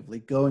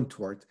actively going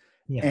towards.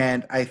 Yeah.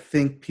 And I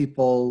think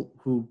people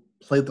who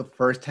played the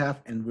first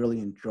half and really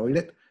enjoyed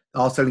it,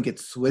 all of a sudden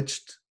get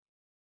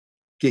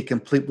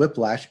complete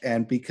whiplash.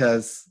 And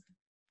because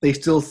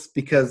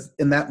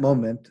in that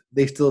moment,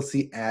 they still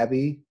see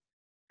Abby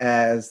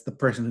as the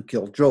person who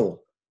killed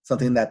Joel,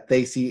 something that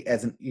they see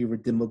as an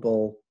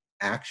irredeemable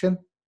action,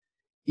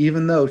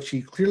 even though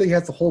she clearly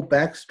has a whole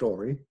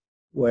backstory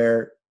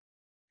where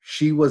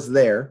she was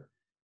there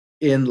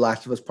in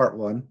Last of Us Part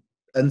 1,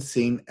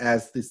 unseen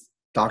as this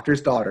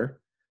doctor's daughter,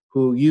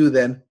 who you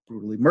then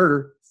brutally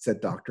murder, said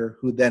doctor,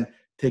 who then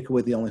take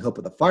away the only hope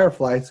of the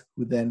Fireflies,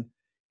 who then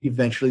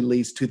eventually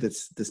leads to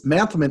this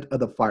dismantlement of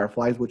the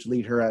Fireflies, which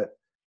leads her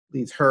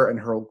and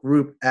her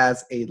group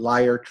as a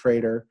liar,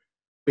 traitor,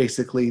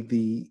 basically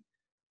the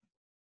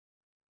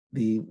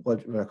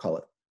what do I call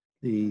it?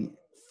 The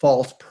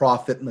false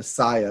prophet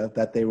messiah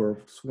that they were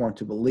sworn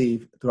to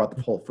believe throughout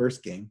the whole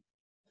first game.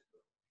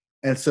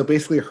 And so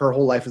basically her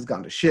whole life has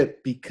gone to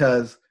shit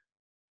because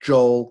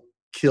Joel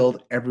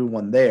killed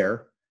everyone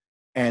there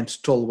and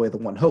stole away the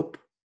one hope.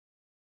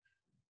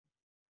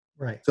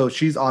 Right. So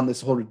she's on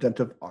this whole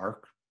redemptive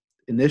arc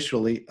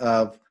initially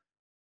of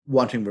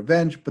wanting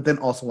revenge, but then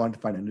also wanting to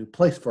find a new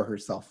place for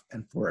herself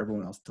and for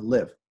everyone else to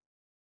live.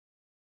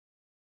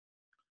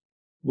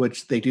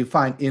 Which they do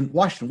find in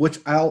Washington, which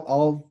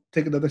I'll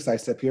take another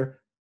sidestep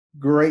here.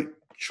 Great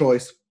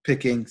choice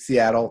picking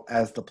Seattle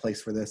as the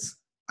place for this.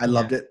 I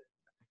loved it.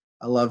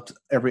 I loved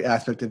every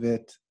aspect of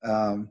it.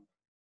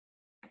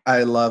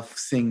 I love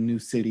seeing new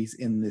cities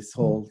in this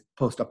whole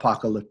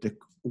post-apocalyptic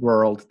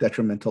world,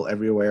 detrimental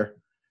everywhere.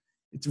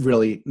 It's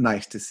really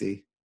nice to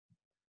see.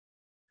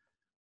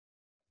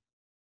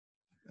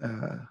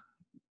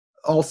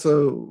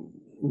 Also,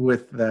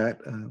 with that,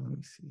 let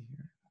me see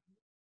here.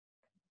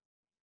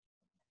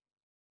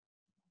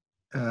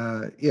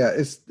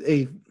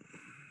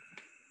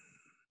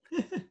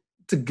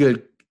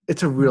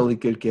 It's a really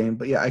good game,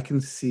 but I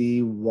can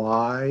see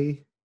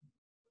why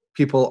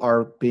people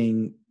are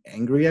being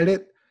angry at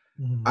it.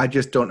 Mm-hmm. I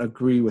just don't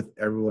agree with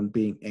everyone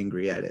being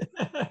angry at it.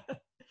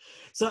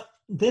 So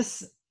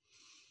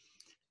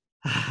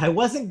I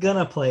wasn't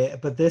gonna play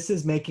it, but this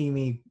is making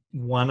me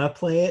wanna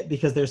play it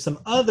because there's some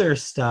other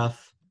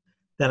stuff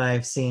that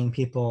I've seen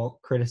people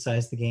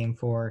criticize the game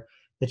for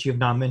that you have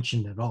not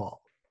mentioned at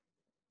all.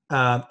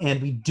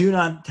 And we do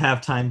not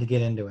have time to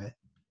get into it.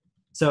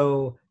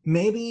 So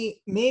maybe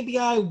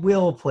I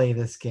will play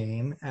this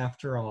game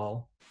after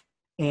all.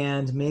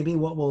 And maybe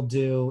what we'll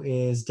do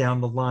is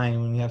down the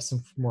line when we have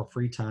some more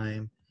free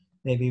time,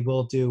 maybe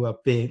we'll do a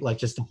big,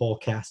 just a whole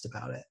cast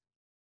about it.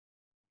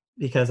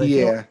 Because I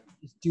feel like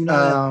do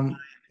not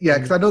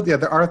because I know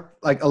there are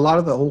a lot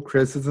of the whole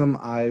criticism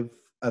I've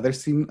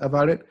seen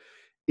about it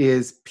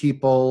is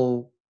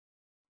people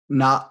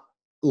not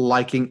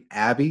liking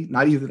Abby,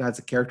 not even as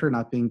a character,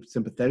 not being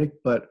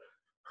sympathetic, but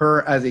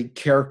her as a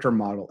character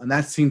model. And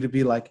that seemed to be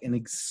an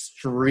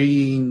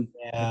extreme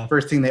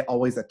first thing they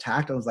always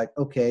attacked. I was like,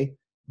 okay.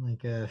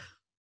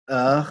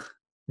 Baggage.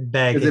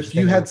 Because if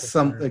you had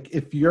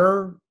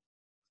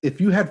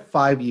if you had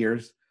 5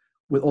 years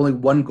with only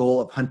one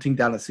goal of hunting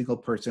down a single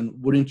person,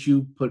 wouldn't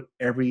you put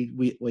every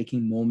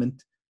waking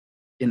moment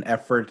in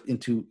effort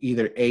into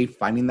either A,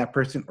 finding that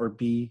person, or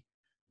B,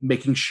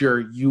 making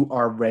sure you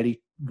are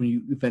ready when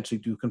you eventually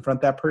do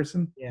confront that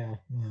person? Yeah.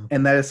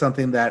 And that is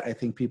something that I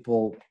think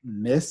people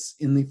miss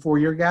in the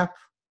 4-year gap.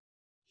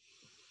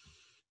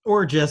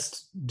 Or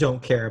just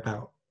don't care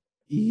about.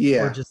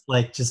 Yeah. Or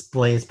just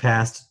blaze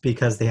past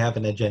because they have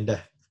an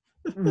agenda.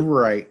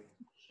 Right.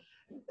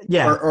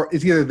 Yeah. Or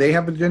it's either they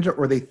have an agenda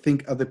or they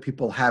think other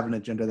people have an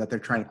agenda that they're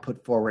trying to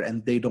put forward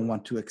and they don't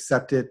want to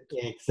accept it.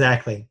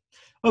 Exactly.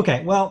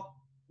 Okay, well,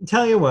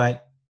 tell you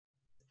what,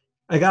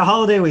 I got a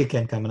holiday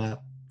weekend coming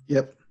up.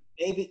 Yep.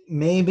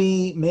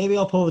 Maybe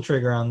I'll pull the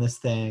trigger on this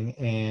thing,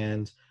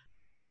 and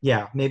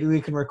yeah, maybe we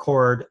can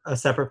record a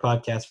separate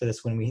podcast for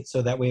this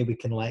so that way we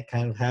can like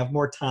kind of have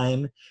more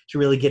time to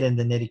really get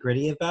into nitty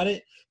gritty about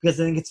it, because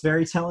I think it's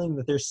very telling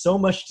that there's so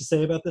much to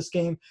say about this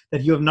game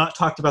that you have not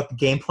talked about the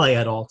gameplay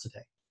at all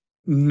today.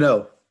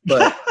 No,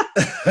 but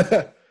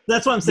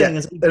that's what I'm saying. Yeah,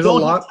 is there's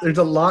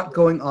a lot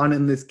going on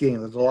in this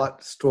game. There's a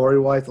lot story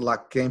wise, a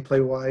lot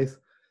gameplay wise.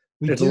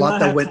 There's a lot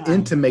that went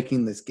into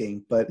making this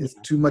game, but it's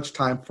too much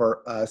time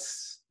for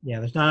us. Yeah,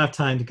 there's not enough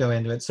time to go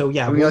into it. So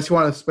yeah, unless you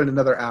want to spend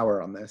another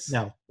hour on this.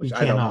 No, which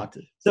I don't want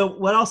to. So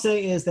what I'll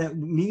say is that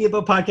Media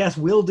Boat Podcast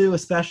will do a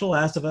special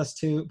Last of Us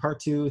 2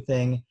 Part 2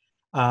 thing.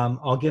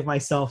 I'll give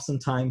myself some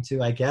time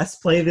to, I guess,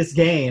 play this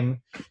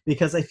game,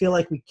 because I feel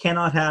like we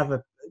cannot have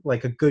a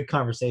good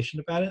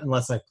conversation about it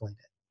unless I've played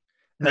it.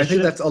 And I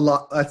think that's a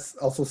lot. That's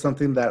also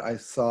something that I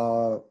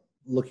saw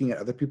looking at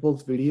other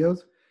people's videos,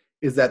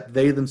 is that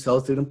they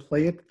themselves didn't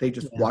play it. They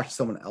just watched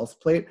someone else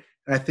play it.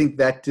 And I think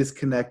that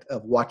disconnect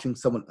of watching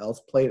someone else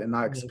play it and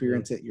not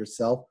experience it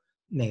yourself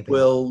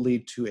will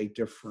lead to a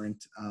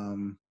different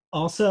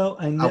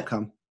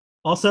outcome.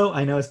 Also,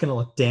 I know it's going to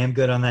look damn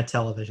good on that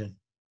television.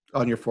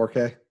 On your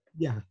 4K?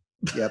 Yeah.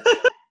 Yep.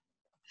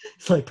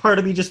 It's like part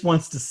of me just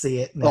wants to see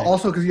it. Well,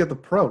 also because you have the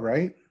Pro,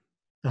 right?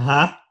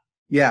 Uh-huh.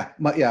 Yeah,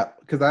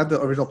 because I have the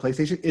original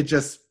PlayStation. It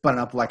just spun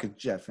up like a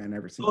jet fan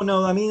ever since. Oh,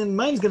 no, I mean,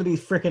 mine's going to be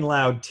freaking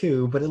loud,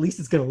 too, but at least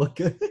it's going to look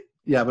good.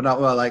 Yeah, but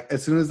not well. Like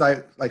as soon as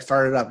I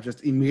started up,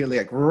 just immediately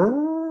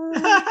trying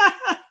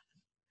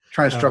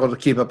to struggle to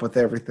keep up with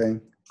everything.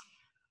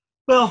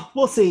 Well,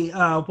 we'll see.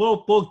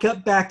 We'll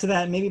get back to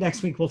that. Maybe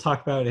next week we'll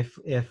talk about if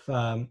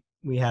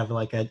we have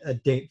like a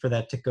date for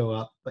that to go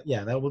up. But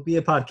yeah, that will be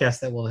a podcast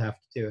that we'll have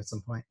to do at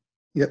some point.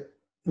 Yep,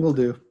 we'll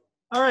do.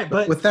 All right,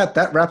 but with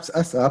that wraps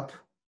us up.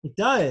 It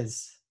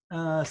does.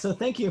 So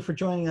thank you for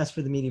joining us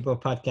for the Media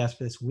Boat Podcast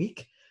for this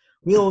week.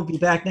 We'll be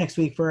back next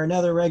week for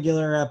another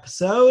regular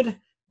episode.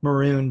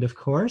 Marooned, of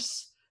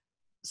course.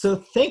 So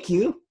thank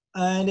you.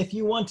 And if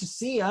you want to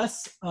see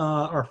us,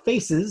 our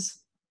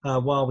faces,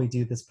 while we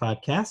do this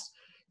podcast,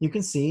 you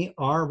can see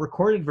our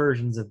recorded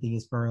versions of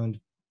these Marooned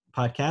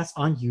podcasts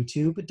on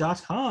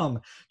youtube.com.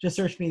 Just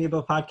search Media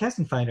Boat Podcast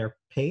and find our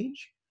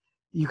page.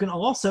 You can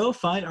also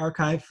find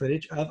archived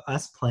footage of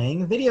us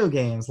playing video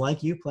games,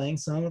 like you playing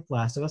some of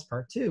Last of Us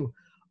Part 2,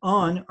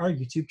 on our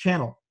YouTube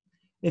channel.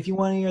 If you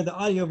want to hear the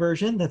audio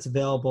version, that's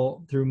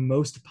available through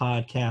most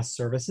podcast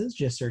services.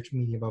 Just search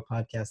Media Boat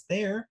Podcast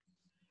there.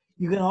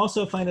 You can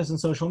also find us on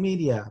social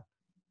media.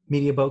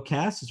 Media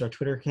Boatcast is our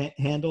Twitter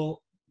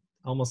handle.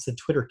 I almost said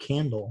Twitter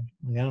candle.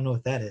 I don't know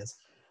what that is.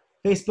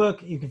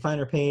 Facebook, you can find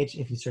our page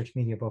if you search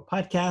Media Boat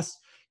Podcast.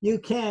 You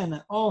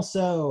can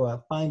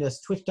also find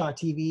us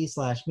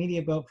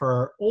twitch.tv/MediaBoat for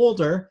our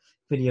older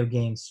video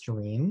game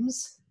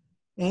streams.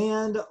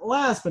 And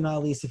last but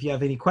not least, if you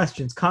have any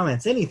questions,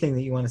 comments, anything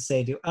that you want to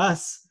say to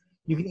us,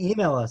 you can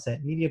email us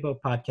at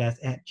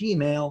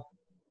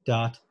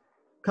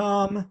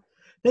mediaboatpodcast@gmail.com.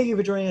 Thank you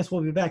for joining us.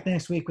 We'll be back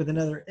next week with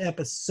another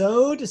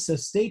episode, so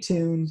stay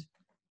tuned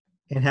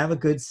and have a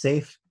good,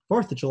 safe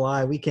 4th of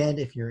July weekend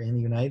if you're in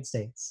the United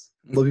States.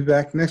 We'll be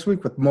back next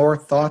week with more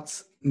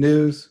thoughts,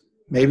 news,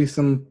 maybe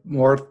some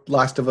more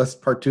Last of Us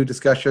Part 2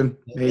 discussion,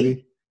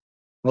 maybe.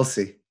 We'll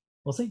see.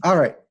 We'll see. All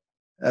right.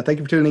 Thank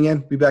you for tuning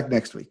in. Be back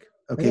next week.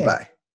 Okay, bye.